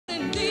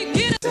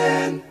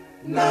10,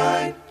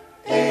 9,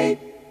 8,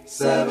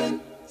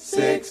 7,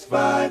 6,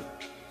 5,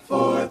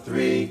 4,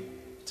 3,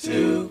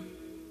 2,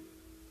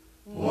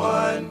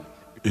 1.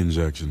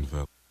 Injection,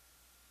 fella.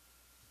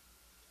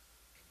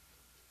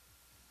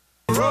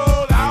 Roll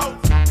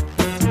out,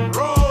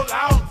 roll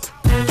out,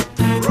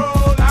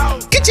 roll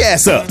out. Get your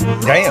ass up.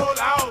 Damn.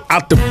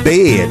 Out the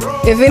bed.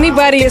 If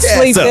anybody is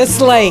asleep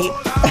this late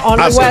on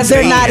the West,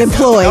 they're not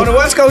employed. On the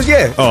West Coast,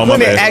 yeah. Oh, my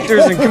bad.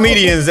 Actors and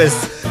comedians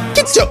that's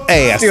Get your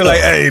ass you're up.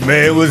 like, hey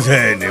man, what's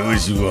happening?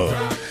 What you want?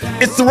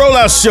 It's the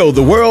Rollout Show,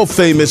 the world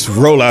famous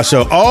Rollout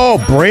Show, all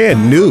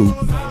brand new,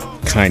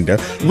 kinda,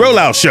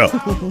 Rollout Show.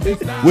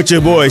 With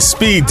your boy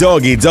Speed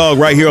Doggy Dog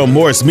right here on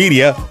Morris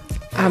Media.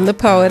 I'm the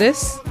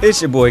Poetess.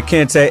 It's your boy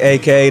Kente,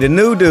 aka the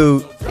new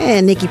dude.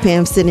 And Nikki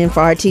Pam sitting in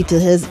for RT till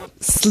his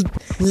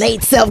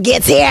late self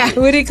gets here.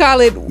 What do you call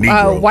it?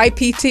 Negro. White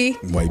PT?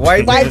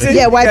 White PT?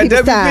 Yeah, white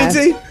people's time.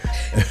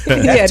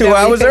 Yeah, 2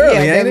 hours early,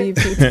 ain't it?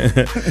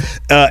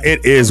 WPT.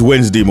 It is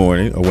Wednesday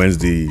morning, or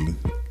Wednesday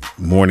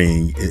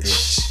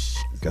morning-ish.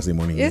 Can I say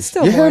morning? It's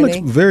still Your hair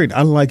morning. looks very,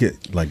 I like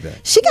it like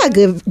that. She got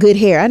good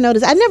hair. I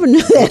noticed. I never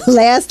knew that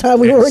last time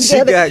we were She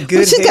together. got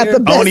good She's got hair. the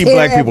best Only hair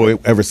black ever.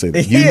 people ever say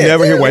that. You Yeah,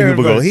 never hear white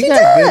people go, he She got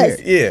does.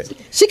 good hair. Yeah.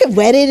 She could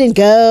wet it and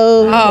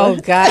go. Oh,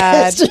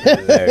 God.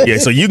 Yeah,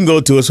 so you can go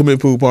to a swimming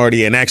pool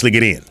party and actually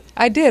get in.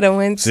 I did. I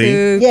went See?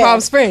 to Yeah. Palm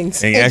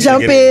Springs. And, And actually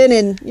jump get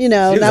in and, She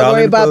was not all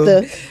worry in the about pool.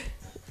 the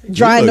You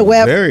drying the look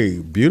web. very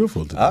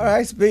beautiful today. All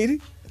right, Speedy.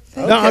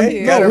 No, I'm-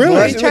 You. no, Are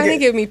really. you trying to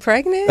get me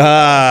pregnant?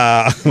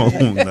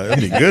 That'd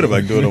be good if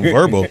I could do it on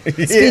verbal.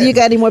 Speedy, you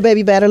got any more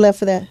baby batter left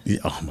for that? Yeah,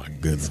 oh my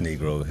goodness.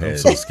 Negro I'm head.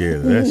 so scared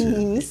of that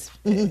shit.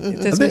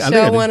 Does I think I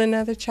Michelle did. want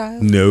another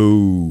child?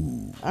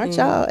 No. Aren't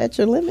y'all at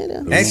your limit?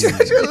 Ain't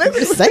you living?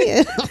 Just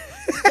saying.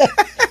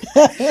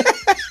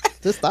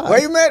 Just thought. Why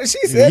you mad? She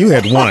said You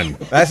had one.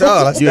 that's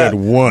all. That's You had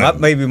one. My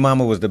baby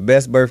mama was the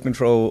best birth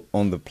control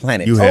on the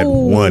planet. You had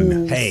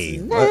one. Hey,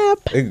 Snap.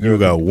 You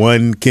got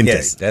one Kente.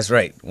 yes, that's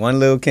right. One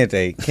little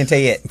Kente.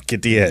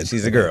 Get the head.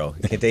 She's a girl.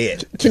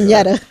 Kente.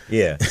 Kenyatta.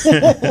 Yeah.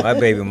 My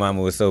baby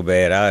mama was so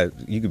bad.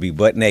 You could be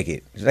butt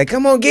naked. She's like,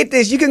 come on, get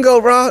this. You can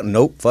go raw.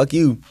 Nope. Fuck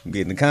you. I'm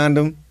getting a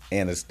condom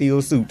and a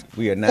steel suit.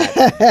 We are not.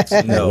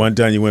 No. One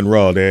time you went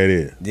raw, there it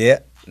is. Yeah.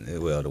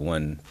 Well, the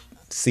one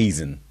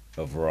season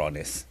of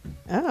rawness.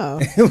 Oh,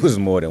 It was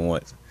more than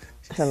once.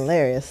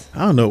 hilarious.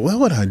 I don't know. What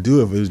would I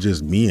do if it was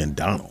just me and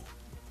Donald?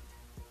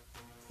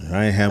 And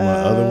I ain't have my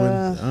other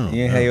ones. I don't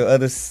You ain't know. have your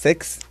other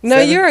 6? No,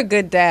 7? you're a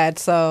good dad,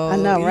 so I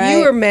know, right?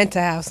 you were meant to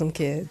have some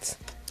kids.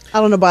 I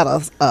don't know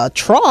about a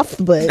trough,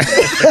 but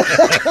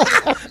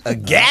a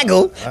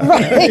gaggle.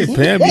 Hey,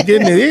 Pam, you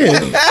getting it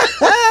in.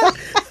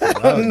 I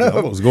don't know. I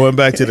was going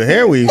back to the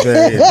hair weave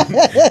thing.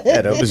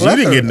 Yeah, because you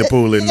didn't get in the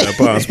pool in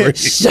Palm Springs.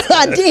 sure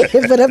I did,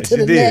 but up to She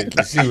the neck.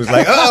 did. She was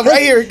like, oh,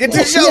 right here. Get to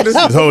the shoulders.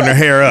 She's holding her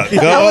hair up.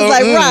 I was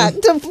like,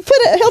 Rock,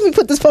 help me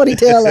put this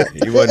ponytail up.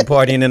 You wasn't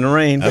partying in the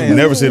rain. I've fam.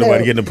 never seen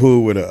nobody get in the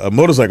pool with a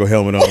motorcycle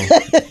helmet on.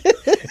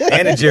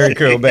 And a Jerry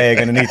curl bag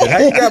underneath it. How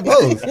you got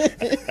both?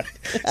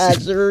 I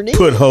sure did.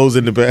 Put holes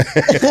in the bag.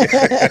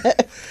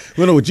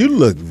 Well, no, but you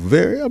look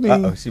very, I mean,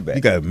 Uh-oh, she back.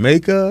 you got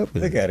makeup.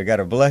 Look at her. Got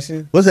her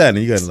blushing. What's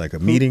happening? You got like a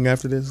meeting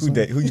after this?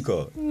 Who you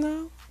call?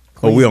 No.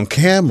 Oh, we on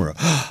camera.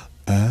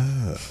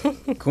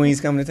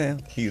 Queen's coming to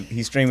town.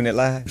 He's streaming it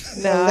live.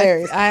 No,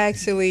 Hilarious. I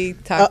actually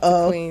talked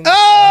to Queen.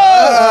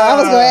 I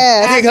was going to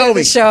ask. After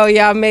the show,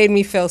 y'all made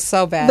me feel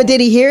so bad. But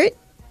did he hear it?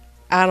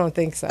 I don't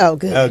think so. Oh,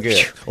 good. Oh, good.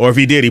 Or if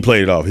he did, he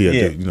played it off. Yeah.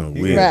 He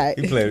weird. Right.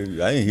 He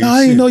played. I didn't hear No, I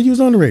shit. didn't know you was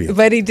on the radio.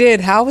 But he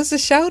did. How was the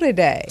show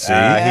today? He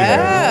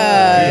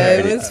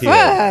heard It was He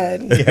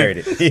fun. He heard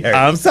it. He heard it.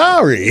 I'm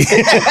sorry.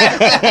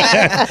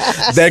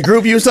 That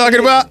group you was talking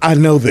about, I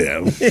know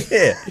them.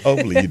 Yeah.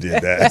 Hopefully you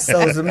did that.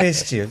 Souls of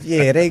Mischief.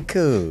 Yeah, they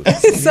cool.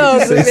 So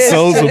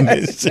Souls of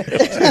Mischief.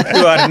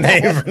 You are the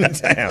name from the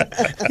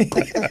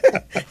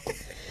town.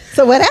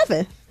 So what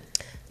happened?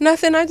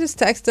 Nothing. I just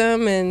texted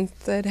him and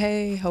said,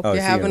 "Hey, hope Oh,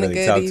 you're so you having a didn't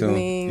really good talk to him?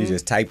 evening." You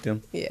just typed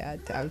him? Yeah, I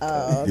talked to him.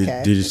 Oh,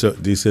 okay. Did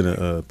you send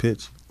a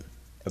pitch?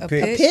 A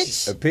pic?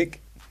 pitch? A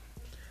pic?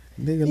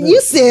 Nigga,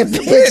 You said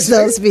bitch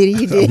though, Speedy.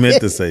 You I did.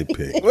 meant to say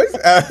pick. What's,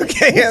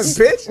 okay, a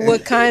pitch?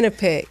 What kind of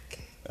pic?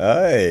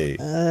 Hey,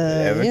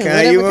 whatever yeah,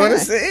 kind you whatever want to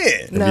kind. say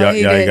it. No, Y'all-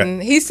 he y'all ain't got-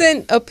 didn't. He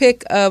sent a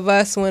pic of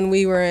us when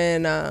we were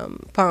in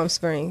Palm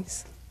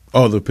Springs.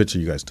 Oh, the picture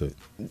you guys took.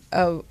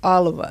 Of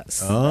all of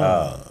us.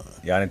 Oh.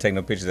 Y'all didn't take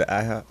no pictures of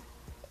IHOP?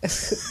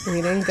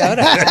 We didn't go to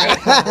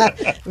that.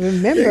 I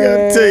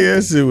Remember? tell you,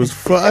 that shit was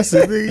fun. I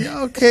said, nigga,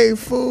 y'all can't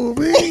fool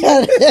me.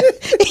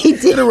 He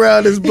did. Get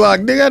around this block.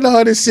 Nigga, I know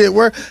how this shit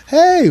work.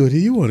 Hey, what do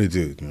you want to do?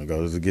 You want to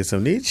go to get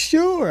something to eat?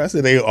 Sure. I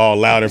said, they all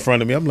loud in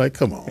front of me. I'm like,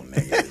 come on,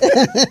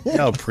 nigga.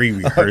 Y'all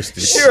pre-rehearsed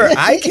this Sure, shit.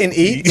 I can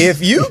eat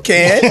if you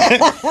can.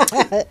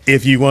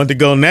 If you want to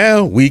go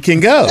now, we can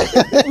go.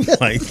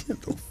 Like,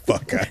 get the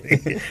fuck out of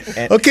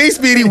here. Okay,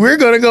 Speedy, we're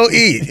going to go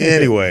eat.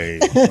 Anyway.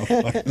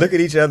 Look at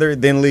each other,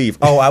 then leave.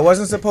 Oh, I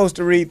wasn't supposed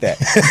to read that.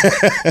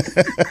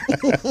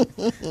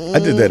 I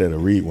did that at a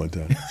read one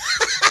time.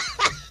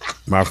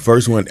 My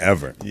first one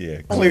ever.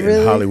 Yeah.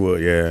 In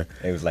Hollywood, yeah.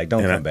 It was like,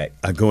 don't come back.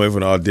 I go in for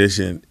an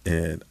audition,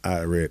 and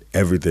I read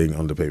everything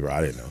on the paper.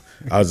 I didn't know.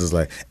 I was just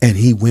like, and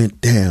he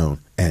went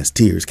down as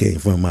tears came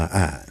from my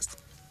eyes.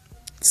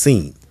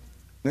 Scene.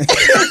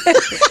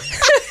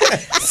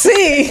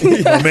 See,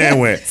 My man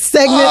went,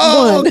 Segment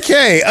one.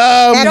 okay.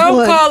 don't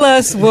one. call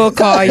us. We'll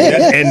call you.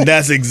 And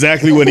that's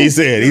exactly what he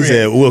said. He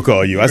said, we'll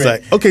call you. I was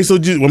like, okay, so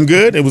I'm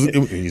good?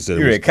 He said,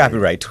 You read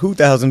copyright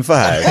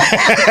 2005.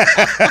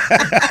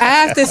 I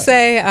have to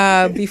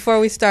say, before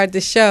we start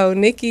the show,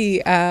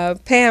 Nikki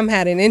Pam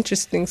had an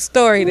interesting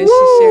story that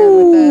she shared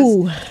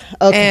with us.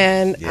 Okay.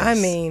 And Yes.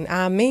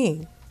 I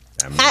mean,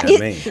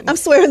 I'm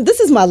swearing,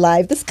 this is my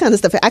life. This kind of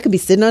stuff. I could be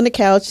sitting on the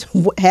couch,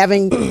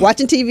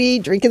 watching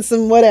TV, drinking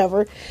some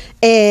whatever,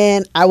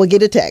 and I would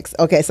get a text.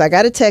 Okay, so I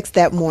got a text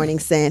that morning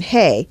saying,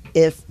 "Hey,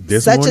 if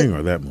This such morning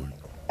or that morning?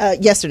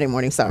 yesterday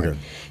morning, sorry, Okay.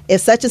 if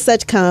such and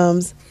such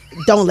comes,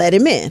 don't let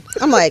him in."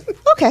 I'm like,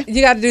 okay,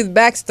 you got to do the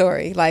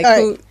backstory. Like, all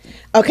right.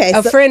 who, Okay,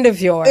 a friend of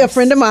yours. a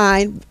friend of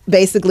mine,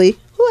 basically,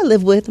 who I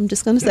live with. I'm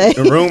just gonna say,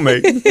 A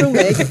roommate.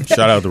 roommate.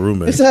 Shout out to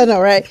roommate. I know,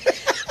 right?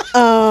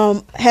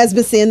 Has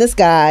been seeing this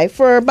guy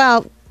for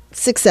about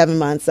 6-7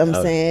 months. I'm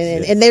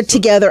saying, and they're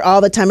together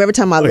all the time. Every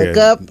time I look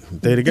up,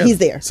 They together. he's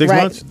there. 6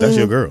 right? months? That's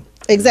your girl.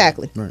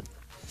 Exactly. Right.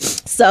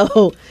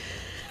 So,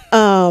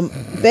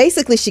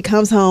 basically, she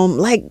comes home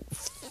like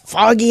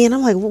foggy, and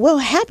I'm like, "What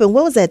happened?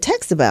 What was that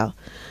text about?"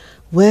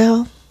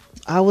 Well,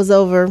 I was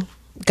over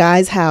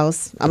Guy's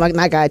house. I'm like,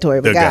 not Guy Torry,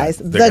 but The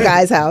guy.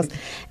 Guy's house,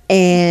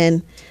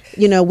 and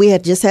we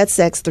had just had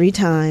sex 3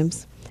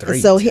 times.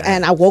 And so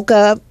and I woke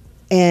up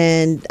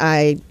and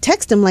I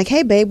text him like,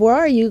 "Hey, babe, where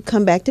are you?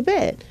 Come back to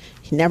bed."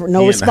 He never, no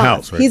He in the response.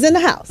 house, right? He's in the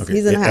house. Okay.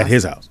 He's in the house. At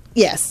his house.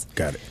 Yes.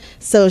 Got it.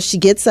 So she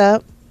gets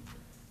up.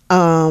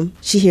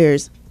 She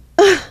hears,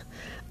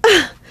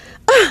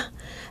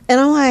 and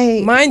I'm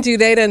like, Mind you,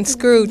 they done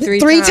screwed three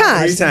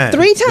times. times.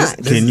 3 times.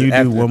 Can you do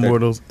after one the- more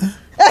of those?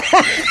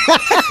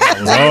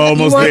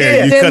 Almost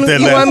there. You cut that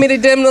You last. want me to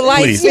dim the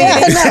lights? Please. Yeah,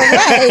 no,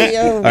 right.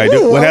 All right,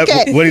 Ooh, what okay.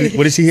 happened?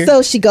 What did she hear?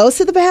 So she goes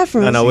to the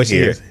bathroom. I know what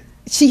you hear.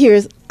 She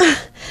hears,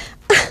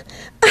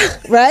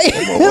 right?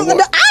 No,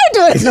 I ain't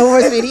doing it no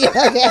more, sweetie.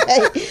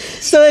 Okay.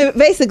 So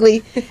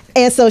basically,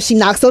 and so she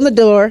knocks on the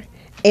door,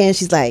 and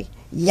she's like,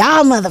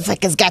 "Y'all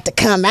motherfuckers got to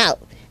come out."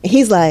 And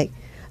he's like,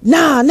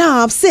 Nah,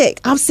 I'm sick.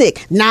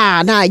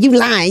 Nah, you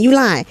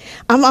lying.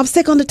 I'm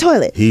sick on the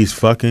toilet. He's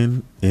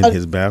fucking in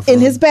his bathroom.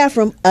 In his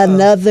bathroom,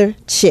 another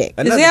chick.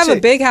 Does he have a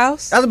big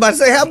house? I was about to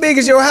say, how big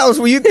is your house?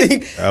 Where you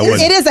think?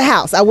 It is a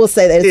house. I will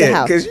say that it's a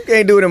house. because you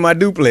can't do it in my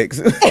duplex.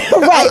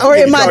 Right, or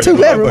in my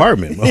 2-bedroom.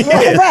 apartment.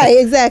 Right,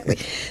 exactly.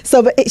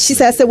 So but I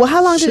said, well,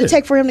 how long did it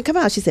take for him to come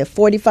out? She said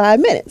 45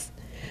 minutes.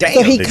 Damn.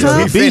 So he Because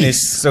comes. he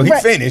finished. So he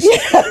Right. finished.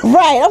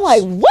 Right. I'm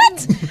like,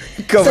 what?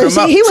 Covered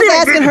So him up. he was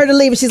asking her to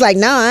leave, and she's like,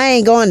 "No, I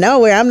ain't going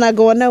nowhere. I'm not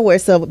going nowhere."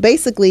 So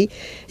basically,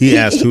 He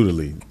asked who to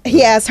leave.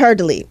 he asked her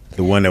to leave,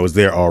 The one that was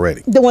there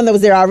already. the one that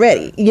was there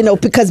already.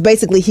 Because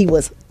basically he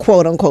was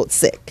quote unquote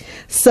sick.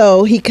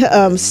 So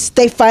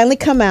they finally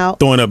come out.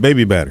 Throwing up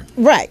baby batter.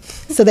 Right.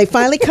 So they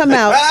finally come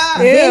out.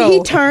 Then he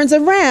Ew. turns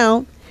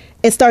around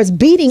and starts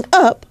beating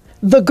up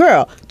the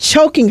girl,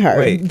 choking her,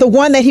 Wait. the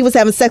one that he was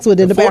having sex with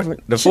in the bathroom.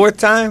 The 4th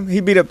time? He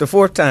beat up the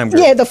 4th time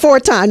girl. Yeah, the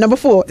 4th time, number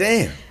 4.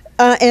 Damn.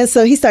 And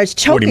so he starts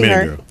choking 40-minute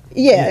her. girl.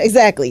 Yeah,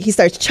 exactly. He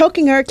starts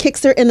choking her,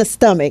 kicks her in the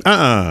stomach.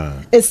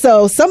 And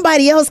so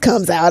somebody else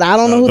comes out. I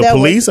don't know who The that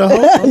police, was. I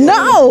hope?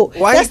 No.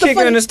 Why That's you kick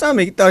her in the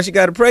stomach? You thought she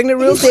got her pregnant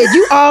real He said, quick?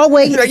 "You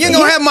always." He's like, you ain't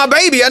gonna have my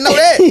baby. I know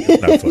that.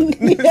 Not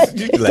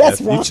funny. You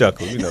laugh. wrong. You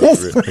chuckle. You know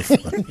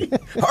it's real.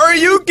 Hurry,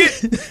 you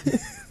get.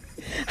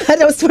 I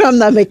don't swear I'm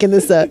not making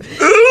this up.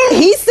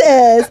 He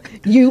says,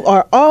 "You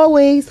are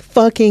always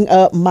fucking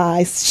up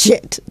my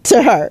shit"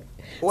 to her.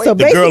 Wait, So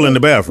the girl basically- in the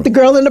bathroom. The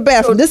girl in the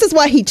bathroom. This is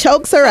why he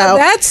chokes her out.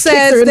 That kicks her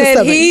says in the that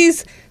stomach.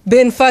 he's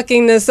been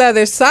fucking this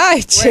other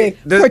side chick.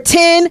 for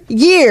 10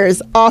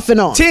 years off and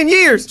on. 10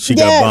 years. She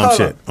Yeah. got bomb Hold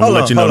shit. on, I'm gonna hold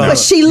let you know on, now. But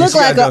she looked You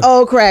like gotta an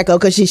old cracker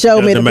because she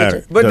showed me the Doesn't matter.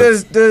 picture.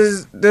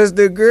 But does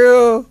the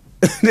girl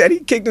that he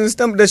kicked in the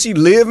stomach, does she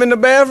live in the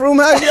bathroom?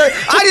 I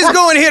just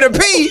go in here to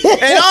pee,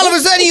 and all of a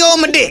sudden you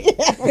on my dick.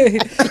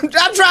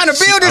 I'm trying to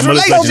build this I'm gonna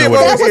let you know relationship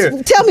what over it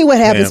here. Tell me what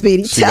happened, Ma'am,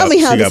 Speedy. she Tell got- me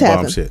how she this got bomb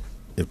happened. shit.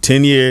 If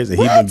 10 years and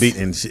he been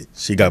beaten,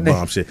 she got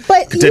bomb shit.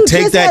 But to you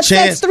take just that had sex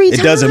chance, 3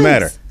 it doesn't times.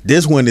 matter.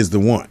 This one is the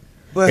one.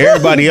 But-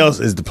 Everybody else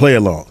is the play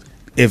along.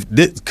 If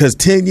because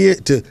 10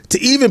 years to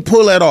even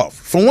pull that off,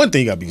 for one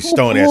thing, you gotta be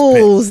stoned ass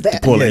pulls pimp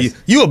that? to pull it. Yes.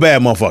 You a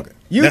bad motherfucker.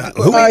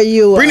 Are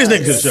you bring this a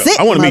nigga to the show? sick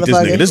I want to meet this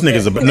motherfucker? nigga. This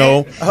nigga's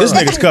this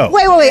nigga's cold.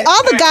 Wait.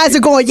 All the guys are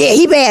going, yeah,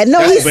 he bad. No,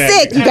 he's Bad.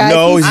 sick, you guys.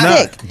 No, he's he's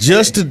sick. not.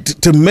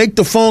 Just to make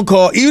the phone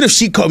call, even if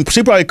she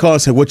probably called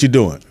and said, "What you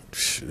doing?"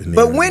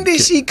 But when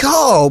did she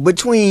call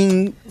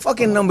between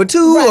fucking number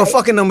 2 or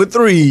fucking number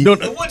 3?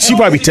 She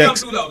probably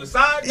text.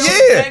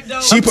 Yeah,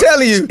 I'm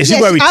telling you. And she Yeah,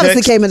 probably she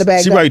obviously text, came in the back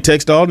She door. probably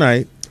text all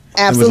night.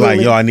 Absolutely. And was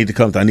like, "Yo, I need to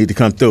come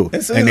through.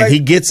 As soon And as then I- he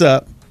gets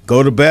up,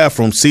 go to the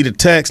bathroom, see the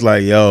text,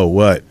 like, "Yo,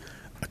 what?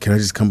 can I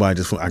just come by?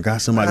 I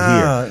got somebody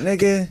here.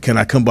 Nigga. Can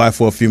I come by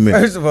for a few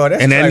minutes? First of all,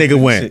 that's and that nigga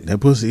trifling went, shit. that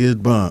pussy is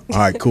bomb. All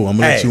right, cool. I'm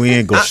gonna let Hey, you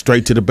in. Go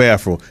straight to the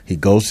bathroom. She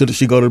go to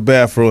the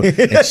bathroom,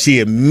 and she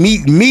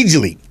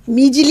immediately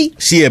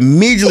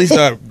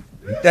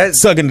started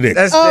sucking the dick.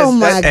 Oh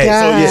my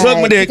God.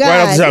 Suck my dick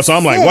right off the top. So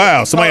I'm like,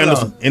 wow, somebody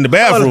in the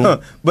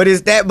bathroom. But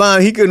it's that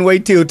bomb. He couldn't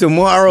wait till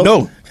tomorrow.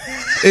 No,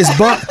 it's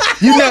bomb.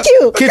 Thank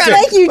you.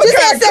 Thank you. Just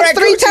had sex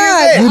 3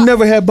 times. You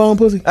never had bomb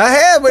pussy? I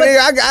have, but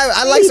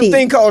I like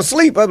something called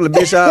sleep. I'm like,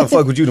 bitch, I'll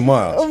fuck with you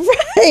tomorrow.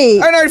 Right.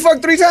 I already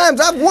fucked 3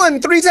 times. I've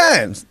won 3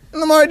 times.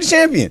 I'm already the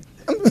champion.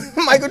 I'm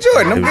Michael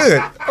Jordan. I'm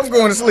good. I'm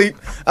going to sleep.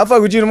 I'll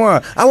fuck with you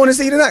tomorrow. I want to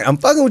see you tonight. I'm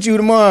fucking with you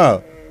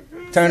tomorrow.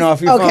 Turn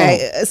off your phone.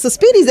 Okay, so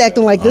Speedy's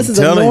acting like this is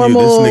a normal. I'm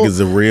telling you, this nigga's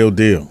a real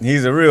deal.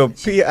 He's a real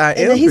PIM.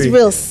 And he's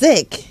real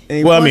sick.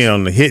 Well, I mean,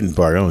 on the hitting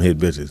part, I don't hit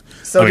bitches.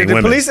 So I mean, did the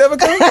women. police ever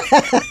come?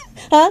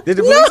 Huh? Did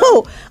the police?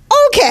 No.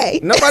 Okay.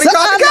 Nobody so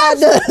called the I'm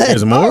not cops? done.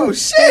 There's more? Oh,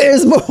 shit.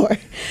 There's more.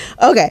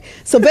 Okay,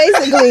 so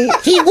basically,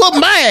 He whooped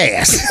my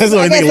ass. That's the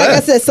only thing like I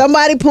left. said,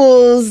 somebody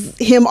pulls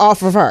him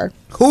off of her.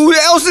 Who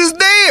else is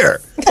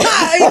there?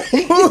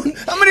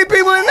 How many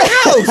people in the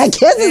house? I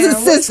guess it's Damn, a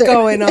sister. what's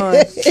going on?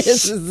 It's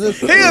his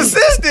sister. His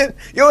assistant.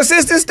 Your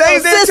assistant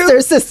stays there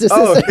too? Sister.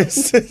 Oh,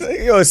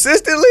 your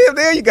assistant live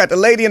there? You got the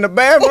lady in the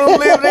bathroom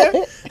live there?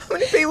 How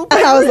many people?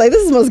 I was like,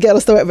 this is the most ghetto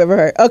story I've ever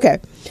heard. Okay.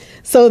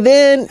 So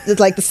then it's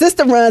like the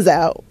sister runs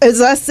out. And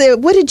so I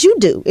said, what did you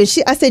do? And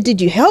I said,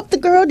 did you help the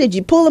girl? Did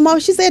you pull him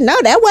off? She said, no,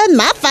 that wasn't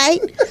my fight.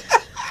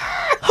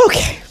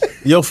 Okay.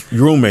 Your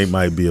roommate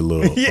might be a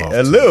little Yeah, off,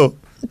 a too. little.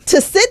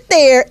 To sit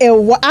there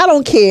and I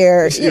don't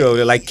care. You know,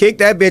 like, kick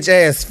that bitch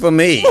ass for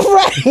me.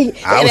 Right.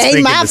 I was It ain't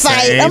thinking my the same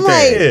fight. I'm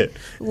thing. like,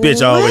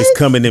 Bitch always what?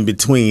 coming in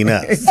between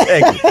us.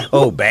 Exactly.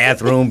 Oh,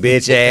 bathroom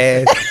bitch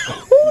ass.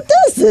 who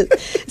does it?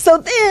 So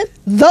then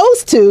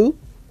those two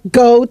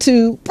go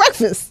to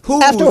breakfast.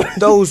 Who after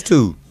those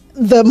two?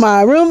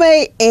 my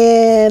roommate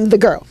and the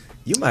girl.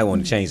 You might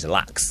want to change the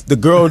locks. The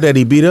girl that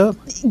he beat up?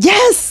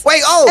 Yes.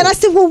 Wait, oh. And I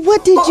said, well,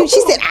 what did you? She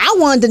said, I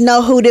wanted to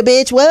know who the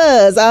bitch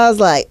was. I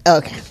was like,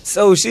 okay.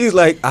 So she's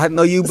like, I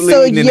know you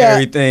bleeding and yeah.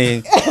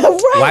 everything. Right.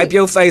 Wipe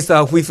your face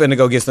off. We finna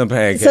go get some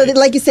pancakes. So,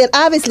 like you said,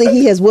 obviously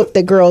he has whooped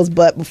the girl's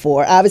butt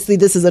before. Obviously,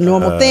 this is a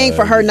normal thing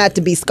for her not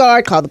to be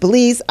scarred. Call the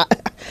police.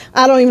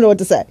 I don't even know what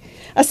to say.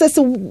 I said,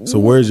 so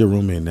where's your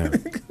roommate now?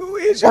 Who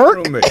is your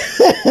roommate?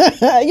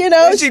 you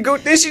know, Did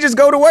she just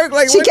go to work?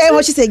 Like she what came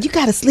home. She said, "You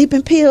got a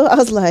sleeping pill?" I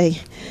was like,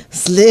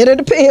 "Slid her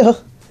the pill,"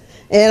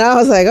 and I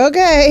was like,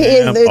 "Okay."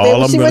 Pam, And then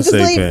all I'm she gonna went to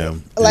say, sleep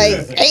Pam, like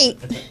is- 8.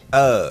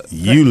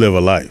 You live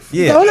a life.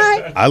 Yeah. Don't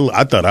I?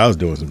 I thought I was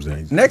doing some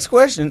things. Next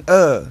question.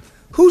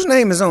 Whose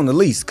name is on the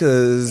lease?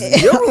 Cause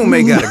your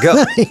roommate gotta go.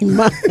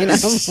 Mine. I'm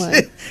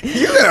like,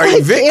 You are I can't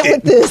with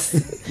evicted.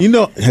 this. You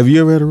know, have you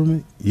ever had a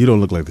roommate? You don't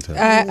look like the type.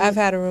 I've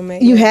had a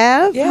roommate. You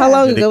have? Yeah. How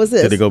long Did ago it- was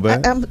this? did it go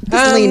back?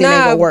 This leaning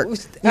ain't gonna work.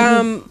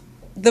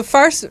 The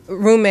first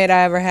roommate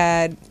I ever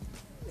had,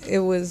 it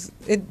wasn't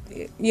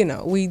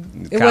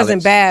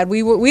bad.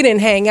 We didn't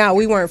hang out.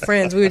 We weren't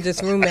friends. We were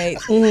just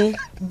roommates.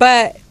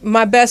 But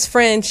my best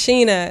friend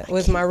Sheena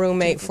was my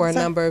roommate for a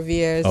number of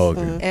years. Oh,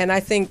 okay. And I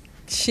think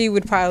she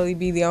would probably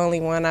be the only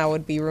one I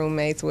would be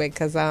roommates with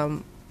because I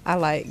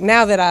like,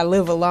 now that I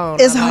live alone.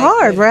 It's I like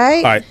hard, it. right?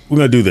 All right, we're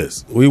gonna do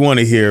this. We want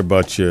to hear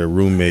about your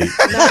roommate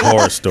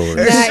horror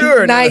stories.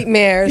 Sure.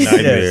 Nightmares.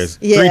 Nightmares.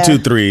 Yeah.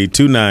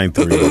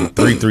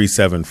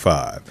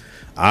 323-293-3375.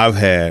 I've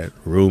had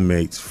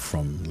roommates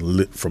from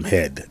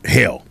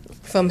hell.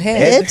 From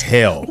head.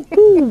 Hell. I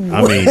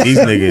mean, these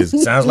niggas.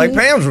 Sounds like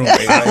Pam's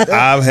roommate.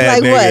 I've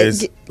had Like what?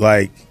 niggas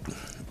like.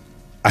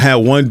 I had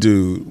one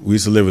dude. We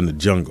used to live in the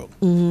jungle,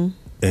 and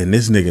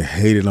this nigga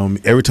hated on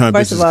me every time.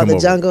 First bitches of all, come the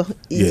over. jungle.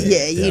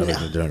 Yeah, I you was know.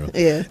 in the jungle.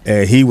 Yeah.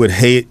 And he would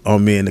hate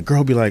on me, and the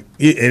girl be like,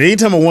 and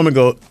anytime a woman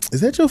go,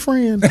 "Is that your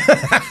friend?"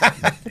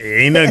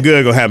 Ain't nothing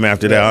good gonna happen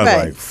after that. I was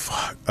Right. like,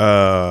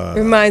 "Fuck."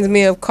 Reminds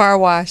me of Car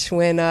Wash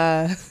when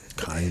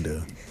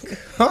Kinda.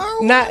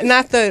 not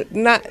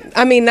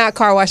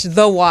Car Wash,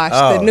 The Wash,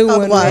 the new Oh,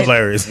 one. The Wash.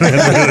 Hilarious.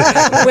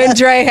 When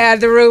Dre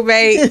had the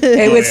roommate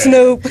and with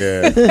Snoop.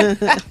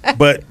 Yeah.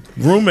 But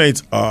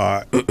roommates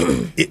are,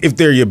 if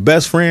they're your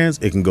best friends,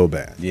 it can go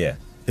bad. Yeah.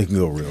 It can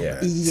go real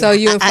bad. So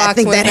you and Fox I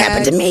think were that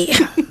happened to bad? me.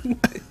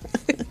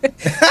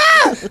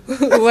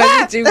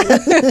 Wasn't you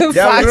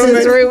Fox's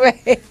roommates?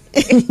 roommate?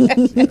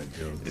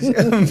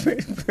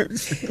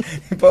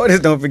 Poetess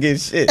don't forget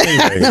shit.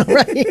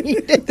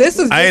 This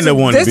was I ain't the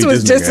one. this to beat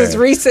was this just nigga as ass.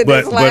 recent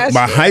but, as last But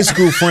my year. high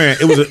school friend,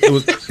 it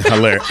was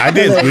hilarious. I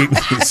did.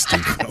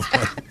 Stupid.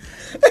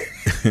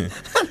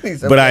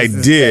 But I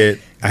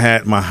did. I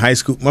had my high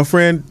school, my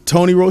friend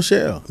Tony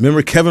Rochelle.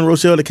 Remember Kevin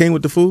Rochelle that came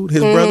with the food?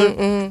 His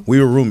brother. We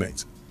were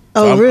roommates.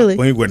 Oh, really?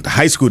 We went to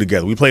high school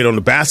together. We played on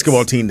the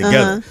basketball team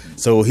together.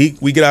 So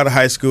we get out of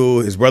high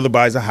school. His brother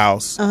buys a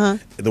house.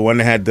 The one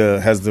that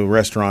has the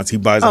restaurants, he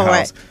buys a Oh,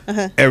 house.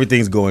 right.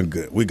 Everything's going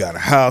good. We got a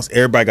house.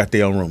 Everybody got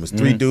their own room. It's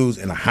 3 dudes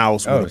in a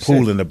house Oh, with a pool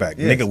shit. in the back.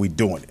 Yes. Nigga, we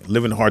doing it.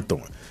 Living in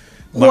Hawthorne.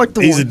 Hawthorne.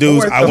 These are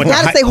dudes I went to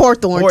Gotta high say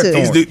Hawthorne, too.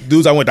 These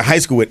dudes I went to high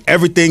school with.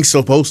 Everything's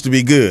supposed to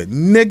be good.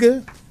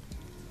 Nigga,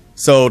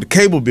 So the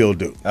cable bill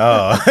due.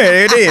 Oh,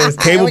 there it is.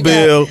 Cable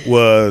bill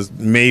was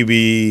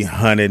maybe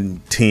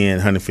 110,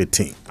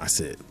 115. I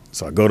said.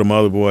 So I go to my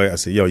other boy. I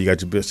said, yo, you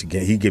got your bill?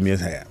 He give me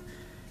his half.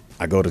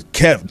 I go to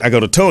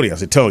Torrey. I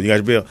said, Torrey, you got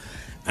your bill?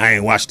 I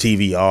ain't watched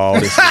TV all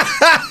this week.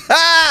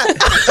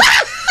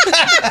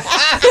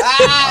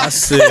 I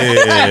said,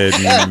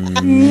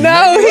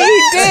 No,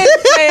 he did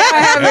say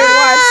I haven't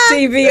watched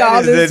TV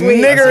all this the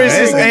week.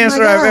 niggerest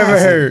answer I've ever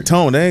heard.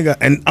 Tone, they ain't got,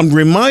 and I'm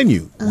remind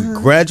you, we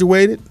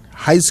graduated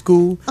high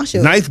school, Oh,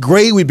 sure. 9th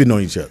grade. We've been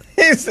knowing each other.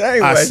 I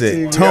I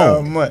said,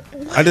 Tone,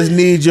 I just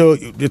need your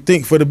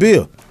think for the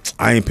bill.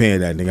 I ain't paying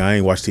that, nigga. I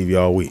ain't watched TV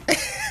all week. What?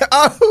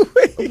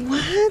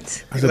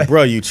 I said,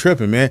 bro, you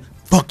tripping, man?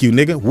 Fuck you,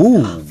 nigga.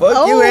 Woo.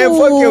 Fuck you and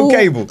fuck your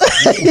cable.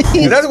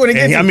 That's what it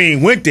And gets. I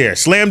mean, went there,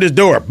 slammed his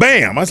door,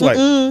 bam. I was like,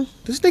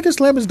 this nigga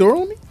slammed his door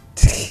on me?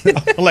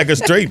 Like a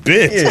straight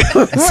bitch.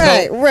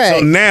 Right.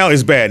 So now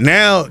it's bad.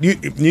 Now,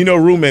 you know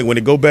roommate, when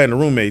they go bad in the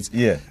roommates,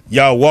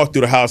 y'all walk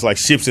through the house like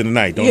ships in the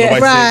night. Don't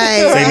nobody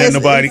say nothing to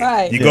nobody.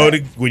 Right. You go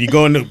to, when you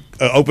go in the,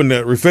 open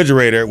the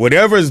refrigerator,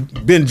 whatever's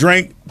been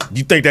drank,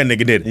 you think that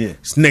nigga did it. Yeah.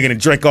 This nigga done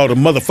drank all the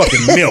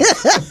motherfucking milk.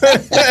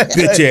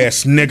 Bitch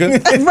ass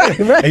nigga. Right.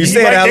 And you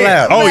say it out there.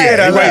 loud. Oh Say yeah, it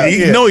out right. loud.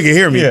 You know he can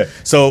hear me. Yeah.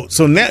 So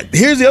now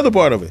here's the other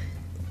part of it.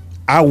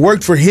 I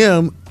worked for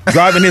him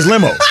driving his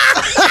limo.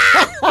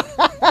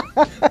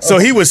 So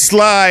he would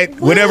slide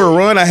whatever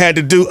run I had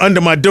to do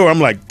under my door. I'm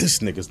like, this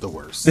nigga's the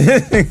worst.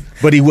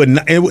 But he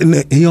wouldn't.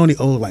 He only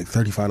owed like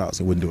 $35.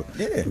 He wouldn't do it.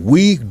 Yeah.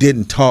 We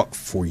didn't talk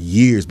for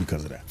years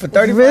because of that. For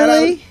 $35?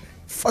 Really?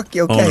 Fuck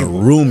your On the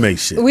cable. roommate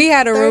shit. We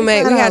had a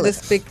roommate. We had $35.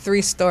 this big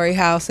 3-story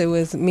house. It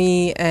was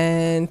me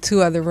and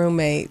 2 other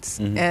roommates.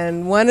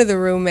 And one of the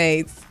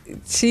roommates,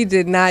 she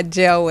did not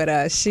gel with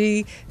us.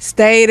 She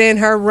stayed in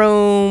her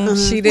room.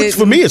 She did. Which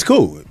for me is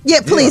cool.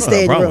 Yeah, please I don't have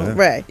stay in a your problem room. with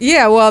Right.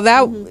 Yeah,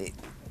 well,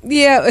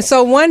 yeah.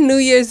 So one New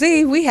Year's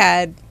Eve, we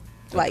had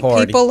like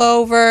party. people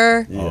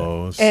over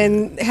Oh, shit.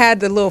 and had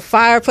the little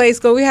fireplace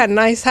go. We had a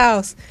nice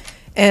house.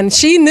 And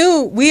she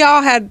knew we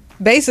all had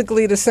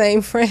basically the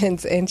same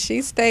friends. And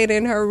she stayed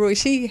in her room.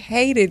 She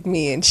hated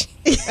me. And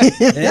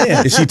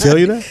Did she tell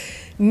you that?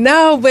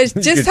 no, but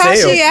just could how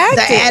tell. she acted.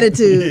 The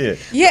attitude.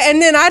 Yeah, and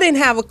then I didn't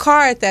have a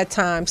car at that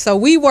time. So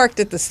we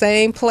worked at the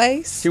same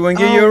place. She wouldn't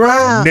give you a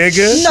ride?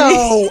 Nigga.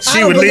 No.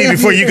 She would leave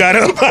before you got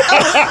up.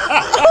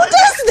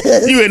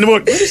 You in the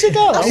morning. Where did she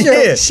go?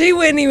 Yeah. She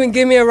wouldn't even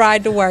give me a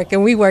ride to work,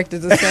 and we worked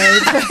at the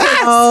same place.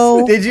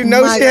 Oh, Did you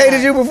know my she hated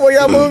God. you before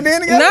y'all moved in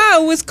together?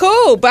 No, it was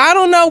cool, but I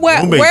don't know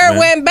Roommates, where it man.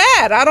 went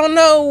bad. I don't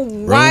know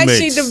why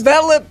she Roommates.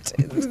 developed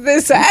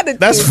this attitude.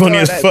 That's funny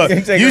toward as us. fuck. Can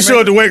you take You a showed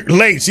up to work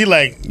late. She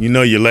like, you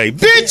know you're late.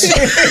 Bitch.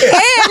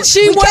 And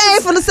she We came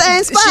was from the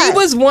same spot. she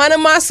was one of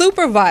my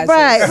supervisors.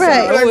 Right. So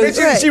Like, it was-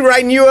 bitch, she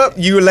writing you up.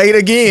 You late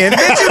again.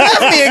 Bitch, you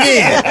left me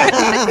again.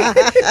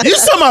 You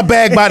saw my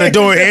bag by the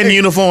door in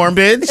uniform,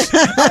 bitch.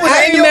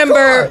 I in your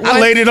remember I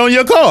laid it on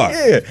your car.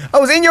 Yeah, I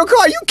was in your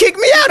car. You kicked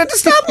me out at the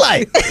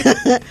stoplight.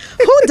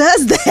 Who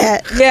does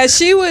that? Yeah,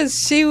 she was.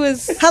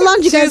 How long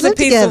did you she guys was a live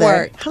piece together? of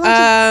work. How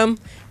long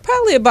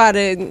Probably about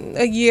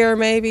a year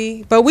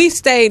maybe. But we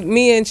stayed.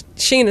 Me and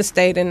Sheena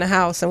stayed in the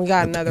house, and we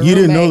got another. You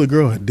didn't roommate. know the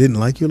girl didn't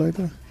like you like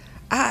that?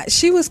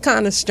 She was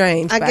kind of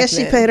strange. I back guess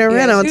she then. paid her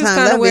rent Yeah, on she was time.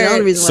 kinda That'd be the weird.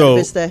 only reason So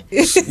why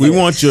bitch stay. we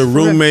want your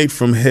roommate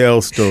from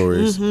hell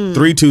stories.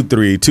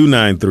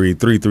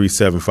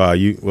 323-293-3375.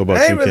 You what about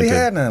I you, ain't really Kente?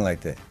 had nothing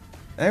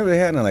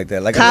like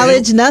that. Like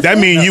College, nothing. That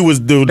mean you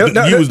was the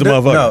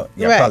motherfucker. No,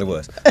 yeah, Right. probably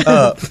was.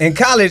 In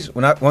college,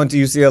 when I went to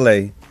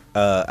UCLA,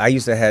 I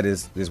used to have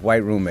this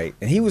white roommate,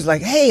 and he was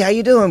like, "Hey, how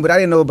you doing?" But I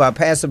didn't know about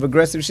passive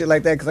aggressive shit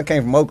like that because I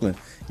came from Oakland.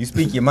 You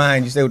speak your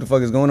mind, you say what the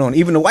fuck is going on.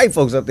 Even the white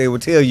folks up there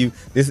would tell you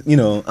this. I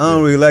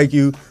don't really like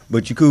you,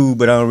 but you cool,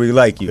 but I don't really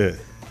like you. Yeah.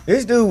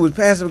 This dude was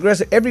passive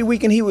aggressive. Every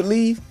weekend he would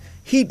leave,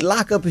 he'd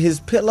lock up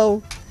his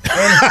pillow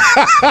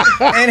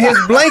and his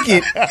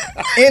blanket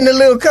in the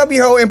little cubby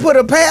hole and put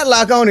a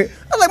padlock on it.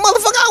 I was like,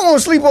 motherfucker, I don't want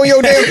to sleep on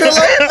your damn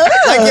pillow.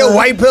 Like your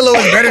white pillow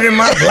is better than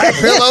my black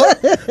pillow.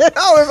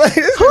 I was like,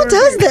 Who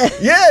does that?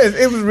 Yes,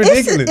 it was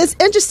ridiculous. It's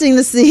interesting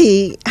to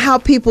see how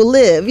people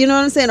live. You know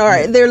what I'm saying?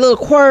 Or their little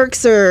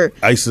quirks or.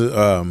 I used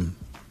to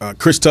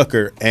Chris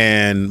Tucker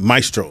and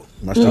Maestro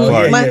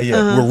Clark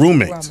yeah. were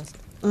roommates.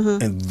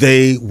 And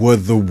they were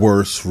the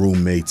worst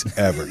roommates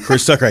ever.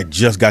 Chris Tucker had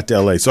just got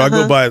to LA. So I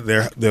go by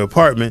their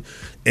apartment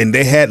and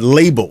they had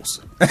labels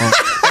on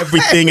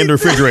everything in the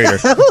refrigerator.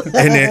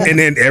 And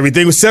then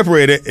everything was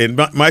separated. And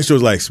Maestro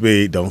was like,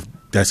 Speed,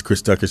 that's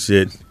Chris Tucker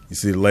shit. You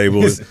see the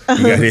labels. You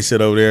got his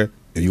shit over there.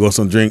 If you want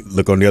some drink,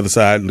 look on the other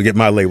side. Look at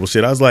my label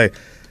shit. I was like,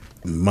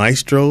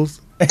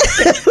 Maestro's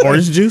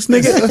orange juice,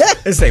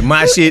 nigga? They say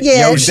my shit,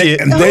 Yeah. your shit.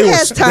 And Who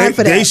has time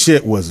for that? They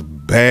shit was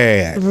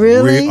bad.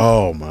 Really?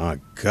 Oh my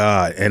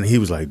God. And he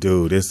was like,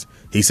 dude,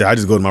 he said, I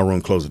just go to my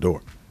room, close the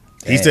door.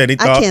 He said he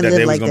I thought can't that live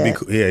they was like gonna be that.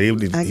 cool. Yeah, he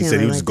can't said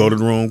he live would just like go to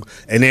the room.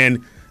 And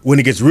then when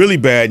it gets really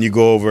bad and you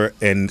go over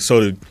and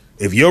so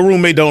if your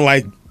roommate don't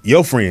like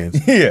your friends,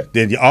 Yeah.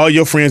 then all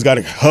your friends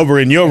gotta hover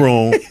in your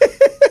room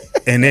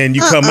and then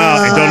you come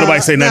out and don't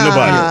nobody say nothing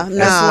about it.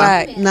 Nah,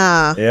 That's whack.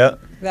 Nah. Yeah.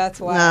 That's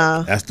why.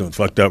 No. That's the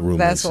fucked up roommate.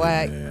 That's shit,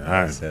 whack. man.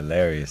 That's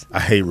hilarious. I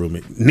hate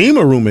roommate.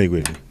 Nima roommate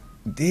with me.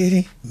 Did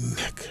he?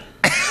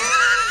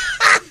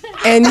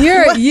 And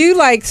you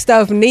like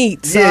stuff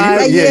neat. So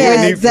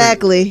Yeah,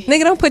 exactly.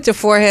 Nigga, don't put your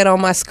forehead on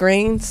my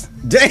screens.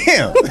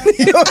 Damn.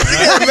 You know what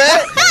I'm man?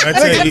 I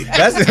tell you,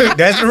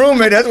 That's the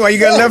roommate. That's why you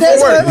got left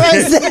for work.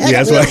 Exactly.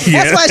 Yeah, that's why-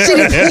 yeah. That's why she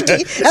didn't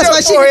take it. That's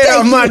why she Forehead didn't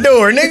on take my it.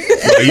 door,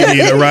 nigga. you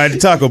need to ride to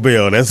Taco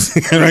Bell. That's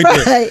right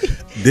there. Right.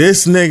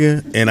 This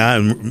nigga and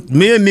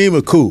me and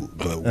Nima cool,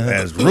 but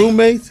as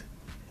roommates,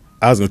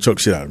 I was gonna choke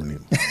shit out of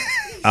Nima.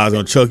 I was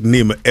gonna choke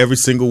Nima every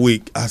single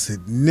week. I said,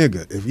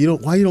 nigga, if you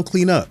don't, why you don't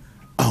clean up?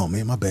 Oh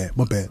man, my bad.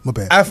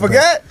 I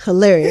forgot.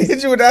 Hilarious.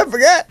 Hit you with I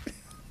forgot.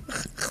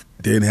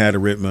 Didn't have the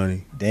rent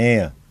money.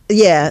 Damn.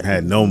 Yeah.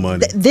 Had no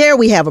money. There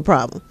we have a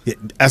problem. Yeah,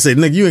 I said,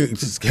 nigga, you ain't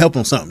just help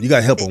on something. You got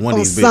to help on one of On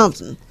these bills.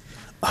 something.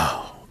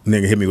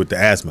 Nigga hit me with the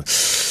asthma.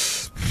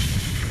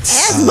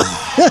 Asthma.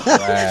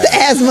 The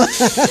asthma.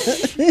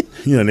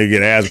 You know, nigga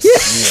get asthma.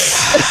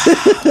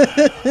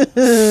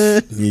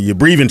 Your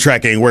breathing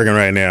track ain't working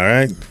right now,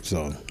 right?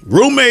 So,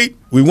 roommate,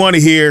 we want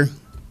to hear.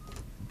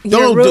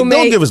 Don't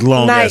give us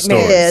long ass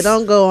nightmare. stories. Yeah,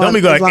 don't go on. Don't be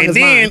as long like, and as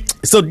then, mine.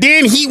 so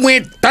then he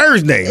went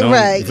Thursday. No,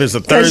 Right. If it's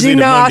a Because Thursday you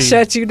to know I'll Monday.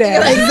 shut you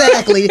down.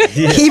 Exactly.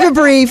 Keep it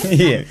brief.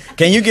 Yeah.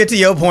 Can you get to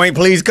your point?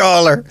 Please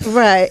call her.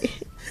 Right.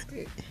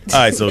 All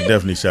right, so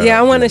definitely shout out. Yeah,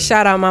 I want to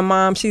shout out my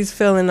mom. She's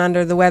feeling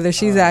under the weather.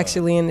 She's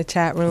actually in the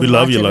chat room. We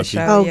love you, watching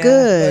the Lucky. show. Oh, yeah.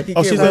 good.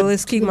 Oh, she's So at-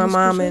 let's keep my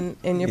mom in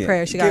your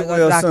prayers. She got to Get go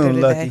to well the doctor soon,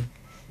 today. Lucky.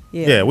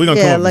 Yeah, we're going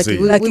to Yeah, come up and see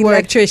Lucky, you. Lucky We work-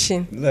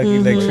 electrician. Lucky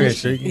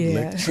electrician.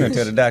 Yeah. She gonna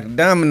tell the doctor,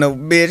 Domino,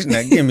 bitch,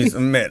 now give me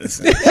some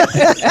medicine.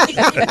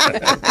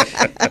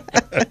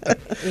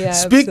 Yeah.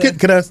 Speak. it's,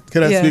 Can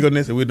I Yeah. speak on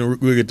this? And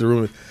we'll get to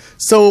room.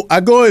 So I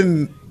go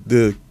in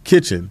the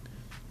kitchen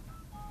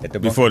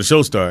before the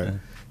show started,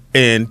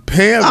 and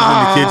Pam is in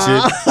the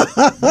kitchen.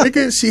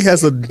 Nigga, she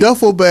has a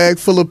duffel bag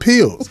full of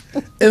pills,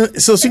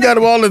 and so she got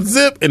them all in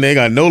zip, and they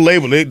got no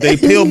label. They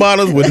pill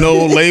bottles with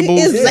no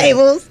labels. It's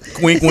labels.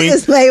 Wink, wink.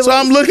 It's labels. So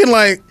I'm looking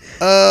like,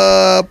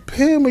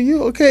 Pam, are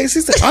you okay? She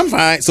said, I'm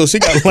fine. So she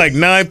got like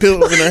 9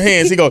 pills in her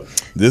hand. She go,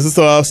 this is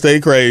so I'll stay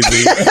crazy.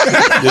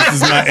 This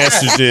is my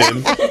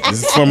estrogen.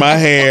 This is for my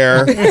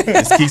hair.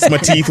 This keeps my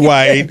teeth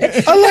white.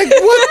 I'm like,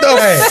 what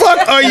the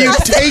fuck are you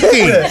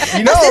taking?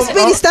 You know, I said,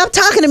 Speedy, stop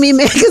talking to me,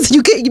 man, because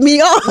you get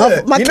me off.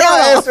 My you know,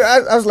 count I, off. asked her,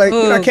 I was like,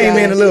 I came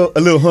in a little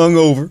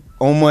hungover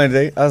on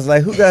Monday. I was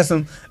like, who got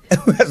some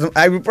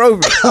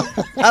ibuprofen?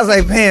 I was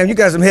like, Pam, you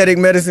got some headache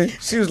medicine?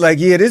 She was like,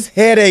 yeah, this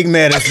headache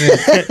medicine,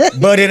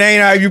 but it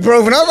ain't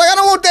ibuprofen. I was like, I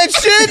don't want that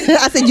shit.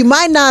 I said, you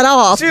might not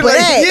off, She was but like,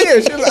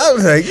 hey. yeah. I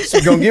was like,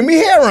 she's gonna give me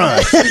hair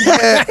on. She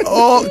had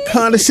all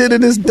kind of shit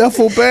in this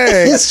duffel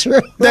bag It's true.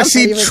 that I'm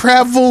she not even-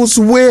 travels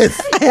with.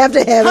 I have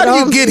to have How it do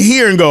on. you get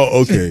here and go,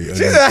 okay? She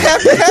said, I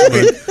have to have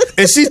it.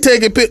 And she's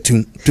taking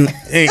pictures.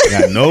 Ain't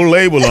got no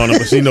label on it,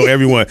 but she know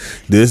everyone.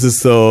 This is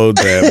so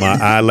that my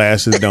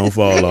eyelashes don't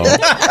fall off.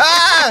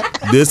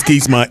 This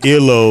keeps my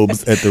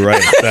earlobes at the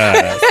right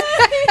size.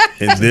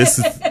 And this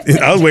is,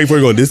 I was waiting for her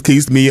to go, this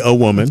keeps me a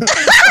woman.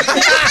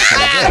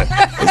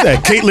 What's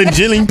that, Caitlyn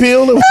Jenning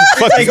pill? Or what the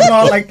fuck Take is them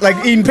all like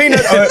eating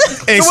peanuts. and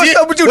So what's she,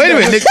 up with you? wait a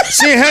minute, nigga,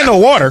 she ain't had no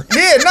water.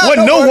 Yeah,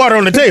 wasn't no water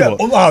on the table.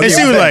 Oh, and yeah,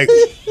 she was okay. like,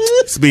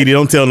 Speedy,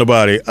 don't tell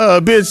nobody.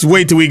 Bitch,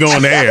 wait till we go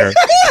on the air.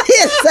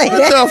 Didn't say What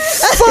that.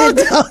 the fuck?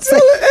 Don't say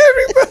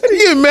Everybody.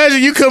 You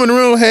imagine you come in the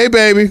room, hey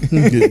baby,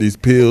 get these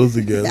pills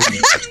together.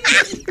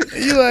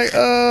 You like,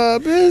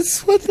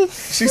 bitch, what the?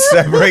 She's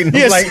separating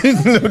them Yes. like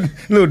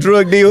little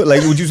drug deal.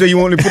 Like, would you say you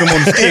want to put them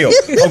on the scale?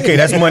 Okay,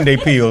 that's Monday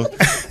pills.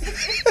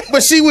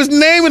 But she was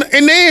naming,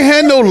 and they ain't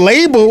had no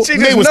label. She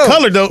They just was know.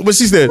 colored though. But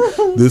she said,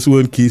 "This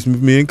one keeps me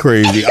being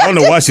crazy." I don't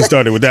know why she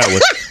started with that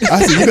one.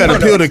 I said, "You got a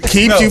pill that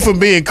keeps you from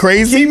being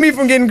crazy." Keep me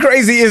from getting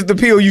crazy is the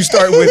pill you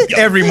start with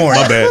every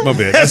morning. My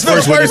bad. That's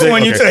the first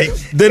one you take.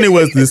 Then it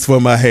was this for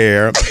my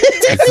hair.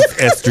 This is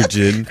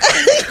estrogen.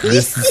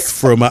 This is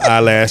for my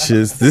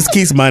eyelashes. This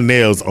keeps my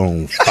nails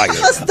on fire.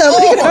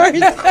 stomach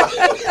hurts.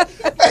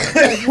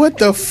 What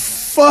the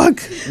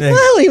fuck? I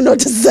don't even know what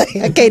to say.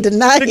 I can't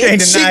deny it.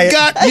 can't She deny it.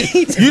 got.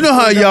 You know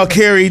how y'all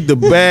carried the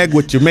bag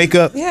with your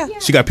makeup? Yeah.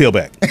 She got peel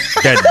back.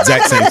 That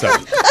exact same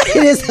size.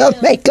 It is her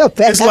makeup.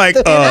 It's like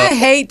I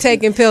hate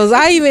taking pills.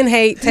 I even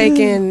hate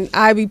taking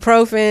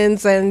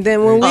ibuprofens. And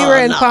then when we were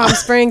in Palm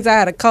Springs, I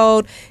had a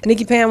cold.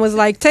 Nikki Pam was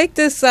like, "Take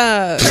this." She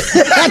had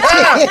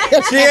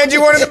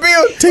you one of the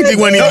pills. take me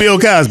one of these Bill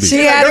Cosby.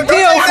 She had a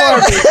pill for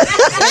me,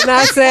 and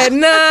I said,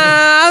 "Nah,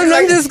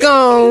 I'm just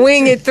gonna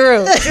wing it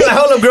through." She's like,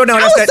 hold up, girl. No,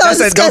 was that's so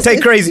that. Don't take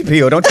disgusted. crazy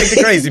pill. Don't take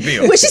the crazy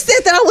pill. when she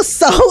said that, I was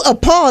so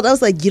appalled. I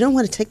was like, "You don't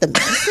want to take the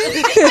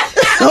medicine?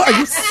 Oh, are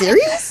you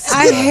serious?"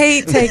 I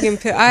hate taking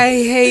pills. I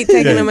hate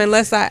taking them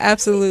unless I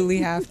absolutely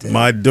have to.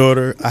 My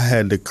daughter, I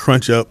had to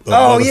crunch up a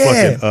Oh,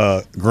 yeah.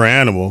 motherfucking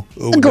Granimal.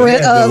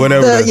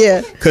 Whatever.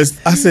 Yeah. Because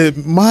I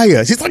said,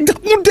 Maya. She's like,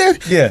 "No, Dad."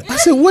 Yeah. I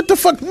said, what the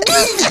fuck? She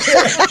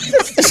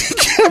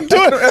kept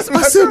doing it. That's my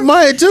I said,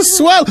 Maya, just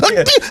swallow.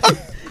 Yeah.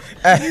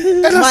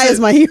 Maya's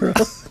my hero.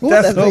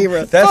 That's my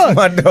hero. That's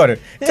my daughter.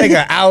 Take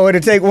an hour to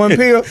take one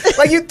pill.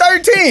 Like you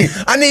 13.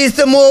 I need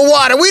some more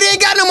water. We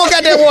didn't got no more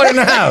goddamn water in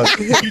the house.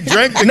 You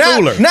drank the Now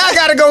cooler. I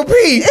gotta go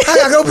pee. I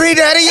gotta go pee,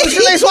 Daddy. You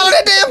still ain't swallow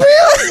that damn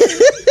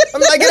pill?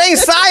 I'm like, it ain't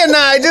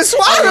cyanide. Just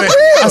swallow the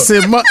pill.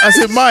 I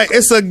said, Mike,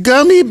 it's a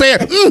gummy bear.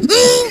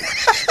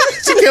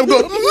 She kept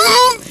going.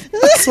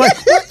 It's like,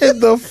 what in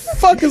the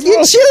fuck is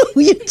wrong?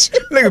 You chew.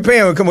 Nigga,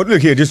 Pam, come on,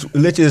 look here. Just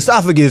let your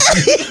esophagus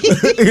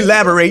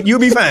elaborate. You'll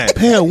be fine.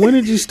 Pam, when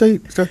did you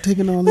start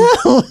taking all this?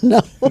 Oh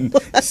no.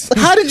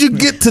 How did you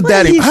get to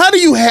that? How do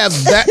you have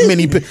that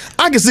many?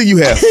 I can see you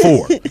have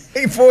 4.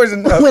 4 is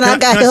enough. When I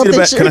got health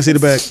insurance. Can I see the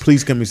bag?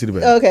 Please, can we see the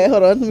bag? Okay,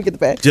 hold on. Let me get the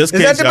bag. Just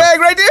Is that the bag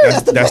right there?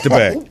 That's the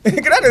bag.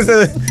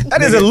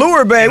 that is a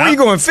lure bag. Where you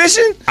going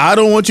fishing? I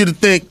don't want you to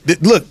think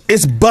that. Look,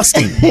 it's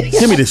busting.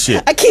 Give me this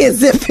shit. I can't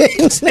zip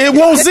it. It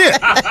won't zip.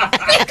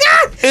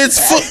 It's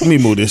fuck me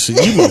move this shit.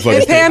 You motherfuckers.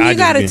 And Pam, think I you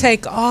gotta just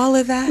take all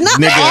of that. Not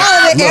Nigga,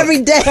 all of it look.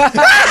 every day.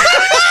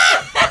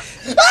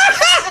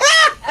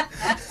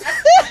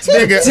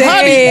 Nigga,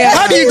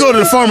 how do you go to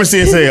the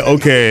pharmacy and say,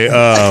 okay,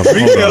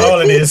 Refill all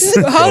of this.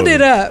 Hold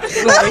it up. Like,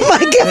 Oh my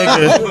god.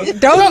 nigga,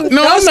 don't.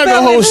 no, I'm not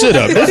gonna hold shit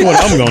up. That's what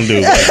I'm gonna do.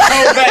 You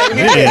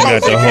ain't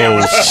got to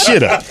hold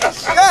shit up.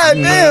 God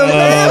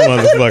damn,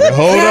 Motherfucker.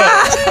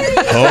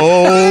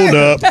 Hold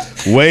up.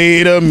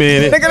 Wait a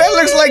minute. nigga, that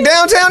looks like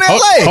downtown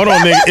LA. Hold on,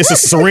 nigga. It's a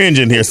syringe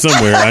in here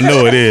somewhere. I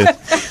know it is.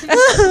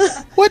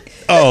 What?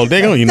 Oh,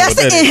 they don't even know That's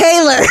what the that is.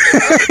 inhaler.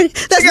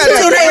 That's You got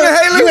the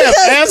inhaler. You have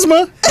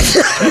asthma?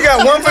 You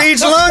got one for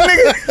each lung,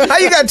 nigga? How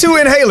you got 2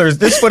 inhalers?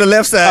 This for the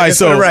left side, All right, this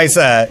for so- the right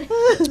side.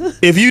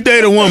 If you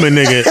date a woman,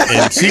 nigga,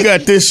 and she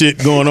got this shit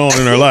going on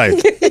in her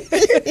life,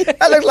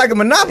 That looks like a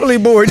Monopoly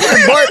board. You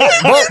can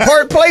bought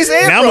Park Place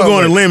and now I'm gonna go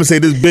on a limb and say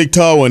this big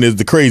tall one is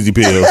the crazy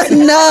pill.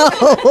 No.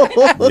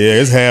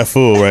 Yeah, it's half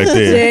full right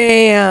there.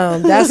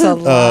 Damn, that's a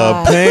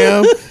lot.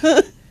 Pam,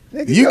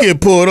 you get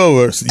pulled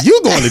over,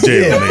 you going to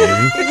jail,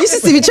 nigga. You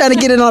should see me trying to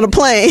get it on a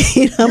plane.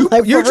 I'm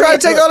like, You for try real?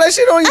 to take all that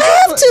shit on you?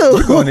 I have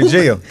to. Going to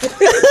jail.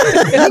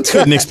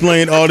 Couldn't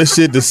explain all this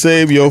shit to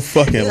save your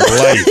fucking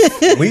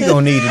life. We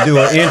gonna need to do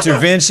an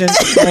intervention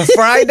on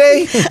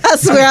Friday. I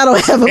swear I don't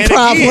have a And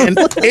problem. again,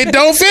 it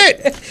don't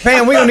fit.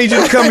 Pam, we gonna need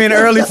you to come in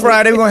early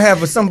Friday. We're gonna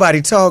have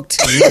somebody talk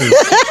to you.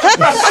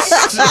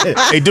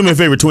 Hey, do me a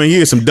favor, twin.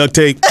 Here's some duct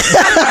tape.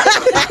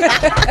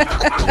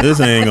 This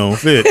ain't gonna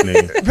fit,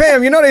 nigga.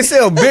 Pam, you know they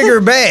sell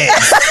bigger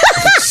bags.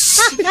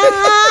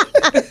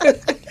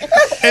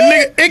 And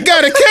nigga, it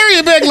got a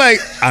carrier bag like,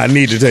 I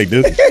need to take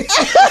this.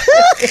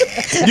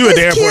 You at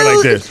the airport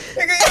like this.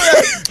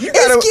 You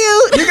got It's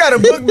cute. You got a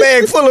book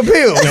bag full of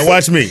pills. Now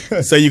watch me.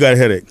 Say you got a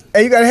headache.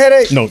 Hey, you got a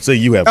headache? No, say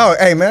you have. Oh,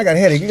 hey man, I got a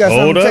headache. You got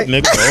Hold something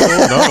up, to take?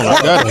 nigga. Hold on.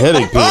 I got a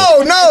headache pill.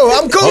 Oh no,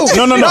 I'm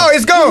cool. No, No,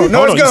 it's gone.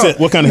 No, Hold on. it's You gone. said,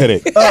 what kind of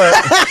headache?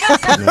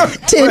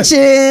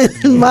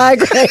 Tension,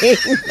 migraine.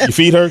 Your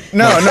feet hurt?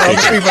 No,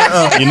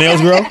 I'm Your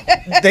nails grow?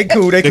 they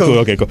cool. They They cool. cool.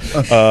 Okay, cool.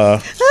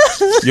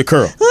 Your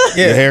curl.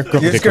 Yeah, Your hair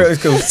curl. Yeah, Okay,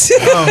 it's cool. It's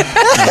cool.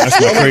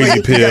 That's my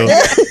crazy pill.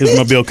 Here's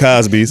my Bill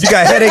Cosby's. You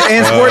got headache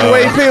and squirting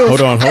weight pills.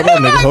 Hold on,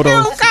 nigga. Hold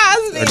on.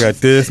 I got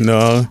this.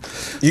 No.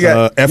 You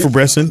got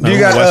effervescent. I You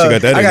don't know got, why she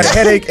got that. I in got a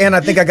there. headache and I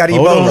think I got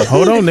Hold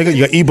Ebola. on, nigga.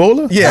 You got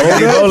Ebola? Yeah, I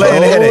got Hold Ebola up,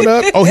 and a hold headache.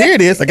 up. Oh, here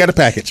it is. I got a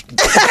package.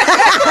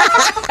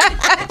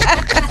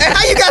 And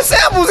how you got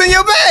samples in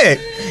your bag?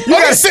 You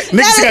got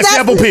Nigga, she got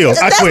sample pills.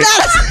 I quit.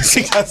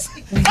 She got.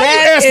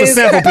 I asked for is-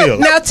 sample pills.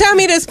 Now tell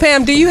me this,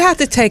 Pam. Do you have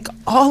to take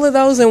all of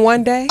those in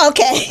one day?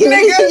 Okay.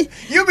 nigga,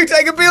 you be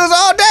taking pills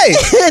all day.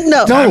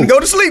 No. Time to go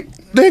to sleep.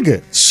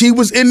 Nigga, she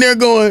was in there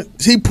going,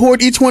 she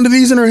poured each one of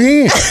these in her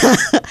hand.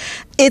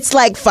 It's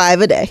like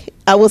 5 a day.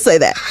 I will say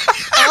that.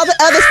 All the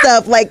other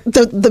stuff, like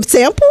the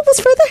sample was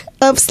for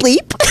the of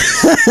sleep.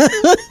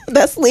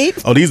 That's sleep.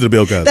 Oh, these are the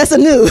Bill Cosby. That's a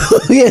new.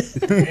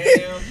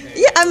 Yeah.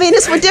 Yeah, I mean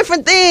it's for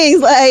different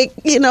things, like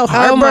heartburn.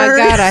 Oh my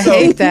God, I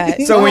hate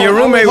that. So when your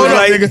roommate was Hold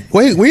on, like, nigga.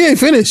 Wait, we ain't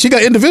finished. She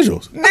got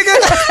individuals.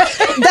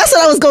 nigga, That's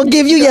what I was gonna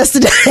give you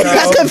yesterday.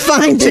 I couldn't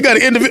find She it. got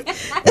an individual.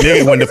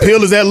 Nigga, when the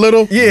pill is that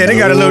little. yeah, they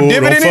got a little no,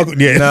 divot don't in fuck it. with-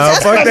 Yeah. No,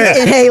 fuck that.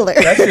 Inhaler.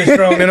 That shit's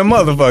strong than a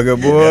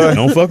motherfucker, boy.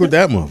 Don't fuck with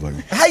that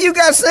motherfucker. How you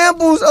got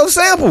samples of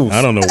samples?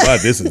 I don't know why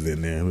this is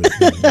in there.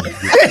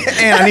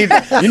 And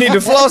you need to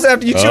floss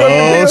after you chew up your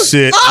Oh, pills.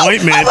 shit.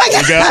 Ointment. my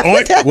We got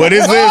ointment. What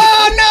is this?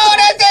 Oh no,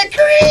 that's that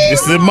cream.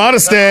 It's the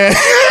Modestat.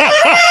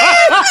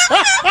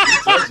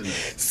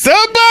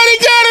 Somebody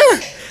got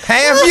a.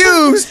 Half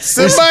used.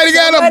 Somebody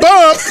got a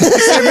bump.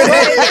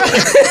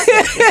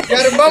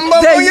 Got a bum The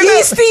on your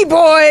nose. Yeasty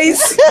Boys.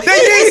 The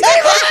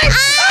yeasty boys.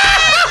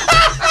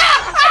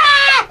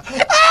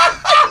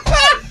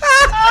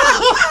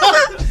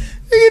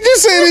 You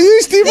just said the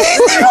yeasty boy.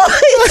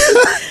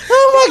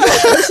 Oh my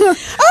gosh.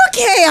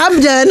 Okay, I'm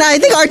done. I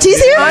think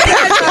RT's here.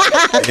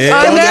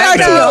 On that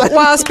note,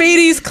 while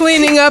Speedy's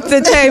cleaning up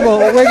the table,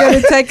 we're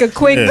going to take a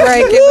quick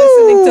break and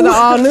listening to the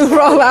all-new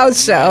Rollout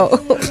Show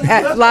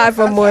live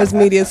from Moore's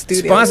Media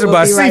Studio. Sponsored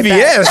by be right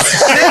back. CVS.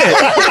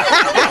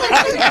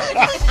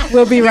 Shit.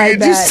 We'll be right You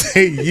back. just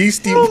say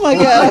yeasty Oh my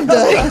god, I'm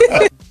done.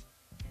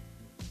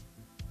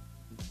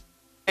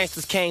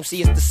 Gangsters came,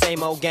 see it's the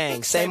same old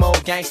gang. Same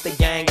old gangster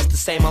gang, it's the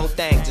same old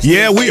thing. Just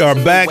Yeah, we are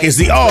back. It's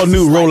the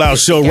all-new Rollout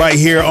Show right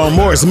here on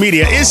Morris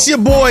Media. It's your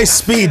boy,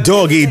 Speed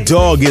Doggy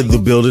Dog in the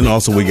building.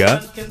 Also, we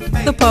got...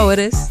 The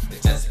Poetess.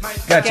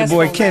 Got your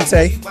boy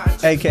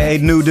Kente, a.k.a.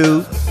 New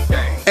Dude.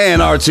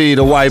 And RT,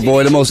 the white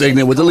boy, the most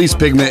ignorant with the least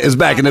pigment, is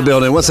back in the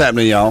building. What's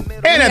happening, y'all? And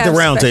at the have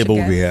round special table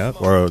we guests.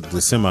 have, or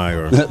the semi,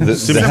 or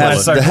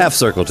The half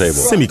circle table.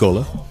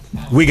 semicola.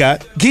 We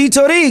got... Guy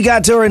Torry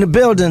got Torrey in the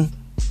building.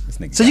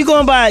 So you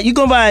going by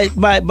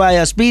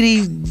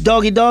Speedy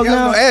Doggy Dog Yeah, I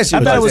now? was gonna ask you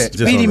I thought it was about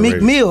that. Speedy Just on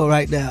the McMill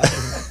right now.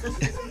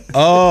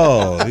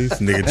 Oh, this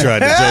nigga tried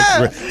to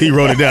joke. He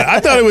wrote it down. I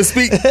thought it was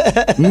Speak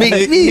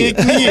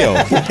McNeil.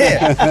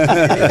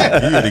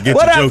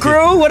 What up,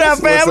 crew? What up,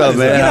 family? up,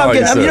 man? How are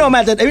you, sir? I'm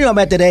at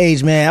that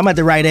age, man. I'm at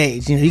the right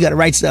age. You know, you got to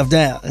write stuff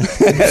down.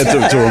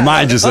 to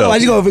remind yourself.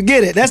 Otherwise, you're gonna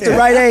forget it. That's the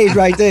right age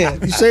right there.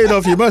 You shaved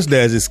off your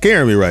mustache. It's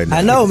scaring me right now.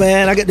 I know,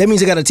 man. That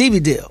means I got a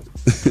TV deal.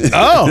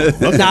 Oh,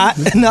 okay. Nah.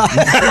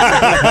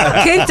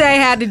 Kente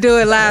had to do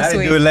it I last didn't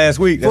week. do it last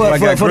week. That's why I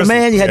got For the Crystal.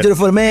 man, you had to do it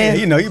for the man.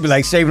 Yeah, you know, you be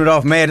like shaving it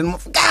off mad. And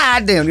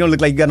God damn, you don't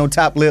look like you got no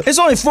top lip. It's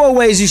only 4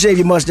 ways you shave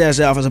your mustache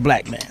off as a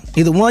black man.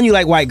 Either one, you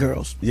like white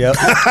girls. Yep.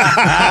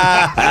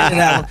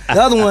 The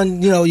other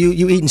one, you know,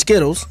 you eating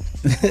Skittles.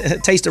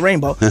 Taste the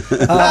rainbow.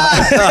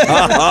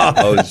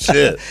 Oh,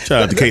 shit.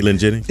 Shout out to Caitlyn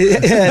Jennings.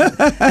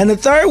 And the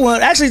third one,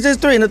 actually, there's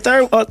 3. And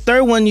the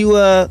third one, you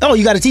got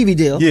a TV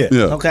deal. Yeah.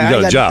 Yeah. Okay. You I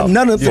got a ain't job.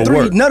 None of the For three.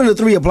 work. None of the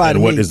 3 apply to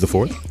And what me. is the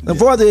fourth? The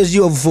fourth is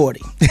you over 40.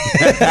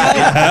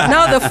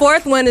 No, the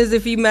fourth one is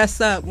if you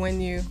mess up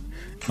when you.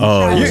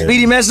 Oh, yeah.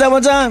 Speedy messed up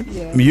one time.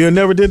 You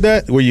never did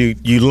that? Where you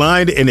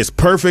lined it and it's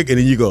perfect and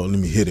then you go, let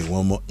me hit it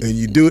one more. And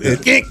you do it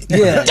and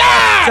Yeah.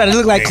 Try to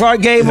look like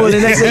Clark Gable, and the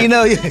next thing you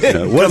know,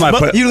 What am I?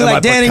 You look am I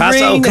like Danny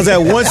Picasso? Green. because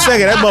at 1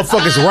 second, that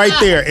motherfucker's right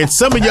there. And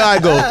some of y'all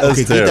go, okay,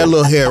 get that terrible.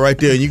 little hair right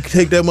there. And you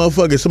take that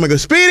motherfucker. Somebody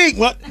goes, Speedy!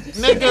 What?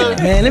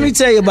 Man, let me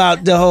tell you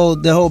about the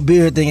whole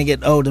beard thing and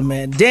getting older,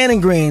 man. Danny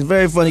Green,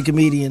 very funny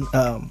comedian.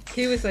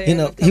 He was saying. You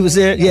know, he was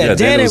there. Yeah, Yeah,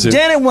 Danny was here.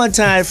 Danny one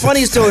time,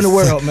 funniest story in the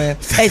world, man.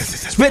 Hey,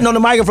 spitting on the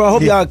microphone. I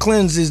hope y'all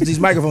cleanse these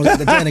microphones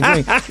after Danny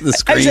Green. I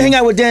used to hang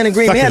out with Danny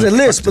Green. He has a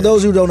list. For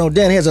those who don't know,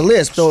 Danny has a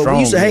list. So we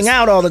used to hang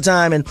out all the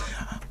time, and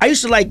I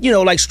used to like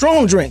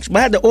strong drinks, but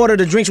I had to order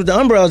the drinks with the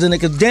umbrellas in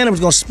it because Danny was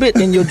gonna spit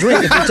in your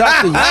drink if he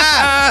talked to you.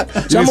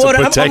 So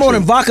I'm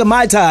ordering vodka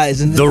Mai Tais.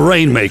 And The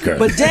Rainmaker.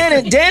 But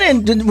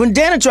when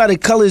Danny tried to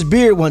color his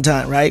beard one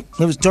time, right?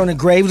 It was turning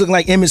gray. He was looking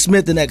like Emmett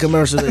Smith in that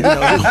commercial. You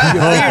know, your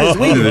beard is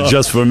weak. Did it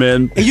just for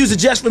men. He used it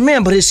just for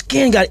men, but his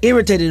skin got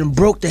irritated and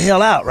broke the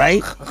hell out,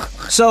 right?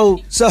 So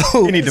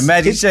You need the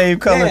magic shave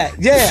color.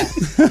 Yeah.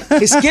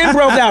 His skin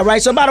broke out,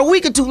 right? So about a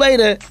week or 2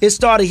 later, it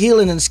started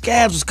healing and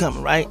scabs was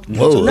coming, right?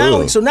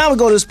 Whoa. So now we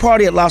go to this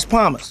party at Las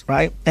Palmas,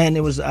 right? And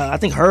it was I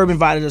think Herb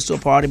invited us to a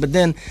party, but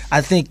then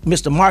I think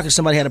Mr. Marcus,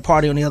 somebody had a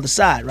party on the other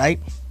side, right?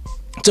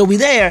 So we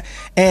there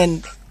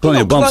and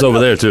Plenty of bumps over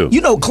there, too.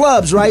 You know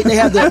clubs, right? They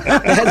have the right.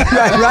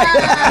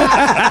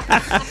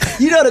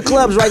 You know the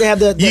clubs, right? They have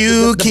the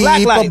keep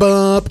black light. a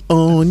bump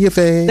on your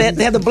face.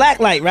 They have the black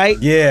light, right?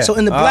 Yeah. So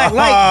in the black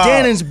light,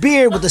 Dannon's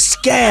beard with the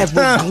scabs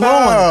was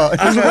glowing.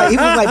 He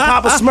was like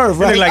Papa Smurf,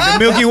 right? Look like the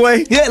Milky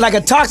Way. Yeah, like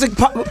a toxic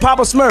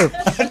Papa Smurf.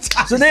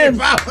 So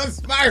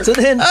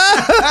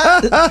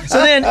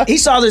then he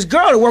saw this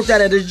girl that worked out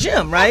at his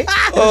gym, right?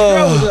 This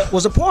girl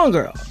was a porn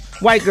girl,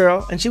 white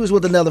girl, and she was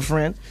with another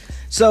friend.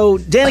 So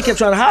Danny kept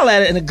trying to holler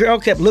at her, and the girl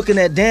kept looking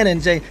at Danny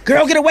and saying,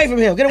 "Girl, get away from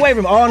him! Get away from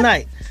him!" all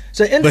night.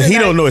 So But he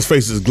don't know his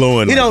face is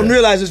glowing. He like don't that.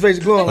 realize his face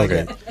is glowing like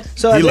Okay. that.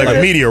 So He like a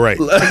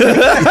meteorite. Like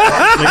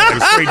a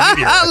straight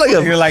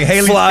meteorite. You're like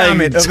Haley's Flying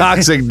Comet.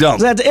 toxic dump.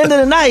 So at the end of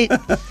the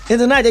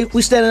night,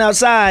 we standing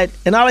outside,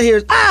 and all I hear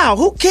is, "Ow,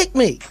 who kicked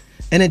me?"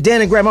 And then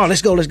Danny grabbed me, "Oh,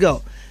 let's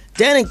go."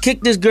 Danny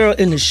kicked this girl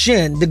in the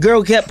shin. The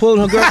girl kept pulling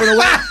her girlfriend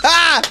away.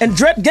 And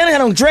Danny had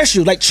on dress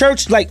shoes, like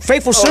church, like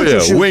Faithful Central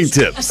shoes.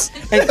 Wingtips.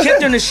 And kicked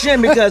her in the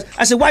shin because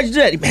I said, "Why'd you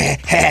do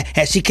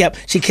that?" She kept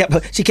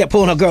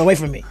pulling her girl away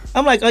from me.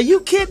 I'm like, "Are you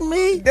kidding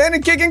me?" Danny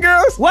kicking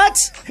girls? What?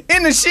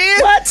 In the shin?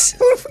 What?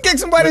 Who kicked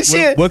somebody in the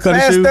shin? what kind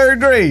of Last shoes? 3rd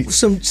grade.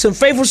 Some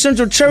Faithful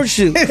Central church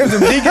shoes.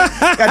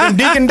 Got them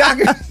deacon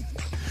dockers.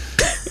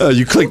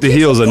 You click the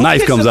heels, a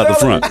knife comes out the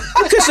front.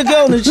 You kiss a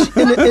girl in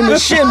the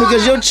shin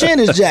because your chin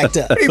is jacked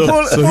up.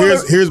 So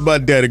here's my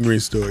Daddy Green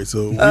story.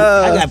 So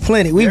I got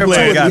plenty. We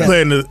playing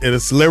playing. in a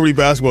celebrity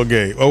basketball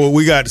game. Oh, well,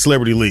 we got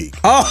Celebrity League.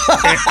 Oh,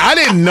 And I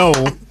didn't know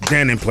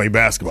Dan didn't play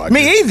basketball.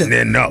 Me either.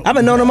 Didn't know. I've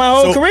been knowing him my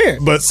whole career.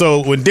 But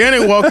so when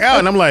Danny walked out,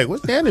 and I'm like,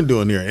 "What's Danny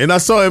doing here?" And I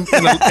saw him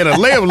in a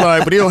layup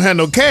line, but he don't have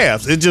no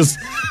calves. It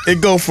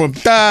go from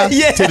thigh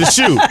to the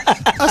shoe.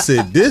 I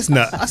said,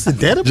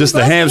 Danny. Just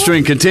the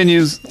hamstring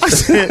continues. I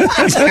said,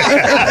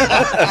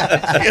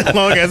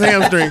 long ass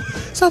hamstring.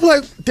 So I'm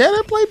like,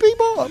 Danny play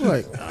b-ball? I'm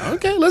like,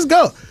 okay, let's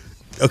go.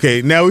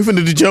 Okay, now we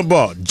finna do jump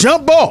ball.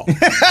 Jump ball.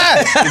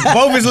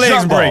 Both his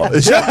legs break.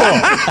 Jump ball.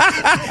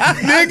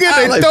 Nigga,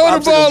 they like throw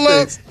the ball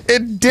popsicle up,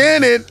 and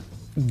Danny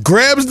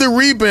grabs the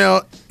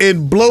rebound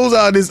and blows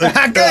out his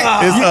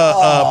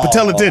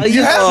patella tendon.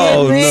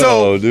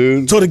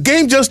 Dude. So the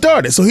game just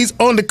started. So he's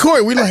on the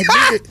court. We like,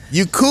 nigga,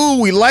 you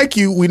cool. We like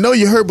you. We know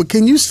you hurt, but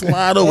can you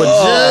slide over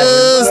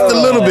just a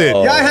little bit?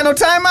 Y'all ain't had no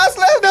timeouts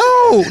left?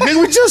 No,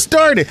 nigga, we just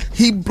started.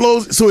 He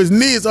blows, so his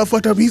knee is all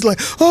fucked up. He's like,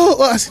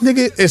 I said,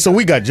 nigga. And so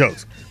we got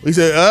jokes. We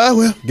said,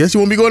 well, guess you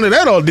won't be going to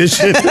that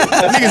audition.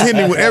 Niggas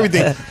hitting him with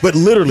everything. But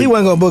literally. He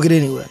wasn't going to book it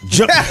anyway.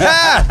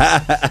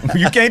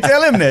 You can't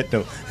tell him that,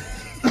 though.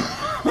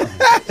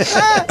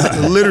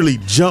 Literally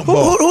jump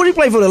ball. Who did he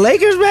play for, the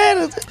Lakers,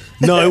 man?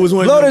 No, it was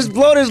when.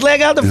 Blowed his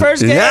leg out the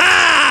first game?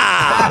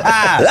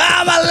 My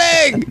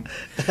leg!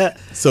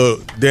 So,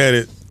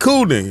 Daddy,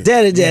 cool nigga.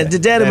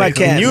 Daddy my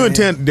cat. You and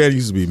Daddy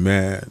used to be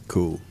mad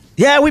cool.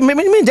 Yeah, me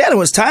and Daddy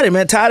was tighter,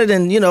 man. Tighter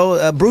than,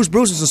 Bruce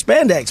and some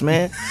spandex,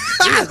 man.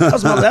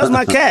 that was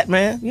my cat,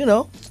 man.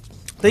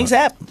 Things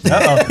happen.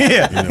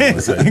 Yeah.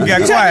 You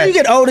got quiet. You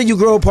get older, you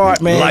grow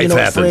apart, man. Life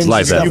happens.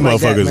 Life happens. You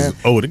motherfuckers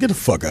older. Get the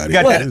fuck out of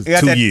here. It's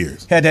 2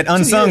 years. Had that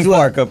unsung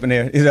spark up in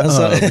there.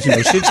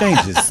 But shit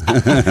changes.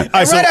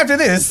 Right after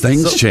this.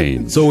 Things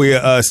change. So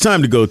it's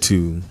time to go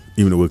to,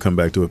 even though we'll come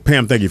back to it.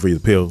 Pam, thank you for your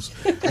pills.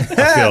 I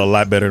feel a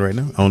lot better right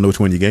now. I don't know which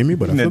one you gave me,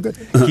 but I feel good.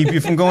 Keep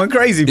you from going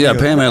crazy. Yeah,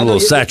 Pam had a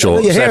little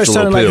satchel. Your hair is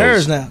satchel sounding of like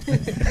pills. hers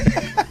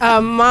now.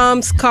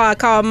 Mom's call. I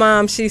called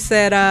Mom. She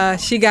said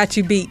she got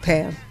you beat,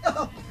 Pam.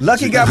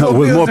 Lucky got more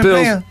With pills more than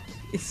pills? Pam.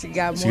 She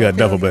got more She got a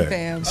duffel pills bag.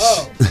 than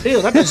Pam.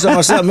 Pills. I thought you were talking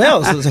about something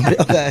else.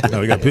 Okay.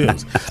 No, we got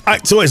pills. All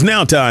right, so it's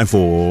now time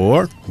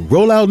for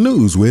Rollout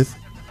News with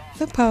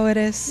The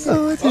Poetess.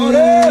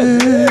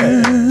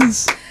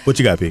 what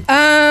you got, P?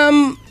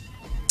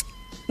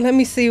 Let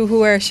me see,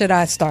 where should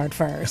I start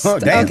first? Oh,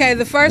 damn. Okay,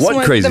 the first What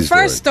one. crazy The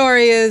first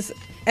story is,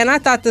 and I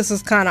thought this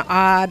was kind of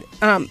odd.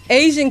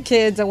 Asian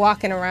kids are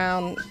walking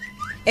around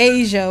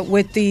Asia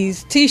with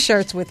these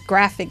T-shirts with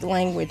graphic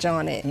language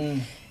on it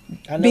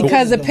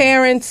because the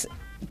parents,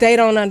 they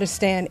don't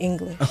understand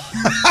English.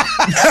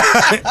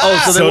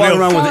 So they walk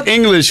around with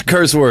English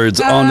curse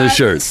words on the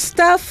shirts.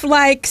 Stuff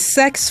like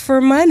sex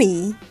for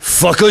money.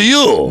 Fuck a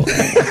you.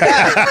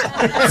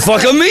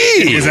 Fuck a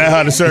me. Is that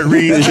how the shirt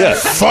reads? Yeah.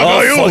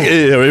 Fuck you. Fuck,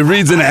 yeah, it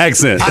reads in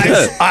accent.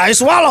 I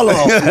swallow.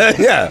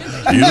 Yeah.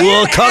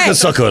 You a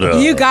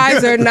cockasucker. You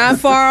guys are not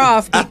far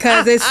off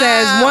because it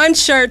says, one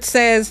shirt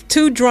says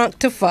too drunk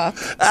to fuck.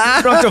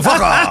 Drunk the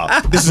fuck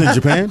off. This is in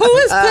Japan? Who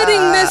is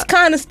putting this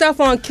kind of stuff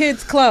on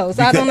kids' clothes?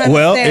 I don't understand.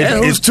 Well,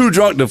 It's too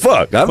drunk to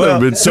fuck. I've never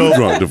been too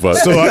drunk to fuck.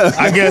 So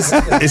I guess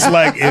it's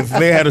like if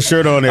they had a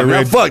shirt on that I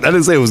read, fucked. I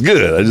didn't say it was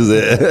good. I just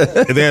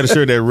said. if they had a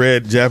shirt that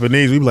read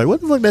Japanese, we'd be like,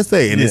 what the fuck that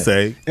say? And they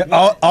say,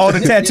 All the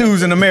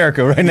tattoos in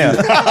America right now.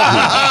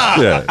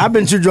 Yeah. I've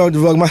been too drunk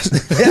to fuck my.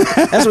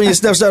 That's when your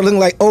stuff started looking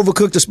like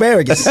overcooked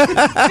asparagus. Damn.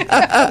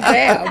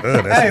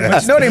 Hey,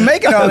 but you know they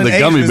make it all in The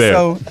gummy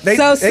Asia, bear.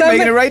 so they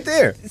making it right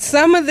there.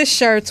 Some of the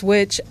shirts,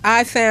 which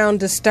I found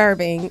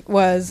disturbing,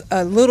 was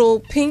a little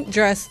pink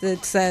dress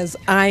that says,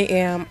 I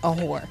am a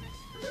whore.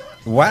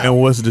 Wow. and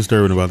what's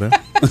disturbing about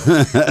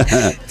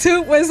that?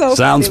 Toot was open.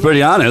 Sounds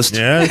pretty honest.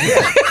 Yeah.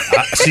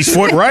 She's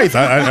forthright.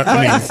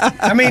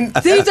 I mean,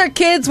 These are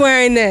kids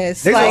wearing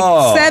this. These Like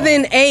are-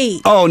 7,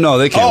 8. Oh no,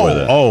 they can't wear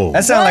that.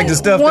 That sounds like the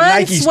stuff the One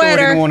Nike store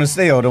sweater. didn't want to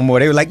sell no more.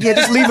 They were like, yeah,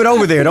 just leave it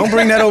over there. Don't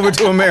bring that over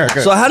to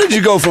America. So how did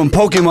you go from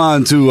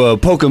Pokemon to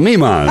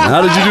Pokemon?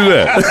 How did you do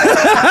that?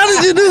 How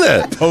did you do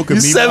that? Pokemon.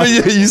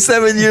 You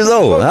 7 years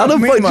old. How the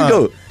fuck you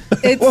go?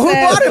 It Well, who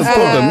says, bought it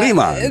for? The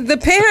Memon. The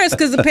parents,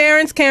 because the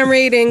parents can't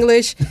read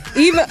English.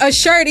 Even a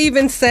shirt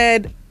even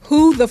said,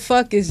 "Who the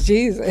fuck is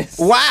Jesus?"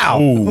 Wow.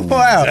 Ooh.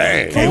 Wow.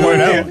 Dang. Can't wear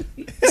that one.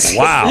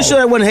 Wow. You sure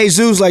that wasn't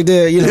Jesus like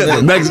the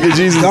The Mexican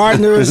Jesus.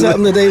 gardener or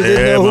something that they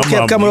didn't know who my kept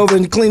mom- coming over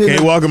and cleaning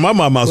Can't it? walk in my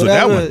mom's house with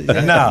that Whatever.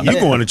 one. Nah. You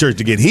going to church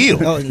to get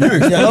healed. Oh, You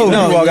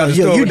walk out the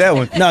store with that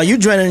one. No, you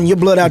draining your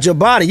blood out your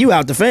body. You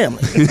out the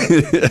family.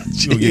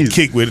 You'll get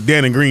kicked with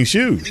Dan and Green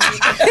shoes.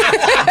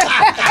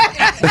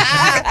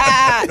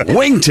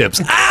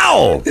 Wingtips.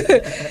 Ow!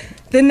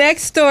 The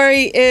next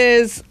story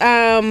is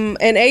an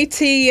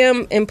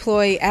ATM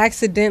employee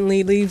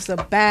accidentally leaves a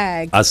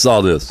bag, I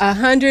saw this.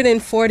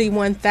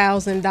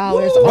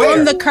 $141,000 Where?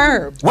 on the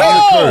curb.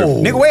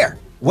 Whoa. Nigga, where?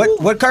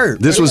 What curve?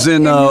 This was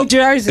in New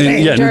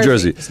Jersey. New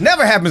Jersey.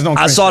 Never happens on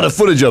I saw the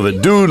footage of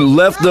it. Dude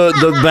left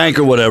the bank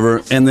or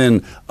whatever, and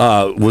then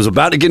was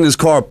about to get in his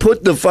car,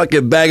 put the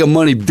fucking bag of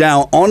money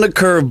down on the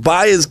curb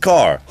by his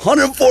car.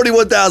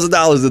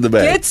 $141,000 in the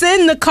bag. Gets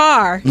in the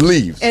car,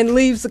 Leaves. and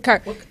leaves the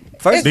car.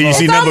 First, Then you It's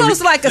see number-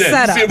 almost like a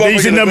setup. Then you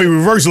should never be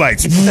reverse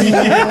lights.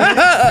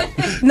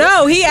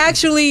 No, he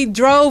actually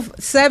drove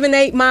 7,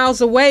 8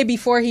 miles away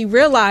before he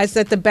realized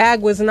that the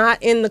bag was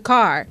not in the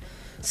car.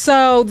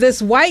 So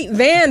this white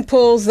van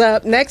pulls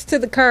up next to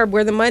the curb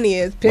where the money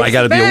is. Why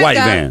got to be a white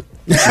van?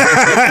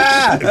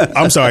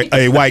 I'm sorry,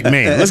 a white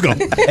man. Let's go.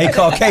 a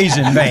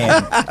Caucasian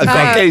man. A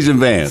Caucasian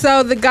van.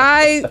 So the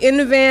guy in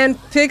the van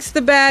picks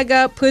the bag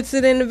up, puts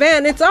it in the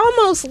van. It's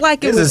almost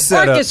like it It's a was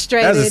setup.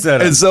 orchestrated. That's a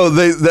setup. And so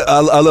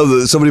I love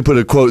that somebody put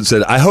a quote and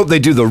said, "I hope they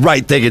do the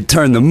right thing and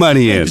turn the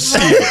money in."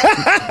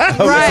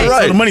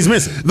 So the money's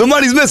missing. The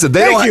money's missing.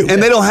 They Thank don't, you.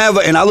 and they don't have.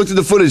 And I looked at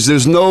the footage.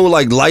 There's no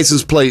like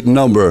license plate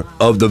number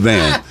of the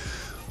van.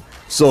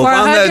 So For if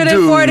I'm that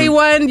dude,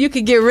 141, you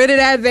could get rid of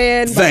that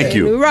van. thank buy a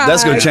new you. ride.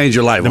 That's gonna change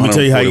your life. Let me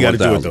tell you how you got to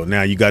do it 141,000. though.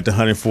 Now you got the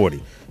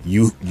 140.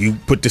 You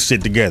put this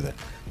shit together.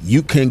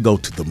 You can't go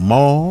to the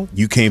mall.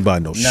 You can't buy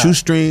no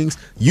shoestrings.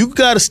 You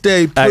got to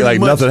stay pretty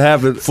like much nothing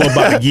happened for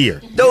about a year.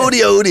 Your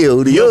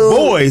Your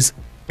boys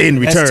in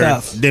return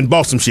tough. then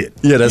bought some shit.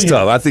 Yeah, that's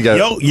tough. I think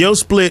Yo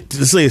split.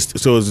 Let's say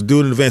so it's a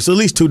dude in the van. So at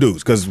least two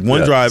dudes because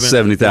one Yeah, driving.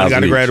 70,000 Got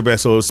to each. grab the back.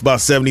 So it's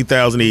about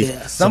 70,000 each.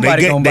 Yeah, So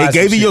somebody gonna buy they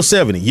gave some you your shit.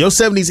 70. Your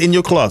 70's in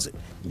your closet.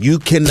 You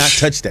cannot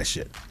touch that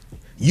shit.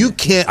 You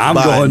can't. I'm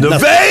buy going to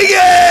nothing.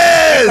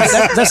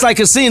 Vegas. That's like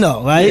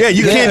casino, right? Yeah,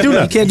 you can't do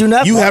nothing. You can't do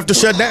nothing. You have to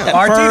shut down.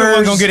 RT the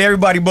one gonna get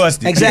everybody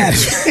busted.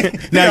 Exactly.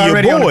 Now your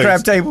already on the boys,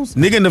 crap tables.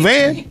 nigga in the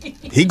van,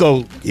 he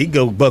go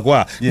buck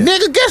wild.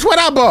 Nigga, guess what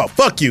I bought?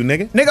 Fuck you,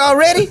 nigga. Nigga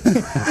already?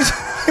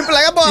 He be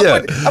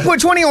like, I put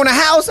 20 on the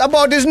house. I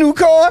bought this new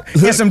car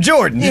and some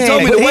Jordan. He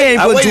told me ain't, to he wait. ain't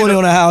I put waited 20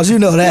 on the house. You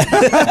know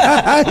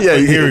that. Yeah,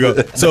 Here we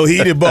go. So he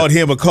done bought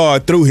him a car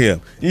through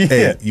him. Yeah.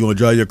 Hey, you want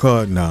to drive your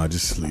car? Nah,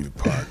 just leave it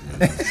parked.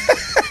 Man.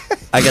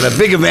 I got a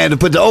bigger van to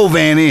put the old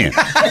van in.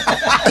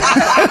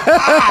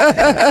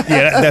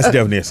 Yeah, that's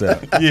definitely a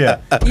setup.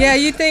 Yeah. Yeah,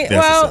 you think?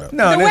 That's Well, what's up.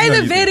 No, the that's way no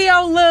the you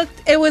video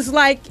looked, it was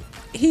like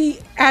he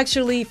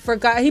actually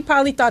forgot. He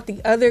probably thought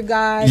the other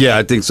guy. Yeah,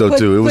 I think so put,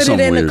 too. It was put it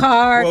something in weird. the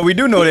car. Well, we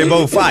do know they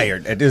both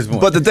fired at this point.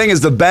 But the thing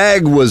is, the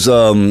bag was,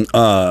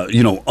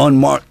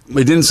 unmarked.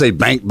 It didn't say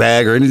bank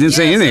bag or it didn't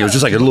say anything. It was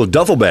just like a little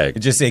duffel it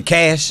bag. just said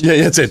cash. Yeah,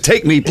 it said,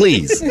 "Take me,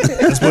 please."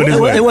 Let's put it this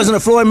way. It wasn't a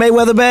Floyd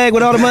Mayweather bag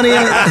with all the money in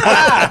it.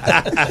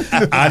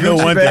 I know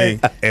Gucci one bag.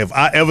 thing. If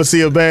I ever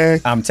see a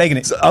bag, I'm taking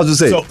it. I was just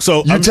saying.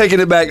 So you I'm- taking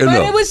it back or But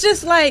no? it was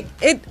just like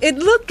it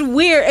looked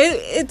weird.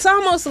 It's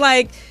almost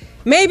like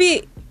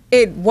maybe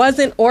it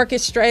wasn't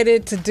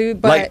orchestrated to do,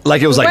 but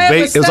like it was the like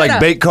way bait. It was set like up.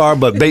 bait car,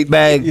 but bait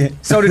bag.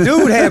 So the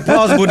dude had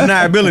plausible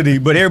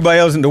deniability, but everybody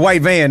else in the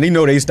white van, they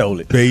know they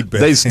stole it. bait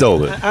bag. They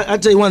stole it. I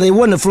tell you one, they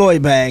wasn't a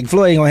Floyd bag.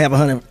 Floyd ain't gonna have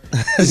 100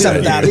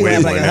 something yeah, thousand. He way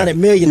have like more than 100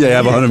 million. Yeah,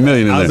 have 100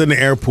 million in I was there. in the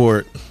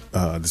airport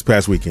this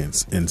past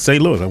weekend in St.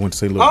 Louis. I went to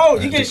St. Louis. Oh,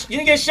 you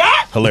didn't get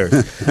shot?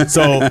 Hilarious.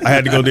 So I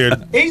had to go there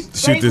He's shoot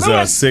St. this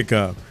Louis.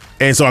 sitcom.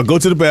 And so I go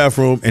to the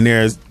bathroom and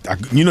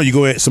you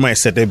go in, somebody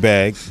set their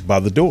bag by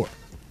the door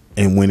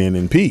and went in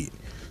and peed.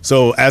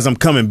 So as I'm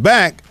coming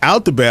back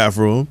out the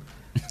bathroom,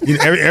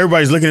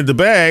 everybody's looking at the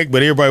bag,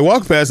 but everybody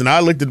walked past and I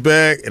looked at the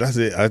bag and I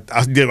said,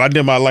 I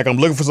did my like I'm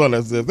looking for something.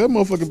 I said, that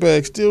motherfucking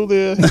bag's still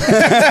there.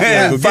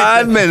 Yeah, go get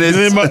 5 that.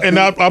 minutes. And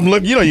I'm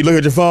looking, you look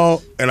at your phone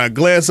and I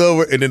glance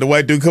over and then the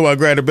white dude come out and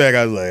grab the bag.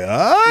 I was like,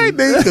 all right,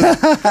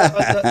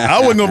 nigga. I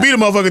wasn't gonna beat the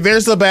motherfucker.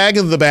 There's the bag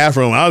in the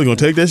bathroom. I was gonna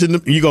take that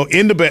shit. You go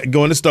in the bag,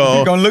 go in the stall.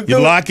 You gonna look you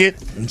through lock it.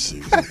 Let's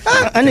see.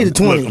 I need a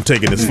 20. Look, I'm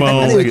taking this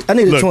phone. I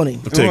need a Look, 20.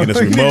 I'm taking this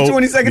You need a remote.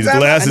 20-second These timeout?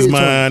 glasses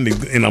I need a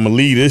mine, and I'm gonna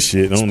leave this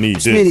shit. I don't need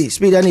this.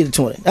 Speedy, I need a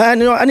 20.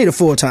 I need a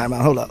full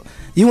timeout. Hold up.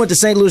 You went to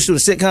St. Louis to a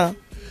sitcom?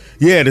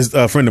 Yeah, this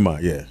friend of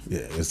mine. Yeah.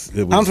 It was,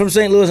 I'm from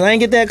St. Louis and I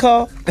ain't get that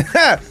call.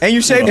 And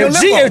you shaved your lip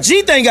If off.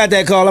 G thing got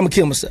that call, I'm gonna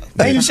kill myself.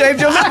 And you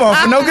shaved your lip off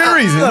for no good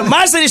reason. Look,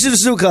 my city should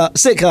have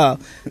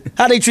sitcom.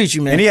 How they treat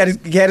you, man? And he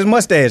had his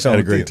mustache on. had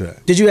a great time.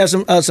 Did you have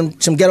some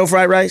ghetto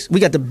fried rice?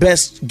 We got the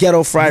best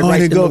ghetto fried Oh, rice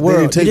they in go- the they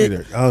world. didn't take You me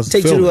didn't? there. I was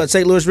Take you to filming.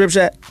 St. Louis Rib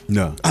Shack?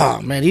 No. Oh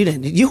man, you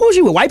didn't. Who was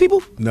you with? White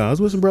people? No, I was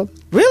with some brother.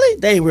 Really?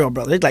 They ain't real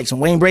brothers. They like some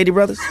Wayne Brady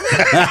brothers.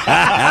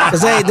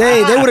 'Cause they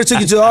would have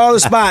took you to all the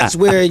spots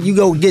where you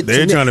go get.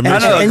 They're trying to and, make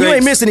and sure. you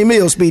ain't missed any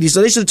meals, Speedy.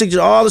 So they should have took you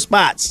to all the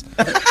spots.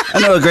 I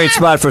know a great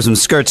spot for some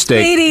skirt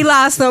steak. Speedy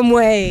lost some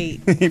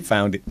weight. He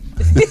found it.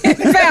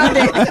 Found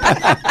it.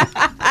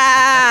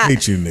 I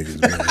hate you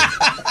niggas, man.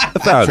 I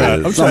found it.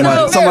 I'm It's on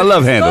trying my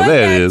love handle. Going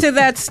There it back is. to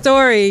that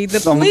story,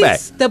 It's on the back.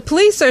 the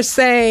police are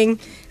saying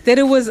that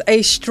it was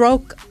a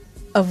stroke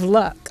of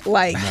luck.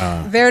 Like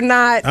they're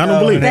not. I don't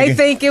believe They it.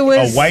 think it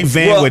was A white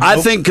van Well, with I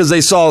no- think because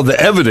they saw the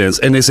evidence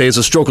and they say it's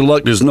a stroke of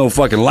luck. There's no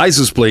fucking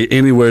license plate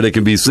anywhere that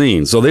can be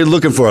seen. So they're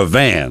looking for a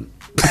van.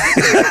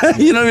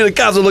 You know what I mean? The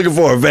cops are looking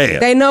for a van.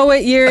 They know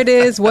what year it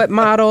is, what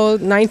model,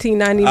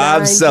 1999.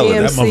 I'm selling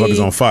it. that GMC. motherfucker's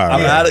on fire.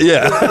 I'm out of,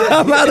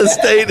 I'm out of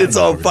state. It's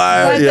on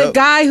fire. But Yeah. the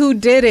guy who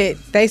did it,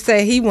 they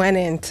say he went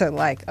into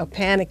like a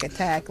panic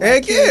attack. Like,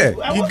 Heck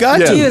yeah. You got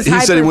Yeah, to. He was he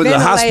said he went to the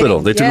hyperventilating. hospital.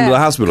 They took him to the Yeah.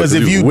 hospital. Because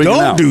if he was you wigging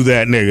don't out. do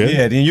that, nigga,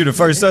 Yeah, then you're the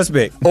first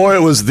suspect. Or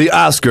it was the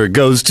Oscar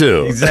goes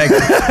to. Exactly.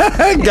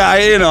 Guy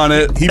in on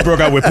it. he broke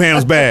out with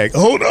Pam's bag.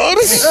 Hold on.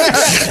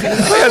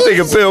 I gotta take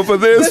a pill for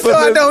this. This so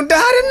I don't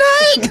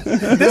die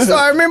tonight. This so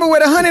I remember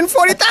what $140,000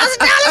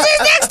 is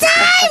next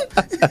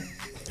time.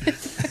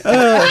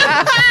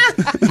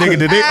 Nigga,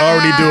 did they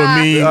already do a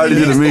meme? I already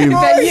did a meme.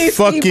 The Yeasty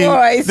Fucking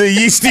Boys. the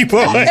Yeasty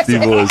Boys. Yeasty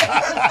Boys.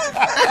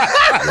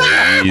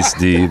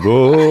 Yeasty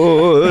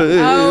Boys.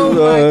 Oh,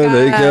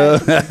 my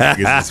God.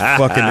 Niggas is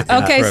fucking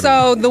Okay, incredible.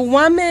 so the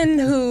woman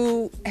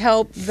who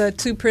helped the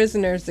two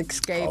prisoners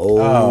escape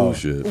Oh,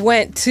 shit.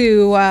 went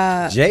to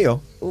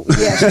Jail.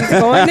 Yeah, she's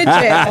going to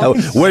jail.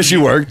 Where she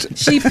worked.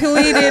 She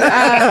pleaded.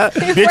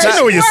 Bitch, I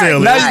know where your cell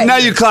is. Now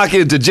you clock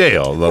into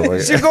jail.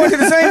 She's going to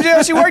the same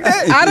jail she worked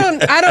at? I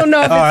don't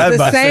know if that's it's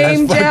the about to say,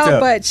 same that's fucked jail,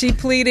 up. but she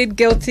pleaded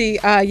guilty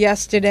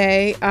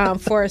yesterday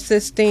for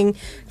assisting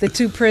the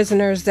 2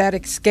 prisoners that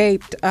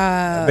escaped.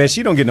 I bet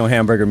she don't get no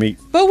hamburger meat.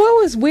 But what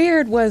was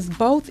weird was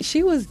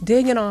she was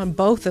digging on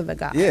both of the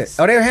guys. Yeah.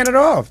 Oh, they were handed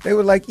off. They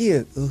were like, yeah,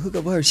 hook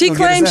up with her. She gonna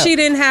get us claimed out. she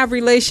didn't have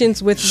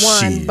relations with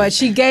one, Shit. but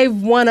she gave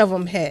one of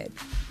them head.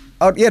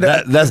 Oh, yeah.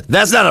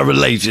 That's not a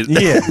relation.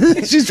 Yeah.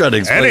 She's trying to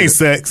explain. That ain't it.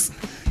 sex.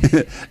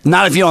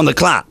 Not if you're on the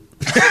clock.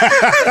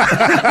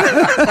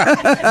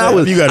 I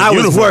was, You got a I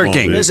was uniform on,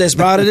 working. bitch. It's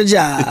part of the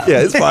job.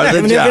 Yeah, it's part of the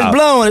Even if job. it's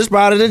blowing, it's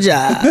part of the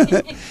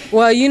job.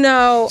 Well, you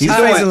know, She's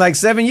facing like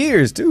 7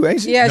 years, too,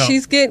 ain't she? yeah,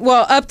 she's getting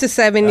up to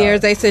 7 years.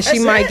 They said she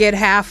might get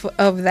half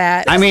of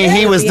that. I mean,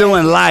 he was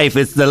doing life.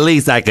 It's the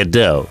least I could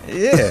do.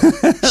 Yeah.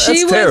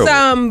 She was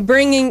terrible.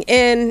 bringing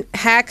in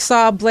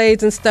hacksaw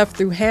blades and stuff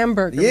through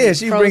hamburger. Yeah, meat,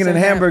 she's bringing in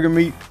frozen hamburger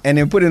meat and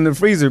then put it in the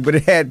freezer, but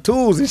it had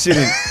tools and shit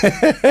in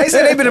it. They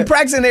said they've been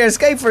practicing their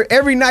escape for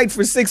every night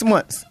for 6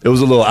 months. It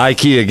was a little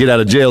IKEA get out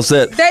of jail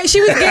set. She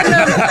was getting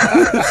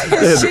them.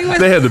 she was,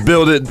 They had to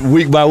build it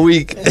week by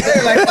week.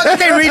 They're like, fuck, I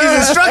can't read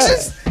these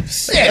instructions.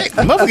 Shit,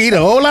 motherfucker eat a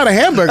whole lot of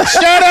hamburger.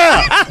 Shut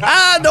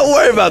up. Don't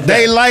worry about that.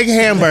 They like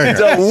hamburger.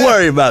 Don't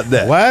worry about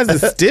that. Why is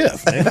it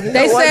stiff? Man?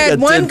 they Why said you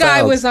got one 10 guy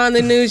pounds? was on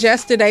the news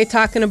yesterday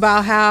talking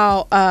about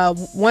how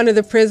one of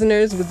the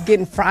prisoners was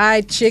getting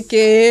fried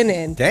chicken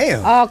and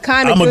Damn. all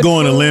kind of. I'm gonna good go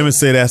on a food. limb and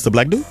say that's the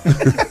black dude.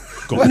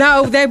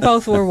 No, they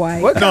both were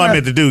white. No, I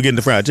meant the dude getting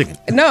the fried chicken.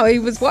 No, he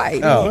was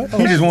white. Oh,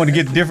 he just wanted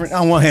to get different. I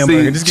don't want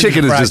hamburger. See, Just give me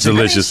chicken is fried just chicken.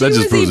 delicious. That She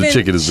just was proves the even-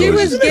 chicken is She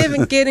delicious.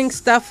 was getting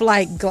stuff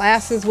like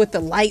glasses with the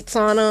lights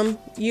on them.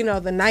 You know,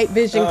 the night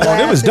vision Oh,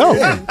 glasses. them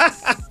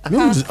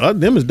is dope.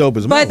 Them is dope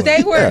as But motherfucker.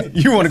 they were.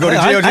 You want to go to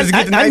jail just to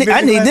get the night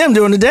I vision need glass? them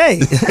during the day.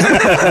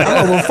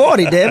 I'm over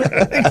 40, damn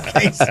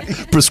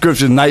it.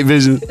 Prescription night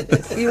vision.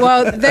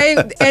 Well,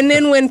 and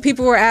then when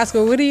people were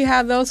asking, "What do you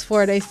have those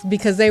for?"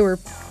 Because they were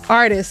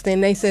artists,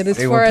 and they said it's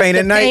They for were us paint to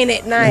at night? paint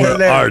at night. We're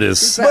there.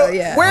 Artists. So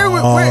yeah. Where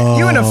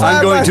you in a 5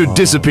 I'm going by, to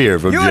disappear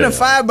from you in jail. a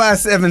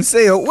 5x7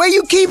 cell? Where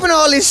you keeping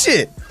all this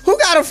shit? Who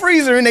got a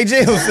freezer in their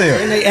jail cell?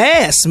 And they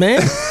ass,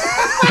 man.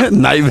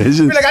 Night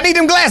vision. Be like, I need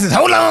them glasses.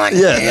 Hold on.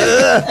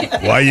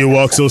 Yeah. Why you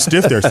walk so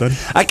stiff there, son?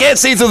 I can't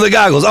see through the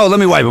goggles. Oh, let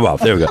me wipe them off.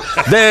 There we go.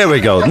 There we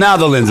go. Now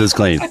the lens is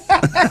clean.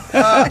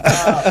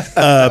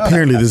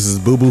 Apparently, this is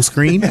Boo Boo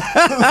Screen.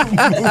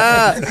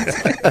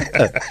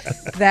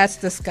 That's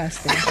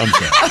disgusting.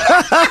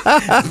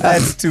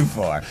 That's too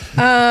far.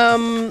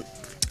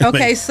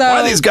 Okay, so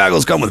Why these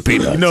goggles come with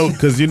peanuts?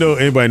 Because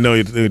anybody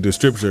know the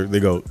strip shirt, they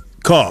go,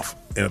 cough.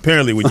 And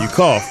apparently, when you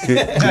cough,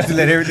 Just to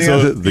let everything so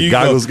else. The you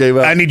goggles go, came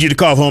out? I need you to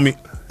cough, homie.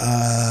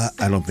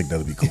 I don't think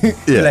that'll be cool.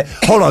 Yeah.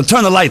 Hold on.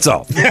 Turn the lights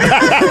off. Is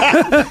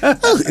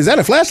that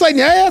a flashlight in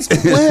your ass?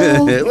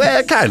 Well,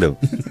 Well, kind of.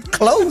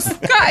 Close.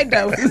 kind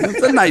of.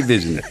 It's a night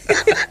vision.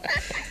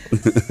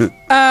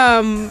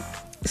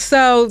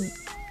 So,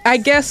 I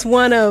guess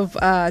one of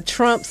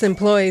Trump's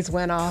employees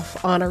went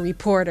off on a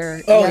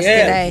reporter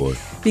yesterday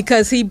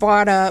because he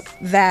brought up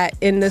that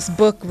in this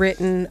book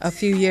written a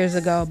few years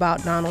ago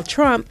about Donald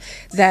Trump,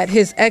 that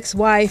his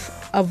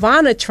ex-wife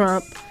Ivana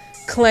Trump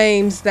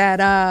claims that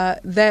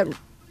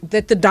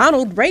the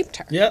Donald raped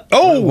her. Yep.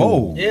 oh,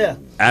 Whoa. Yeah.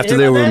 After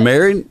they were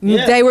married?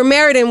 Yeah. They were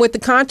married, and with the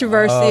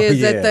controversy is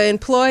yeah. that the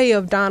employee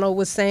of Donald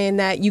was saying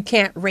that you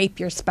can't rape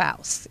your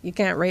spouse. You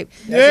can't rape.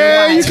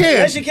 yeah, you can.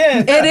 Yes, you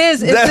can. It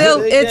is.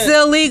 It's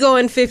illegal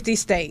in 50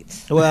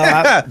 states. Well,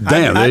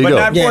 Damn, there you But go.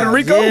 not Puerto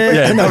Rico.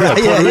 Yeah, no,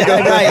 right, yeah,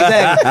 right,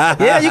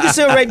 exactly. Yeah, you can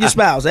still rape your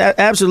spouse.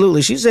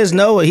 Absolutely. She says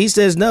no, and he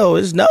says no.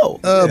 It's no.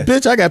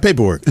 Bitch, I got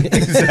paperwork.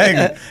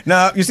 Exactly.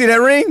 Now, you see that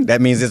ring?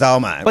 That means it's all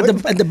mine. But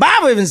the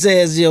Bible even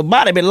says your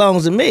body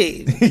belongs to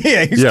me.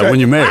 yeah, he's Yeah, when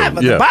you're married.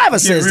 But Yeah. the Bible You're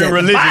says real that.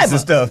 religious Bible. and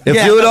stuff. If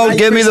Yeah, you don't I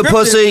give me the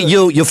prescription-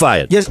 pussy, you're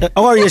fired. Yes,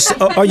 or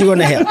you're going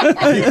to hell.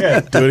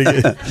 Do it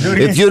again.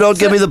 If you don't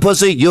give me the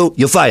pussy,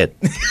 you're fired.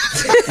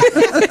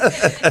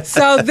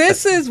 So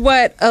this is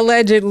what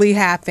allegedly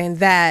happened,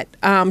 that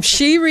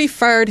she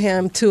referred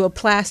him to a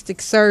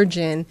plastic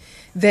surgeon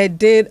that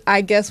did,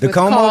 I guess, what's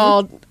comb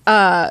called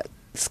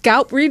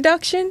scalp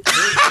reduction.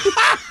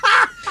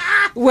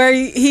 Where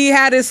he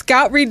had his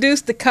scalp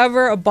reduced to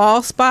cover a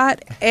bald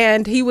spot,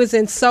 and he was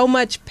in so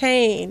much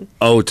pain.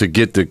 Oh, to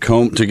get the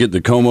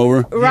comb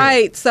over?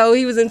 Right. So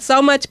he was in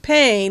so much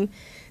pain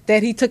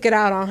that he took it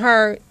out on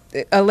her.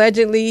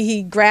 Allegedly,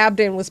 he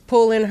grabbed and was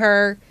pulling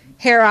her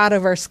hair out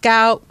of her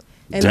scalp.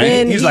 And Dang.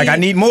 then He's like, I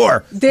need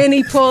more. Then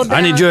he pulled down.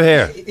 I need your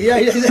hair.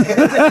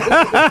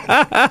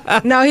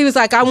 No, he was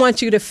like, I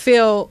want you to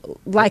feel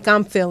like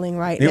I'm feeling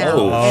right now.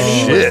 Oh, and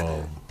he shit.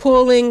 was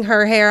pulling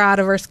her hair out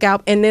of her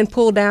scalp and then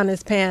pulled down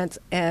his pants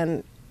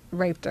and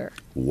raped her.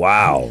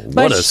 Wow. But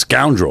What a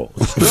scoundrel.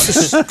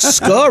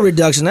 Skull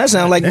reduction. That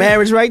sounds like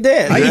marriage right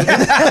there.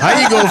 How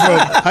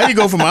you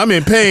go from I'm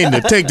in pain to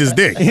take this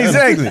dick?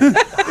 Exactly.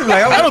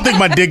 Like, I don't think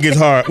my dick gets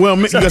hard. Well,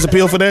 you got a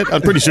pill for that?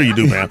 I'm pretty sure you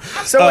do, man.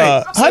 So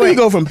wait, how do you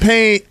go from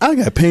pain? I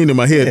got pain in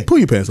my head. Pull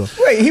your pants off.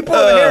 Wait, he pulled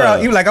the hair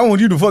out. He was like, I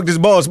want you to fuck this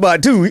bald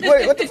spot too. Wait,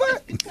 what the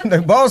fuck?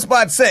 The bald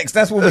spot sex.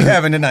 That's what we're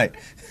having tonight.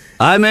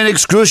 I'm in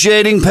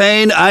excruciating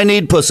pain. I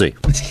need pussy.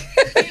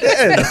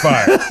 You're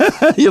fired.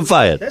 You're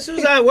fired. That's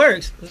just how it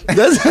works.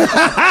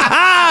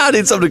 I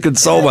need something to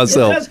console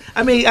myself.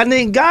 I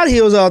think God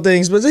heals all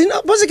things, but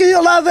pussy can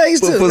heal a lot of things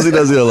too. Pussy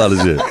does heal a lot of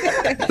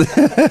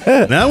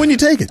shit. Now when you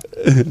take it,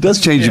 It does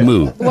change your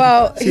mood.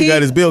 Well, he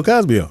got his Bill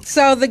Cosby on.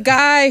 So the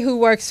guy who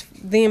works,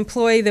 the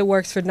employee that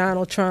works for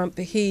Donald Trump,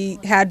 he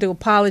had to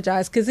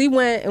apologize because he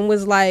went and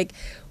was like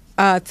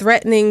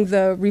threatening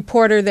the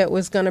reporter that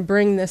was going to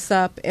bring this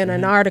up in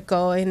an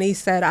article, and he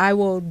said, I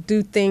will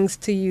do things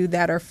to you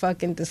that are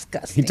fucking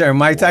disgusting. He turned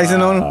Mike Tyson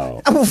on him?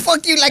 I will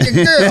fuck you like a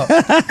girl.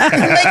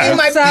 Making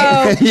my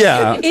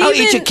yeah. I'll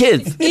eat your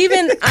kids.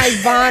 Even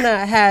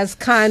Ivana has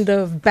kind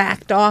of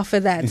backed off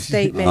of that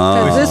statement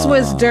because this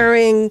was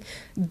during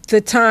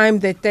the time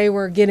that they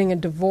were getting a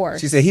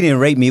divorce. She said he didn't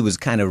rape me. It was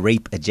kind of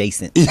rape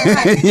adjacent.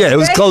 Yeah, it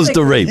was close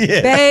to rape.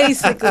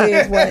 Basically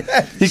is what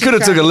He could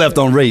have took a left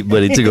on rape,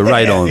 but he took a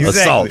right on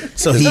assault.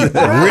 So he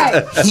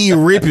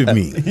ripped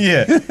me.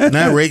 Yeah.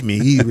 Not rape me.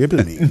 He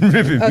ripped me.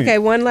 Okay,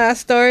 one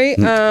last story.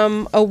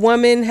 A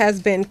woman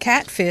has been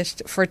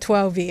catfished for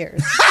 12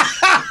 years.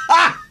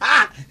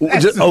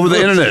 Just over the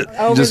internet.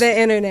 Over the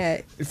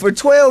internet. For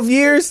 12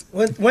 years?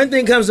 One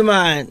thing comes to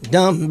mind.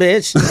 Dumb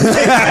bitch.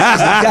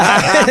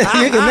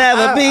 You can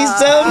never be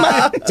so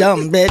much.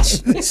 Dumb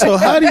bitch. So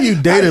how do you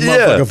date a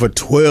motherfucker for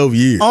 12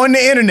 years? On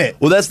the internet.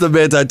 Well, that's the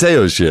Manti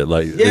Teo shit.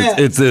 Like,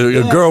 it's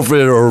a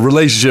girlfriend or a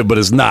relationship, but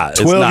it's not.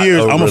 12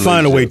 years, I'm going to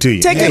find a way to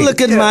you. Take a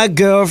look at my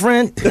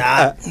girlfriend.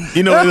 Nah.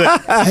 You know,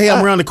 like, hey,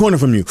 I'm around the corner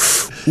from you.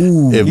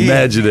 Ooh,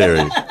 imaginary.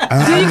 Do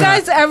you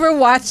guys ever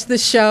watch the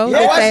show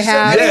that they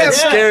have? Yeah,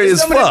 it's scary as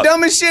Some fuck. of the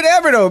dumbest shit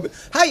ever, though.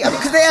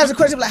 Because they ask the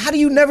question, like, how do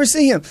you never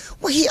see him?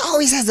 Well, he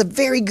always has a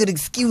very good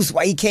excuse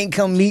why he can't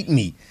come meet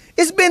me.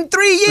 It's been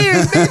 3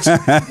 years, bitch.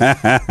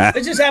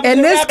 It just happened In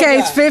to this Rapper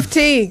case, Guy.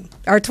 15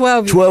 or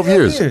 12 years. 12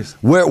 years.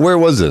 Where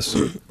was this?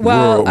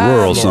 Well,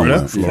 rural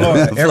somewhere.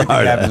 Florida. Everything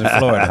happens in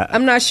Florida.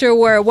 I'm not sure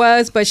where it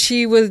was, but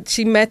she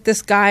met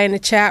this guy in the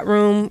chat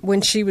room when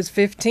she was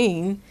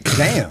 15.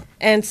 Damn.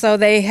 And so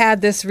they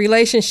had this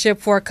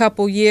relationship for a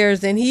couple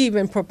years, and he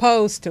even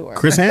proposed to her.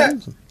 Chris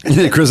Hansen?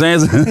 Chris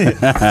Hansen.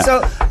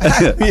 So,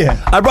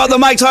 yeah. I brought the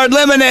Mike's Hard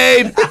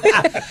Lemonade.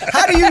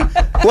 How do you...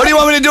 What do you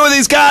want me to do with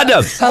these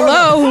condoms?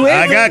 Hello, who is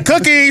I it? got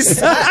cookies.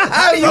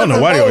 How do you I don't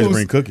know why they always propose-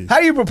 bring cookies. How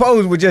do you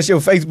propose with just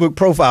your Facebook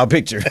profile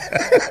picture?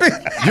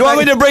 You want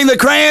me to bring the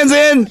crayons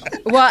in?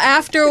 Well,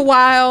 after a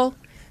while,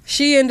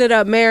 she ended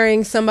up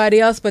marrying somebody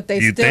else, but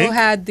they You still think?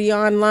 had the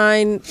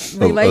online A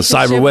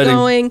relationship cyber wedding?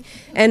 going.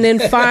 And then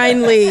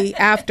finally,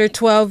 after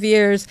 12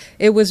 years,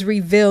 it was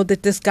revealed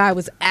that this guy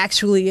was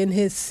actually in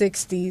his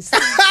 60s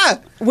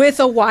with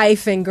a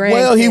wife and grandkids.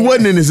 Well, he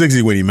wasn't in his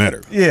 60s when he met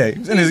her. Yeah, he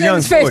was in his He's in young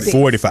his 40s.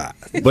 45.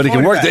 But he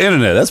can work the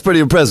internet. That's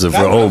pretty impressive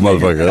for an old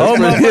motherfucker. Oh,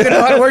 motherfucker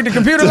know how to work the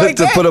computer like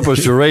To that. put up a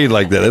charade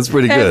like that, that's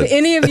pretty Have good.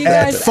 any of you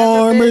guys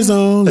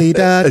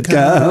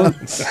FarmersOnly.com.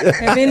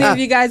 have any of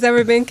you guys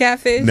ever been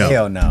catfished? No.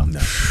 Hell no.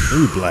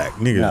 We black.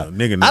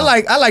 Nigga, no.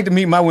 I like to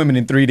meet my women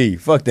in 3D.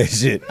 Fuck that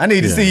shit. I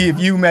need to see if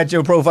you match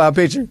your profile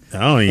picture I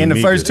don't even in the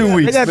need first that. 2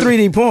 weeks. They got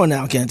 3D porn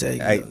now, can't they?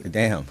 Hey,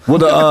 damn. Well,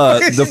 the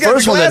She's got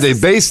first the one that they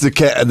glasses. based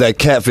that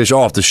catfish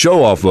off, the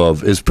show off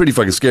of, is pretty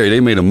fucking scary.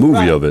 They made a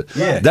movie of it.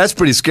 Yeah. That's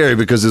pretty scary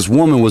because this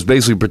woman was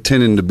basically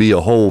pretending to be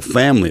a whole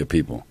family of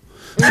people.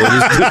 So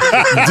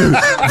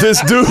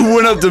this dude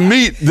went up to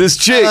meet this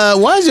chick.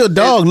 Why does your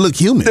dog look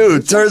human?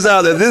 Dude, turns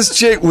out that this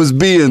chick was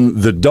being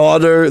the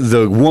daughter,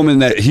 the woman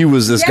that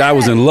this guy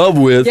was in love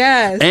with,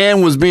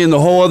 and was being the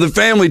whole other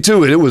family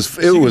too. It was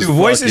do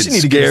voices? fucking She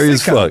need to get a scary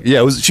as sitcom. fuck.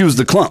 Yeah, she was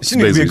the clumps. She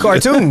needs to be a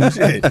basically. cartoon.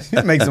 Shit.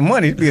 She make some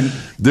money. Dude,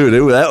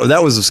 that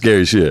was some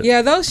scary shit.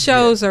 Yeah, those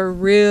shows are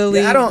really,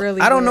 I don't really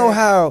know weird.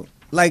 how.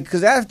 Like,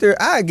 cause after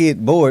I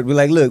get bored, we're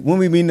like, look, when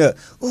we meet up,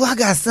 I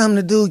got something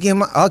to do. Get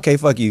my okay,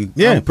 fuck you.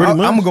 Yeah, pretty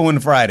much. I'm gonna go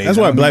into Friday. That's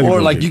why black people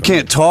Or like you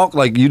can't talk,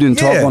 like you didn't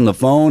talk Yeah. on the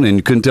phone and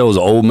you couldn't tell it was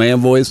an old man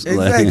voice.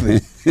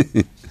 Exactly.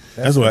 Like,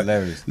 That's what.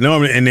 hilarious.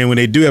 Normally, and then when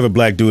they do have a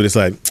black dude, it's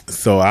like,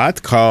 so I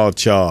called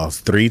Charles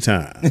 3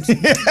 times,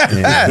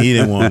 and he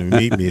didn't want to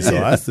meet me.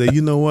 So I said,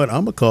 you know what?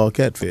 I'm gonna call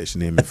Catfish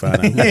and then find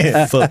out who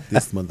the fuck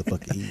this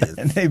motherfucker is.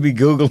 And they be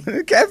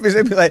Googling catfish.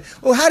 They be like,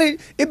 well, how did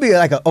it be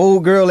like an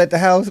old girl at the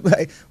house?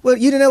 Like, well,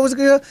 you didn't know it was a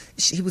girl?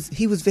 He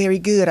was very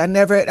good. I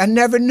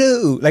never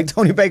knew. Like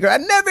Tony Baker, I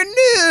never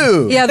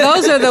knew. Yeah,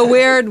 those are the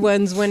weird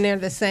ones when they're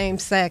the same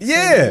sex.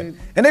 Yeah.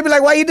 And they be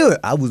like, why you do it?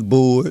 I was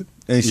bored.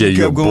 And she Yeah, you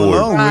kept were going bored.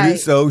 along with Right. it,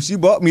 so she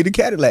bought me the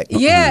Cadillac.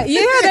 Yeah,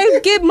 they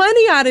get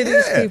money out of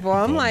these Yeah. people.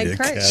 I'm like, Yeah,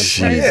 crazy. Catfish.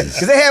 Yeah,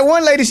 because they had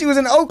one lady, she was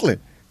in Oakland.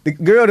 The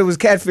girl that was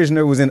catfishing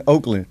her was in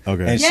Oakland.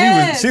 Okay. And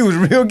Yes. she was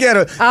real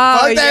ghetto. Fuck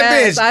that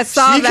yes, bitch. I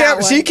saw that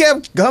one. She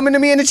kept coming to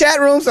me in the chat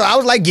room, so I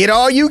was like, get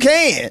all you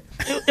can.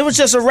 It was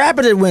just a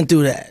rapper that went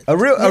through that. A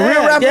real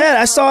rapper? Yeah,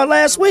 I saw it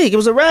last week. It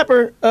was a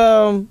rapper.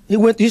 He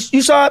went.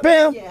 You saw it,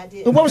 Pam? Yeah, I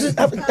did. What was it?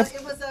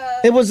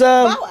 It was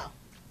Bow Wow.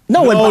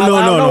 No, it wasn't Bow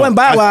Wow. No, it wasn't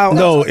Bow Wow.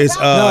 No, it's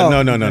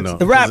no.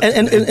 The rap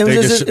and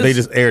They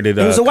just aired it.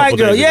 It was a white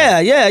girl.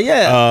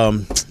 Yeah.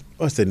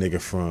 What's that nigga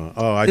from?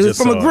 Oh, It was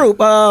from a group.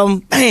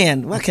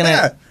 Man, what can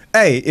I?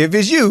 Hey, if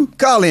it's you,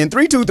 call in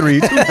 323.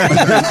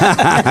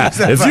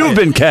 If you've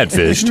been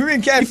catfished. You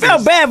been catfished. You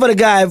felt bad for the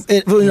guy,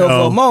 for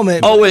a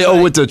moment. Oh wait,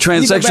 with the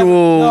transsexual.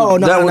 No,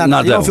 not you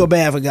that don't feel one.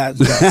 bad for guys.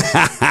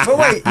 But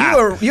wait,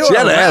 you're She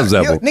had a an abs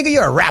rapper. level. Nigga,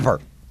 you're a rapper.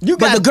 You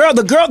But got the girl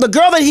that the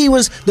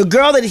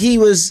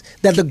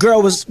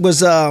girl was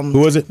Who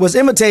was it? Was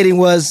imitating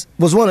was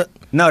one of.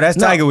 No, that's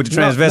Tiger with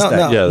the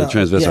transvestite. Yeah, the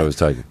transvestite was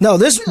Tiger. No,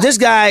 this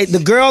guy, the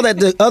girl that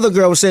the other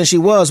girl was saying she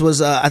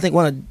was I think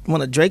one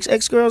of Drake's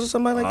ex girls or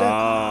something like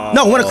that.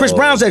 No, one of Chris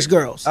Brown's ex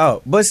girls.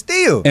 Oh, but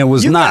still. And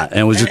was you not, got-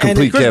 and was a And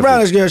complete Chris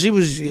Brown's catfish. girl, she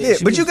was. Yeah,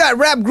 but you got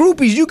rap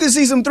groupies. You can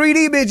see some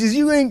 3D bitches.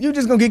 You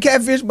just gonna get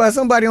catfished by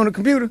somebody on the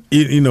computer.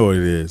 You know what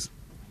it is.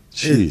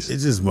 Jeez.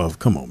 It's just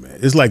come on, man.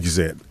 It's like you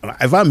said.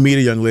 If I meet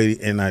a young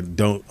lady and I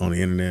don't on the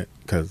internet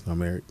because I'm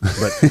married, but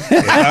if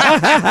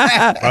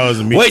I was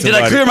to meet Wait, did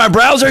I somebody- clear my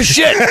browser?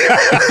 Shit.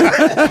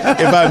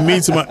 If I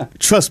meet somebody,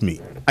 trust me,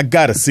 I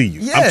gotta see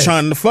you. Yeah. I'm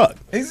trying to fuck.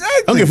 Exactly.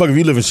 I don't give a fuck if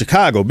you live in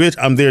Chicago, bitch.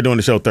 I'm there doing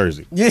the show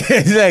Thursday. Yeah,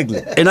 exactly.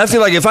 And I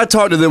feel like if I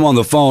talk to them on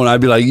the phone,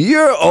 I'd be like,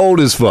 "You're old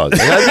as fuck."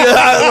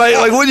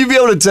 Like, would you be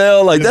able to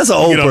tell? Like, that's an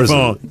old Get on the person.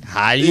 phone.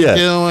 How you Yeah.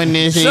 doing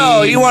this?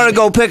 So you want to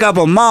go pick up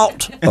a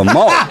malt? A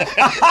malt?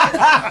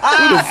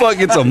 Who the fuck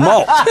gets a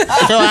malt?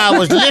 So I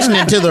was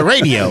listening to the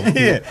radio.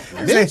 Yeah.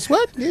 This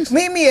what? This?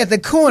 Meet me at the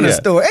corner Yeah.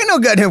 store. Ain't no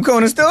goddamn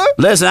corner store.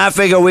 Listen, I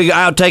figure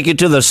I'll take you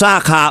to the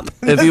sock hop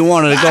if you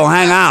wanted to go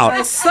hang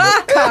out.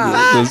 Suck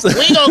up.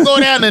 We gonna go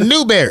down to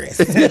Newberry's.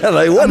 Yeah,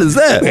 like what is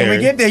that? When we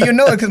get there, you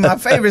know it because my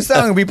favorite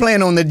song will be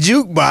playing on the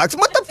jukebox.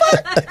 What the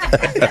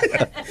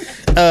fuck?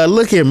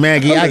 Look here,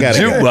 Maggie. I got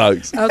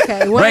Jukebox.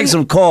 Okay. Bring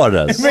some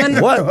quarters.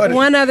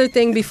 One other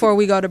thing before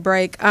we go to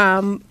break.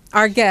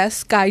 Our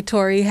guest, Guy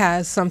Torry,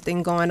 has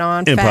something going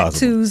on. Fat Impossible.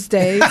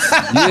 Tuesdays.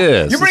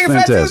 Yes, You bringing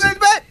Fat Tuesdays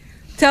back?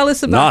 Tell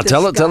us about Nah, this.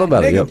 tell Guy.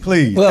 about it. Nigga, Yep.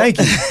 please. Well- Thank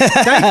you.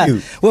 Thank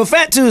you. Well,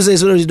 Fat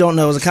Tuesdays, for those who don't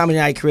know, is a comedy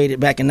night created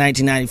back in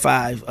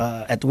 1995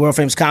 at the world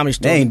famous Comedy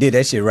Store. They ain't did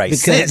that shit right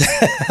since.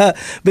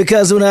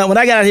 Because when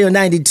I got out here in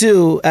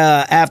 '92,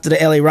 after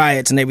the LA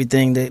riots and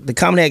everything, the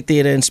Comedy Act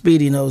Theater, and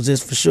Speedy knows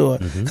this for sure.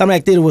 Comedy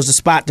Act Theater was the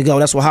spot to go.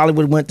 That's where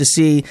Hollywood went to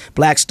see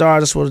black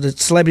stars. That's where the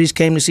celebrities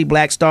came to see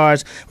black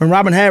stars. When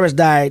Robin Harris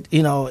died,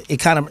 it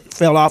kind of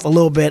fell off a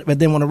little bit. But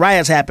then when the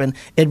riots happened,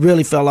 it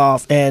really fell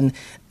off. And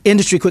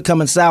industry quit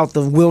coming south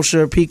of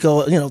Wilshire,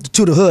 Pico,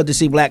 to the hood to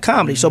see black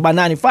comedy. So by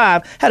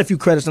 95, had a few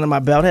credits under my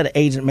belt, had an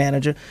agent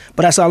manager,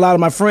 but I saw a lot of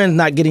my friends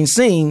not getting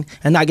seen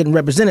and not getting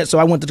represented. So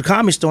I went to the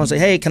Comedy Store and said,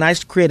 hey, can I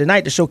create a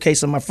night to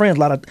showcase some of my friends, a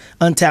lot of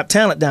untapped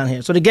talent down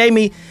here. So they gave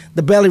me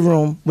the Belly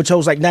Room, which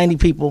holds like 90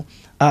 people.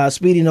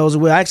 Speedy knows it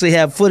well. I actually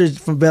have footage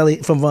from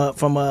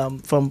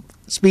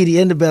Speedy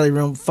in the Belly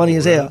Room, funny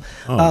as hell,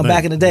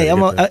 back in the day.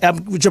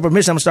 With your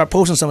permission, I'm gonna start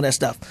posting some of that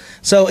stuff.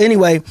 So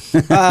anyway,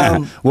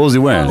 What was he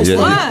wearing?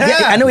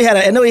 I know he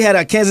had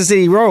a Kansas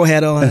City Royal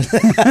hat on.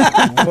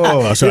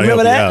 Whoa, I'll try to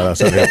remember help you out. I'll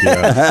try to help you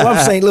out. Well,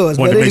 I'm St. Louis.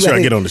 Wanted but to make sure I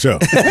anyway. get on the show.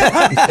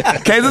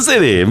 Kansas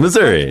City,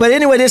 Missouri. But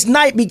anyway, this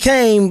night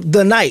became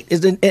the night,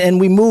 and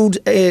we moved.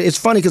 It's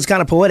funny because it's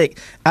kind of poetic.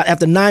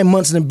 After 9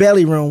 months in the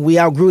Belly Room, we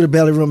outgrew the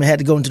Belly Room and had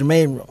to go into the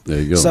main room. There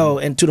you go. So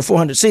and to the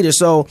 400 seater.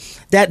 So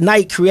that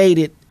night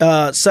created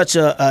such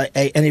an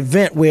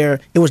event where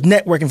it was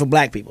networking for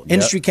black people.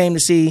 Industry came to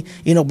see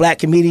black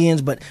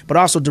comedians, but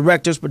also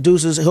directors,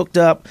 producers hooked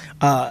up.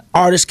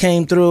 Artists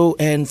came through,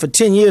 and for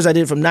 10 years I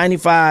did from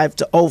 95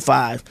 to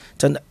 05,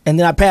 and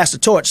then I passed the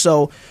torch.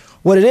 So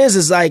what it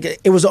is like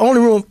it was the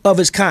only room of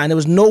its kind. There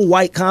was no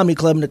white comedy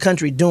club in the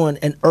country doing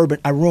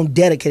a room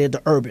dedicated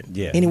to urban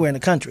anywhere in the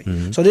country.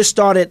 So this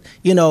started,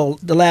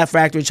 the Laugh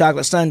Factory,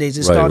 Chocolate Sundays.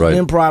 It started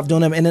Improv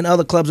doing them, and then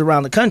other clubs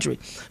around the country.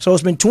 So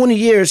it's been 20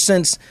 years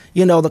since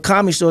the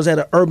Comedy Stores had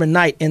an urban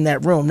night in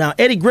that room. Now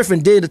Eddie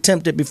Griffin did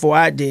attempt it before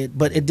I did,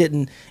 but it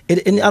didn't. I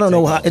don't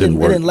know how it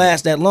didn't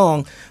last that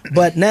long.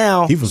 But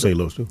now He from St.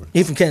 Louis too. Right?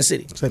 he from Kansas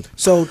City. Same.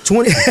 So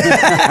 20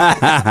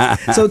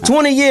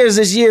 years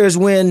this year is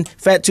when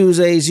Fat Tuesdays,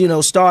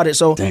 started.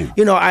 So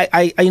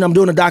I'm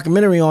doing a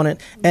documentary on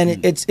it, and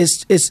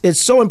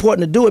it's so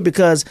important to do it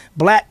because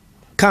black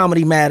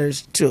comedy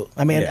matters too.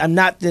 I mean, I'm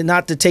not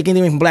to take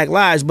anything from Black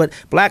Lives, but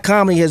black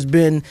comedy has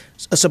been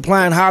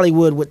supplying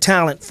Hollywood with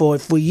talent for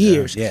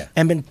years,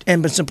 and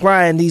been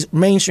supplying these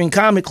mainstream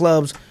comedy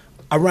clubs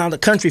around the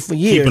country for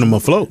years, Keeping them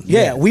afloat.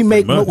 Yeah, we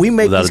make Without these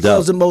a clubs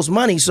doubt. the most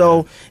money.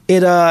 So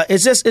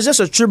it's just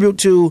a tribute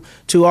to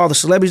all the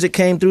celebrities that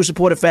came through,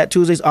 supported Fat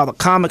Tuesdays, all the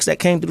comics that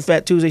came through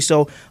Fat Tuesdays.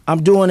 So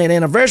I'm doing an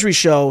anniversary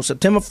show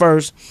September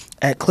 1st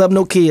at Club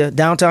Nokia,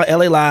 downtown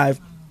LA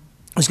Live.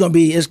 It's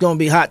gonna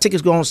be hot.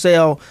 Tickets go on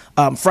sale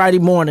Friday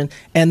morning,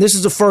 and this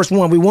is the first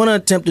one. We want to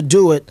attempt to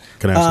do it.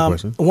 Can I ask a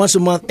question? Once a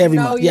month, every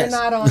No, month. you're Yes.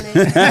 not on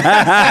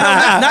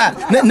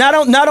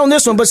it. not on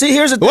this one. But see,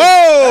 here's the thing.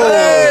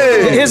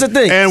 Whoa! Here's the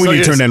thing. And when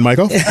you turn that mic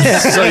off.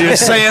 So you're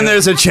saying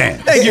there's a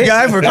chance? Thank you,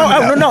 guys, for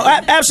coming. No,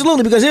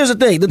 absolutely. Because here's the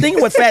thing. The thing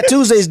what Fat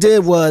Tuesdays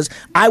did was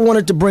I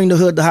wanted to bring the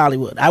hood to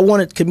Hollywood. I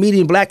wanted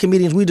black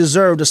comedians. We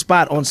deserved a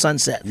spot on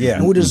Sunset. Yeah.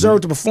 And we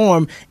deserved to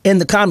perform in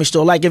the Comedy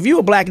Store. Like if you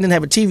were black and didn't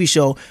have a TV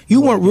show,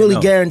 you weren't really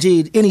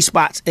guaranteed any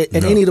spots at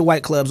any of the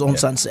white clubs on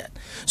Sunset.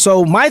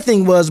 So my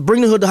thing was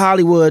bring the hood to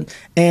Hollywood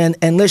and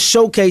let's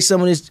showcase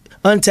some of this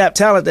untapped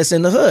talent that's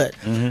in the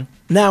hood.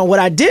 Now, what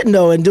I didn't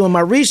know in doing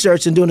my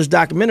research and doing this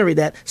documentary,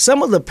 that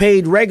some of the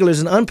paid regulars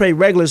and unpaid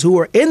regulars who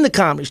were in the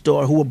Comedy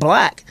Store who were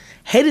black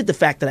hated the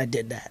fact that I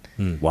did that.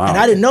 Wow. And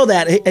I didn't know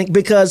that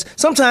because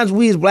sometimes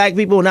we as black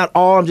people, not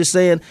all, I'm just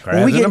saying,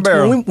 when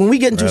we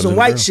get into some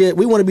white shit,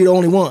 we want to be the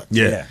only one.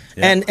 Yeah.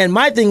 And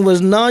my thing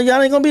was, no,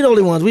 y'all ain't gonna be the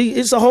only ones.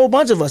 It's a whole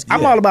bunch of us.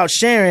 I'm all about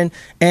sharing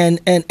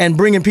and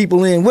bringing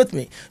people in with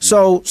me.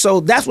 So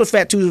that's what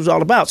Fat Tuesday was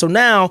all about. So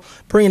now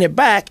bringing it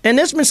back, and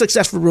there's been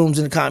successful rooms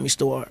in the Comedy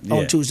Store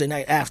on Tuesday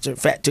night after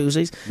Fat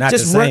Tuesdays. Not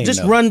just the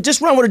same, run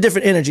with a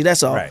different energy.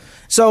 That's all. Right.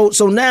 So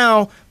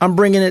now I'm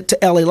bringing it to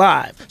LA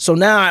Live. So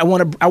now I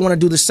want to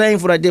do the same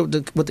for what I did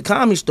with the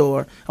Comedy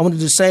Store. I want to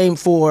do the same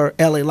for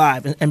LA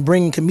Live and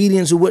bring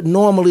comedians who wouldn't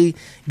normally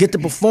get to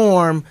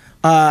perform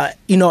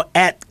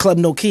at Club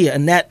Nokia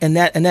and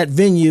that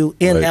venue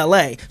in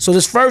LA. So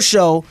this first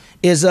show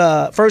is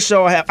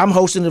I'm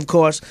hosting it, of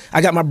course.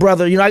 I got my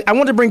brother. I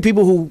want to bring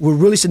people who were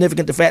really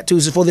significant to Fat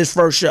Tuesday for this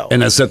first show.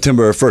 And that's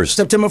September 1st.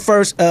 September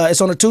 1st.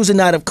 It's on a Tuesday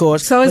night, of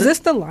course. So is this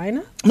the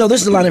lineup? No,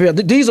 this is the lineup here.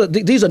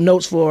 These are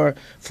notes for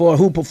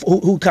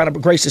who kind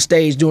of graced the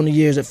stage during the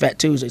years at Fat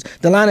Tuesdays.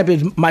 The lineup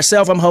is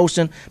myself, I'm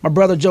hosting, my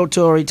brother Joe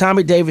Torrey,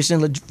 Tommy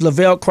Davidson,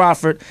 Lavelle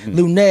Crawford,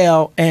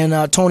 Lunell,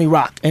 and Tony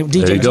Rock. And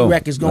DJ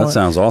D-Rec is going. That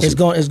sounds awesome.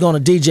 Is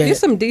going to DJ. There's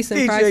some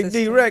decent prices.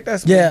 DJ D-Rec,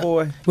 that's my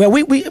boy. Well,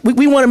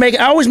 we want to make.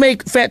 I always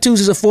make Fat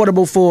Tuesdays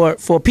affordable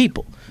for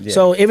people. Yeah.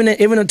 So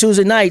even on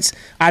Tuesday nights,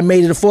 I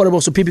made it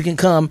affordable so people can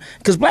come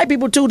because black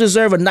people too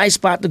deserve a nice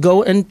spot to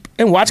go and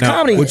watch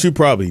comedy. What you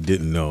probably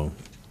didn't know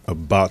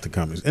about the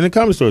Comedy, and the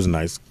Comedy Store is a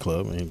nice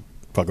club. I mean,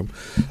 fuck them.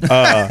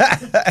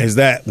 Is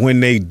that when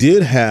they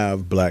did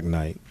have Black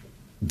Night,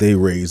 they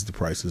raised the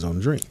prices on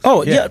drinks.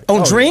 Oh yeah,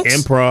 on drinks,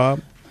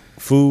 improv.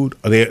 Food.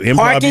 Improv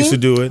Parking? used to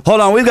do it.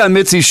 Hold on, we've got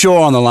Mitzi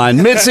Shore on the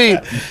line. Mitzi,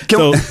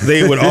 so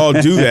they would all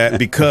do that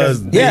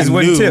because they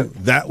knew tip.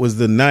 that was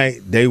the night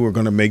they were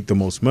going to make the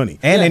most money.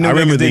 And they knew I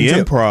remember the niggas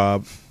didn't tip.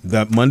 improv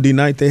that Monday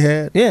night they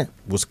had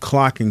was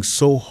clocking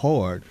so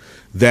hard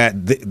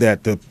that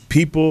the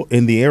people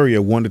in the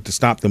area wanted to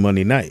stop the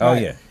Monday night. Oh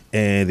yeah.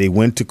 And they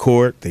went to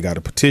court. They got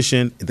a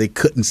petition. They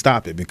couldn't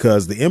stop it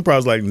because the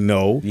improv's like,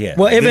 no,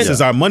 well, this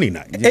is our money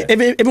night.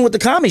 Even with the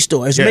Comedy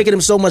Store, it's making them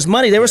so much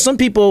money. There were some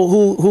people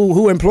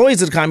who were employees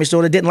of the Comedy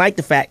Store that didn't like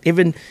the fact.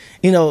 Even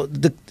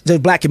the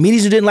black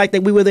comedians who didn't like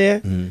that we were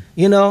there. And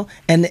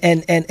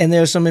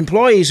there's some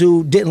employees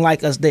who didn't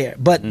like us there.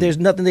 But there's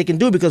nothing they can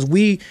do because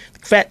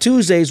Fat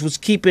Tuesdays was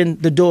keeping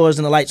the doors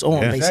and the lights on.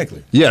 Basically.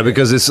 Exactly. Yeah,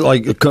 because it's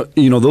like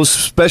those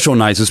special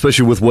nights,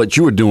 especially with what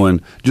you were doing,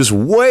 just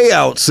way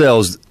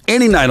outsells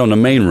any night on the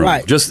main room.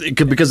 Right. Just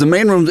because the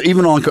main room,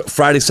 even on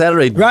Friday,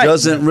 Saturday,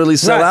 doesn't really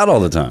sell out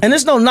all the time. And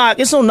it's no knock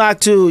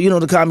to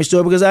the Comedy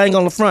Store because I ain't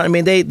gonna front. I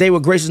mean, they were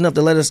gracious enough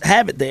to let us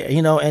have it there,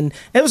 and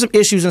there was some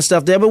issues and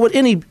stuff there. But with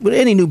any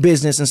new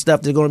business and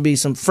stuff, there's gonna be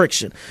some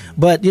friction.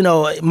 But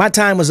my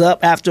time was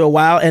up after a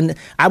while, and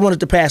I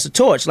wanted to pass the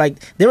torch. Like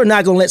they were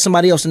not gonna let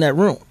somebody else in that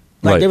room.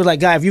 Like they were like,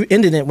 "Guy, if you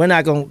ended it, we're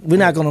not gonna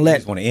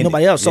let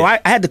nobody else." So I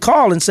had to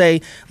call and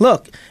say,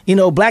 "Look,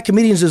 black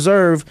comedians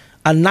deserve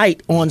a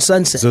night on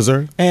Sunset."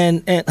 Deserve?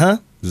 And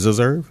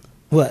Deserve?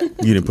 What?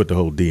 You didn't put the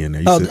whole D in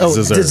there.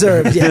 You said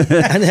deserve. Yeah.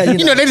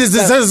 They just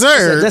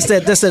deserve. That's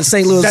that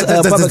St. Louis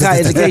public higher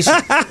education.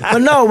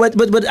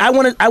 But I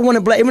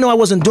wanted black, even though I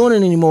wasn't doing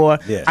it anymore,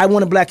 I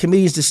wanted black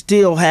comedians to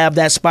still have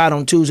that spot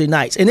on Tuesday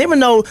nights. And even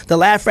though the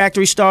Laugh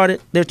Factory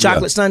started their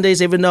Chocolate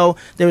Sundays, even though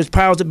there was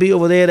Powers to Be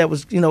over there that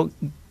was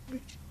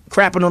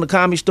crapping on the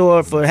Comedy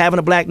Store for having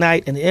a black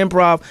night and the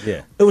improv,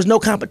 there was no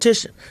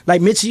competition. Like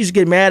Mitzi used to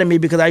get mad at me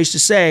because I used to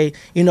say,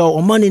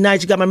 on Monday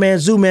nights you got my man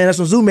Zoo Man. That's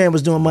when Zoo Man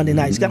was doing Monday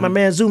nights. You got my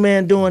man Zoo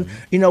Man doing,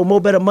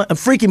 More Better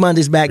Freaky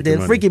Mondays back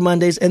then. Freaky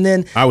Mondays. And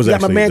then I was you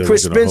got my man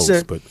Chris Spencer.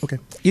 Host, but okay.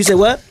 You say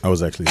what? I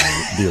was actually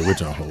the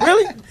original host.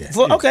 Really?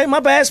 Yeah. Okay, my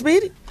bad,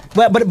 Speedy.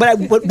 But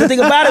the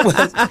thing about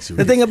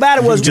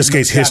it was just in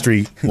case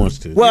history wants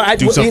to do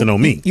something something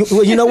on me.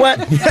 You know what?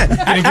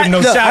 I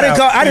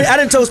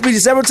didn't tell Speedy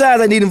several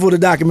times I need him for the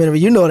documentary.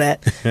 You know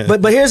that.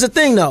 But here's the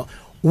thing though.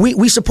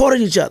 We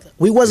supported each other.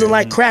 We wasn't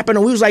like crapping.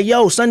 We was like,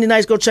 yo, Sunday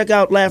nights go check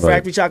out Laugh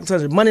Factory Chocolate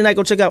Sundays. Monday night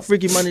go check out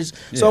Freaky Mondays.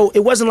 So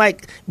it wasn't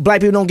like black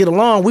people don't get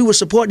along. We were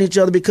supporting each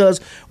other because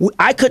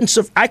I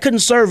couldn't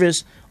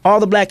service all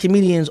the black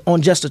comedians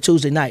on just a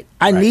Tuesday night.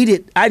 I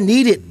needed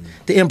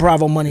the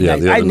Improv on Monday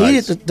nights. the I other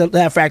needed nights. the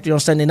Laugh Factory on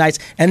Sunday nights,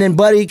 and then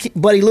Buddy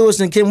Lewis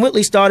and Kim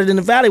Whitley started in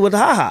the Valley with the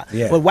Ha Ha,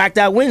 with Whacked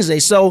Out Wednesday.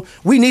 So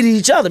we needed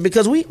each other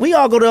because we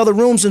all go to other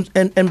rooms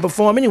and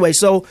perform anyway.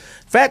 So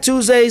Phat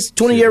Tuesdays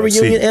 20-year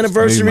reunion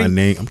anniversary. My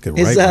name. I can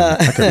is,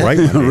 write my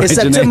name. It's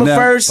September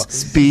 1st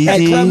Speedy. at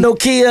Club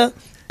Nokia.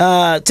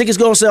 Tickets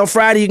go on sale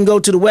Friday. You can go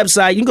to the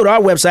website. You can go to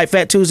our website,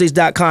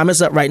 phattuesdays.com.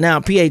 It's up right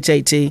now,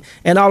 PHAT,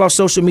 and all our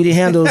social media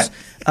handles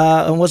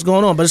on what's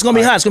going on. But it's going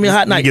to be hot. It's going to be a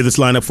hot night. Let me give this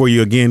lineup for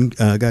you again,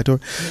 Guy Torry.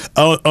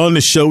 On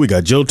the show, we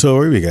got Joe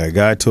Torry, we got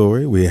Guy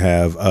Torry, we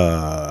have,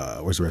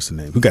 where's the rest of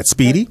the name? We got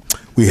Speedy.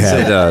 We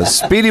have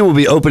Speedy will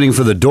be opening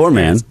for the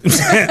doorman.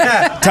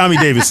 Tommy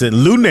Davidson,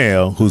 Lou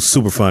Nail, who's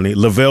super funny,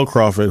 Lavelle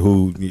Crawford,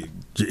 who...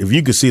 If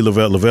you could see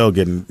Lavelle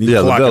getting...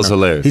 Lavelle's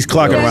hilarious. He's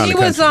clocking around He the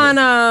was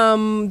country.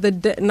 on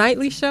the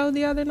nightly show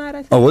the other night, I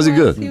think. Oh, was he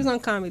good? He was on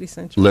Comedy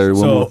Central. Larry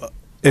Wilmore.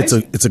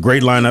 So it's a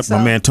great lineup.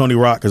 My man Tony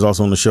Rock is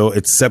also on the show.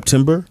 It's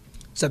September.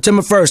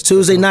 September 1st,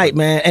 Tuesday night,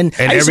 man. And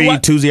And I used to every wa-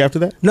 Tuesday after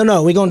that?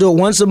 No, we're going to do it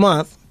once a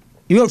month.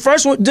 You know,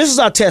 first one. This is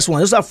our test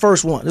one. This is our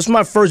first one. This is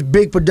my first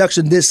big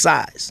production this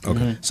size.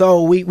 Okay.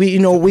 So we're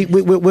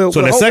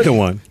So the second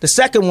one? The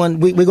second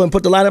one, we're going to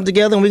put the lineup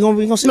together and we're going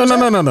to see. No. what's up.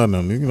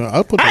 You know,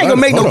 I'll put the I ain't lineup-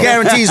 gonna make no hold on.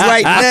 guarantees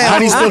right now. How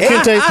do you spell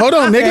Kente? Hold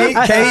on,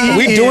 nigga.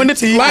 We doing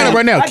this lineup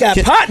right now. I got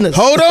partners.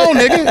 Hold on,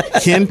 nigga.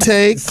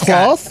 Kente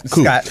Cloth.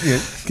 Cool. Scott,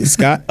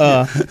 Scott.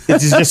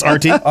 It's just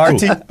RT.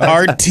 RT.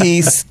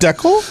 RT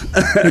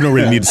Steckel. You don't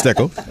really need a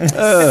Steckel.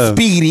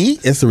 Speedy.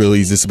 It's the real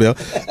easy to spell.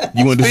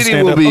 You want to do Speedy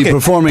stand will up? be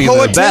performing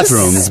in the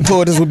bathroom.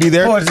 Poetess will be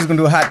there. Poetess is gonna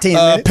do a hot 10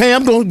 minutes.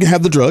 Pam gonna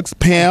have the drugs.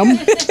 Pam.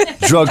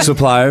 Drug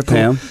supplier,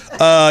 Pam.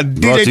 Brought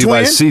DJ to you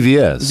by Twin.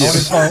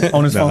 CVS.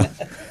 On his phone.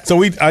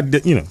 So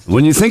you know.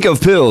 When you think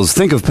of pills,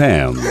 think of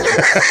Pam.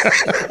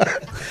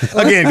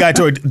 Again, Guy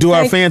Torry, do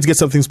our fans get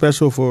something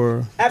special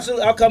for?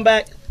 Absolutely, I'll come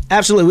back.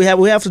 Absolutely,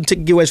 we have some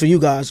ticket giveaways for you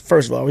guys.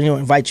 First of all,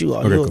 invite you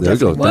all. Okay, You'll cool. There you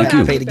go. definitely Thank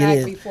you. pay to get Back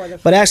in. before the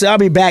But actually, I'll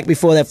be back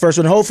before that first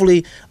one.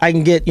 Hopefully, I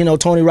can get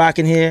Tony Rock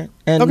in here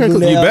and Okay, cool.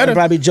 Lunel You better. and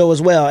probably Joe as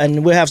well,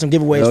 and we'll have some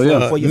giveaways Hell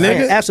yeah. for your Nigga.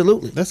 fans.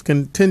 Absolutely. That's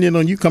contingent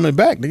on you coming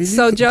back, nigga.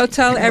 So Joe,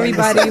 tell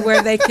everybody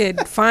where they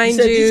could find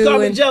Said, "You you. call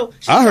me and- Joe."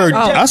 I heard.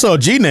 I saw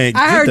G name.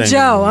 I heard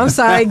Joe. I'm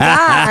sorry,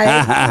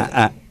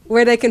 Guy.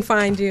 Where they can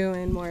find you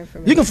and more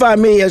information. You can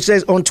find me, it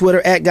says, on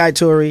Twitter at Guy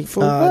Torry.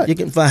 what? You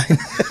can find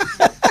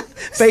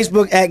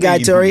Facebook at Guy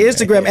Torry,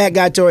 Instagram at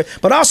Guy Torry.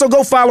 But also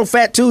go follow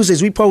Phat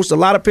Tuesdays. We post a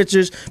lot of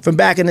pictures from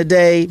back in the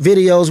day,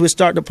 videos we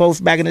started to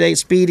post back in the day,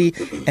 Speedy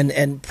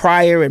and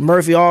Pryor and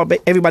Murphy,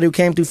 everybody who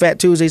came through Phat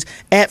Tuesdays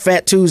at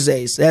Phat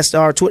Tuesdays. That's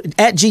our Twitter,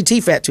 at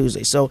GT Phat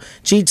Tuesdays. So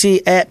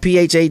GT at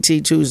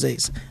PHAT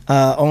Tuesdays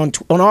on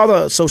all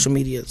the social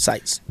media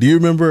sites. Do you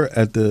remember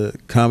at the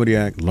Comedy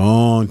Act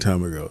long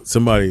time ago,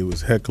 somebody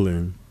was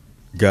heckling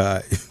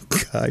Guy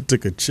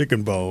took a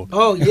chicken bone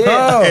Oh,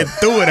 yeah. and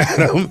threw it at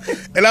him,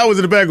 and I was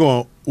in the back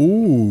going,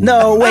 "Ooh."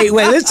 No, wait.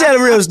 Let's tell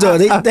the real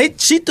story.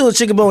 She threw a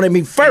chicken bone at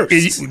me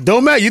first.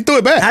 Don't matter. You threw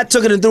it back. I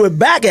took it and threw it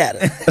back at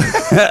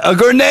her. A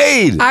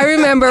grenade. I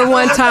remember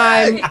one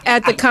time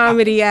at the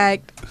Comedy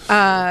Act,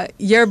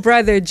 your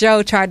brother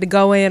Joe tried to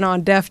go in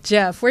on Def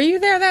Jeff. Were you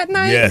there that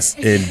night? Yes,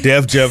 and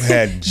Def Jeff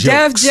had jokes.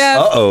 Def Jeff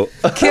Uh-oh.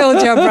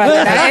 killed your brother,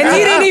 and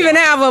he didn't even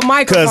have a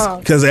microphone.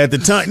 Because at the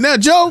time, now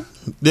Joe,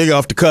 nigga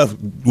off the cuff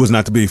was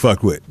not to be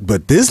fucked with.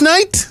 But this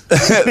night,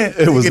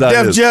 It was not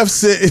Def his. Jeff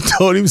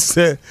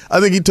said, I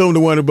think he told him the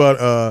one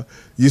about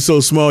you so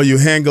small you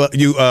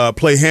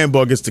play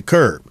handball against the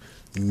curb.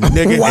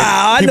 Nigga,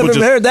 Wow, I people never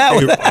heard that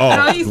one.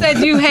 No, he said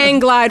you hang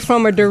glide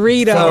from a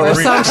Dorito or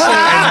some shit.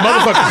 And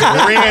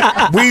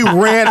motherfuckers we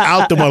ran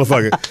out the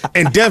motherfucker.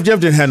 And Def Jeff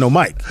didn't have no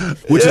mic,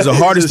 which is the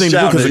hardest thing to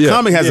do because the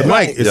comic has a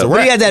mic. It's a But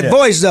rap. he had that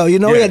voice, though. He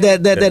had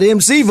that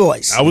MC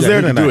voice. I was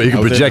there he that can do night. it. He can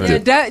I was there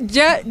project that it.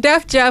 Yeah,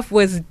 Def Jeff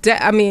was,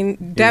 definitely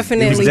deaf.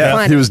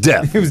 funny. He was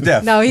deaf. He was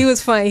deaf. No, he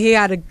was funny. He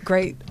had a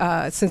great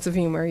sense of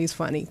humor. He's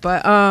funny.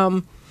 But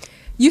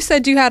you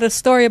said you had a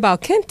story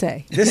about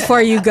Kente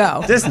before you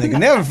go. This nigga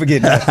never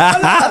forget that.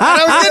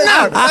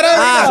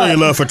 I Show your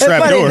love for It's funny.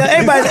 Trapdoor.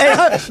 Everybody,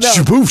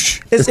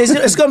 Shaboosh.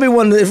 it's gonna be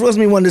one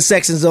of the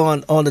sections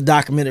on the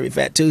documentary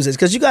Phat Tuesdays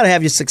because you got to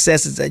have your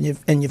successes and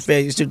your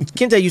failures too.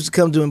 Kente used to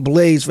come doing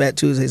Blaze Phat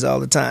Tuesdays all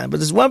the time, but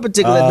this one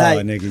particular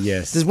night, nigga,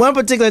 yes. This one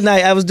particular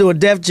night, I was doing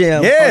Def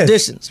Jam Yes.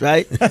 auditions,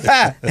 right?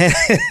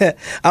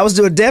 I was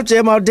doing Def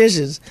Jam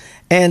auditions,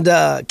 and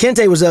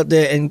Kente was up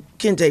there, and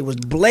Kente was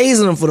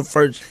blazing them for the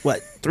first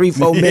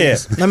 3-4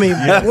 minutes. I mean,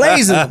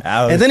 blazing them,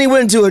 and then he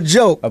went into a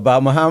joke.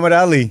 About Muhammad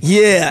Ali.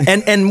 Yeah,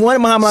 and one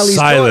of Muhammad Ali's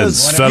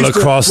Silence daughters fell used to-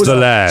 across was- the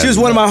land. She was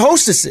one of my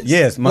hostesses.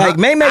 Yes, like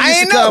May I used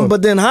ain't to come, know.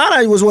 but then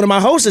Hana was one of my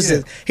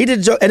hostesses. He did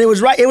a joke, and it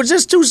was right. It was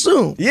just too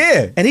soon.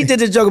 Yeah. and he did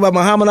the joke about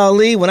Muhammad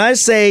Ali. When I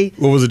say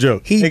What was the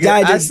joke? he Nigga,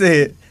 died, I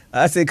said,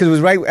 because it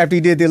was right after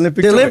he did the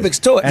Olympic tour. Olympics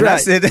tour, And I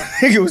right. said, that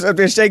nigga was up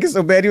there shaking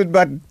so bad, he was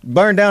about to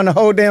burn down the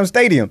whole damn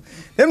stadium.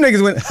 Them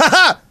niggas went, ha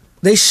ha!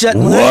 they shut.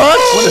 No,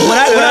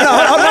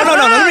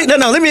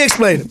 let me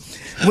explain it.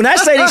 when I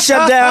say they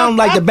shut down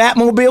like the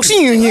Batmobile,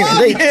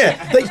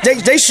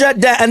 they shut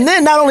down. And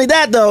then not only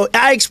that though,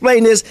 I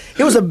explained this.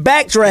 It was a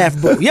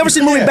backdraft boo. You ever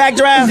seen the movie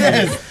Backdraft?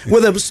 Yes.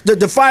 Where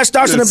the fire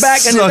starts in the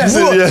back and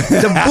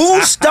the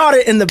boo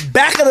started in the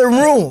back of the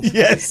room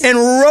and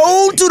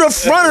rolled to the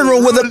front of the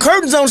room where the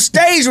curtains on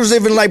stage was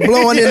even like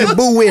blowing in the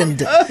boo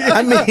wind.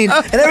 I mean,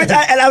 and every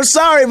time, and I'm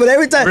sorry, but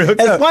every time,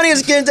 as funny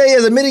as Kente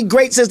is, as many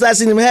great sets I've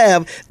seen him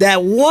have,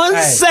 that one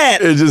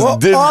set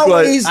will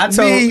always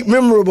be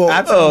memorable.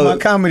 I told my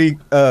comedy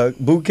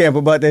boot camp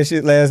about that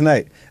shit last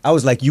night. I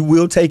was like, you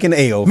will take an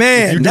L.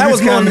 Man, that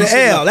was more than an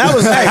L. That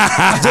was like,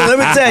 so let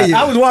me tell you.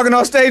 I was walking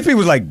off stage, people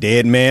was like,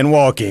 dead man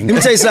walking. Let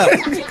me tell you something.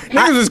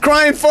 Niggas was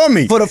crying for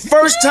me. For the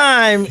first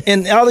time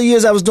in all the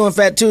years I was doing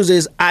Fat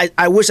Tuesdays,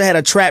 I wish I had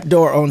a trap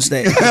door on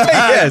stage.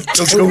 Yes.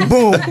 Boom,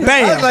 boom, bam.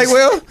 I was like,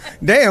 well,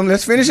 damn,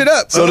 let's finish it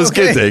up. So does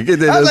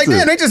Kente. I was like,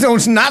 damn, they just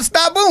don't not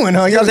stop booing,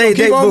 huh? Y'all they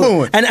keep on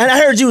booing. And I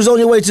heard you was on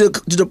your way to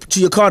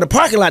your car to the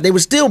parking lot. They were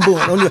still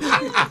booing.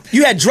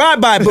 You had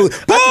drive-by boo. Boom!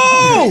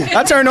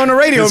 I turned on the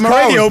radio.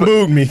 My radio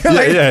booed me.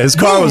 His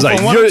car was like,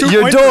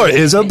 your door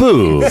is a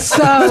boo.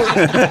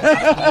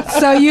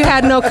 So you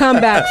had no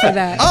comeback for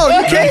that. Oh,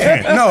 you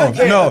can't. No.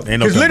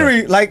 Because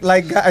literally, like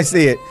I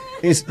said,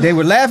 they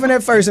were laughing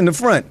at first in the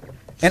front.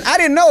 And I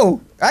didn't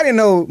know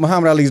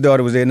Muhammad Ali's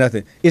daughter was there,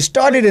 nothing. It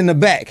started in the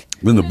back.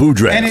 In the boo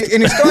draft. And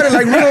it started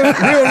like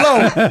real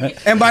low.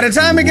 And by the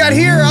time it got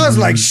here, I was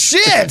like,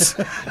 shit,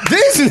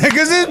 these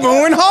niggas is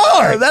booing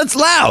hard. That's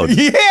loud.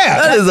 Yeah.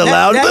 That is a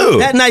loud boo.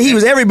 That night he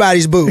was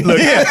everybody's boo. Look,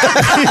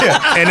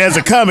 and as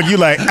a comic, you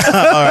like, all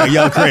right,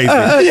 y'all crazy.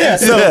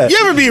 So you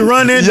ever be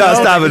running? Y'all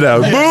stop it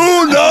now.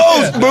 Boo,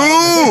 no,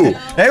 boo.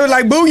 They was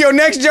like, boo your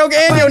next joke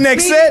and your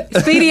next set.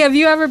 Speedy, have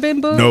you ever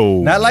been booed?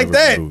 No. Not like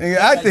that.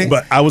 I think.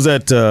 But I was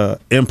at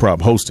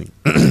Improv hosting.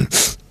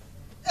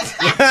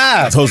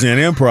 I was hosting an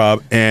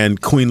improv, and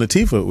Queen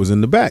Latifah was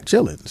in the back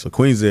chilling. So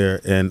Queen's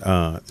there, and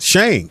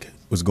Shang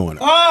was going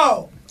on.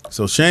 Oh!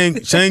 So Shang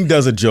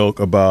does a joke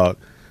about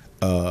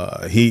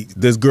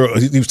this girl.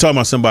 He was talking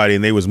about somebody,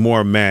 and they was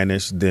more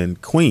mannish than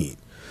Queen.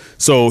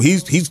 So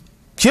he's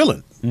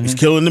killing. Mm-hmm. He's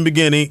killing in the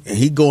beginning, and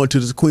he go into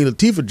this Queen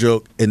Latifah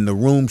joke, and the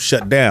room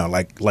shut down.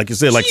 Like you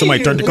said, like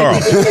somebody turned the car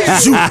off.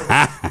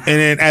 And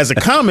then as a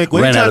comic,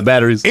 ran out of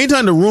batteries.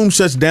 Anytime the room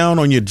shuts down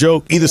on your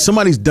joke, either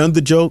somebody's done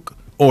the joke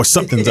or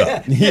something's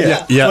up.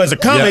 Yeah. So as a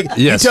comic,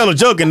 you tell a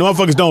joke, and the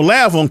motherfuckers don't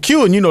laugh on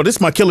cue, and you know this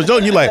is my killer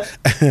joke. And you're like.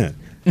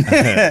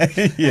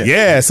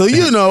 So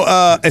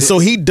and so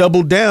he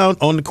doubled down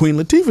on the Queen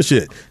Latifah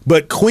shit,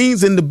 but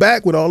Queen's in the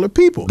back with all her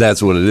people.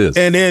 That's what it is.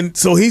 And then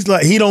so he's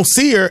like, he don't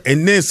see her,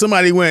 and then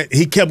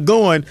he kept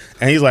going,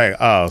 and he's like,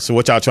 oh, so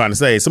what y'all trying to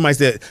say? Somebody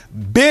said,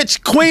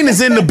 bitch, Queen is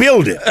in the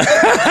building.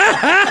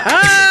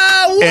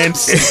 and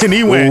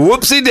he went,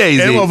 whoopsie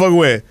daisy. And the motherfucker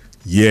went,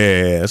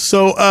 yeah.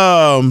 So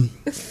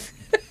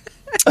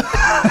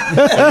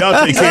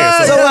y'all take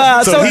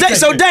care.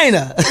 So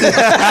Dana.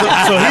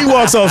 So he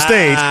walks off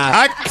stage.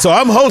 So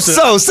I'm hosting.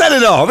 So set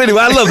it off. Anyway,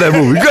 I love that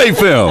movie. Great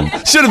film.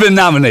 Should have been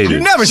nominated.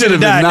 You never should have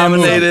been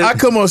nominated. I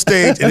come on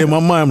stage, and in my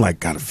mind, I'm like,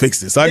 gotta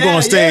fix this. So I go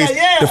on stage.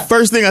 The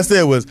first thing I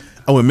said was,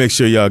 I want to make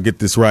sure y'all get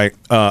this right.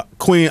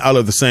 Queen, I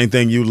love the same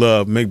thing you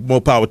love. Make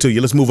more power to you.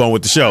 Let's move on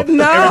with the show.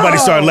 No. Everybody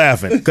start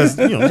laughing because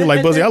you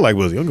like Buzzy. I like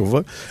Buzzy. I don't give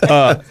a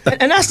fuck.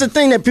 And that's the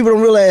thing that people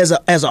don't realize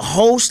as a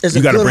host, as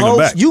a good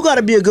host, you got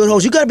to be a good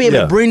host. You got to be able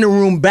to bring the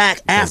room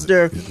back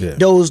after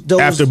those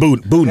after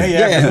booting.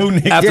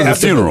 After the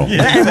funeral. And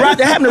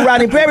that happened to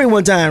Rodney Perry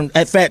one time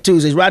at Fat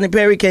Tuesdays. Rodney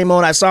Perry came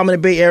on. I saw him in the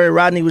Bay Area.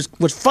 Rodney was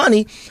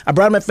funny. I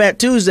brought him at Fat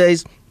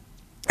Tuesdays.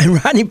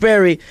 And Rodney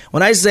Perry,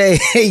 when I say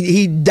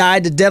he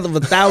died the death of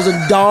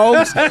 1,000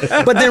 dogs,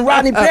 but then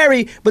Rodney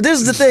Perry, but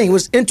this is the thing, it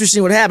was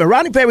interesting what happened.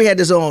 Rodney Perry had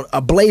this on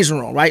a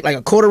blazer on, right? Like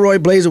a corduroy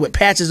blazer with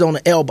patches on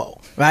the elbow,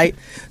 right?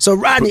 So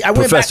Rodney, I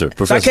went back, so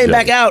I came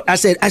back out, I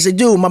said,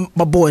 dude,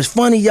 my boy is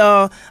funny,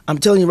 y'all. I'm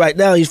telling you right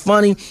now, he's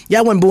funny.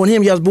 Y'all wasn't booing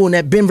him, y'all was booing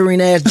that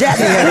bembering ass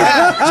jacket.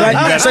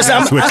 So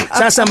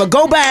I said, I'm gonna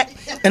go back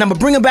and I'm gonna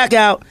bring him back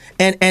out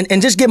and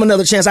just give him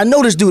another chance. I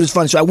know this dude is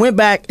funny. So I went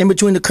back in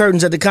between the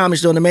curtains at the Comedy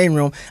Store in the main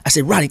room. I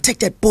said, Rodney, take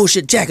that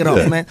bullshit jacket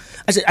off, man.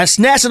 I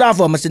snatched it off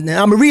of him. I said,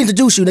 now I'm going to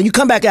reintroduce you. Now you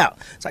come back out.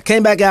 So I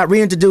came back out,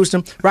 reintroduced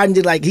him. Rodney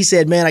did like he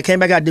said, man, I came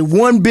back out, did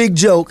one big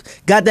joke,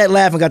 got that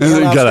laugh, and got the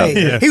hell off stage.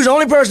 Yeah. He was the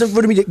only person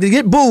for me to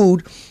get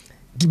booed,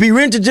 to be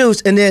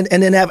reintroduced, and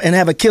then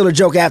have a killer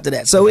joke after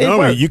that. So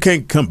you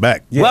can't come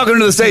back. Yeah. Welcome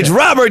to the stage,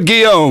 Robert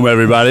Guillaume,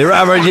 everybody.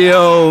 Robert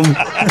Guillaume.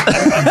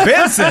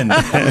 Benson in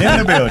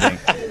the building.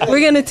 We're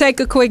going to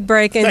take a quick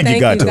break, and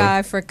thank you,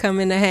 Guy, for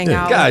coming to hang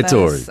out Guy with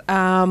Torry.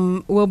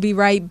 us. We'll be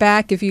right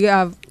back. If you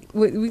have,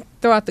 we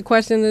throw out the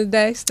question of the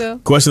day still?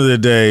 Question of the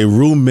day,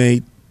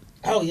 roommate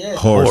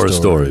horror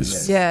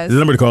stories. Yes. The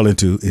number to call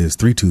into is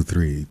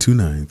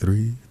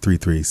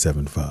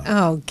 323-293-3375.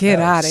 Oh, get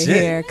out of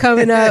here.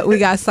 Coming up, we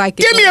got Psychic.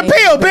 Give me a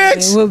pill,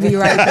 bitch! We'll be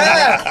right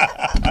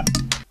back.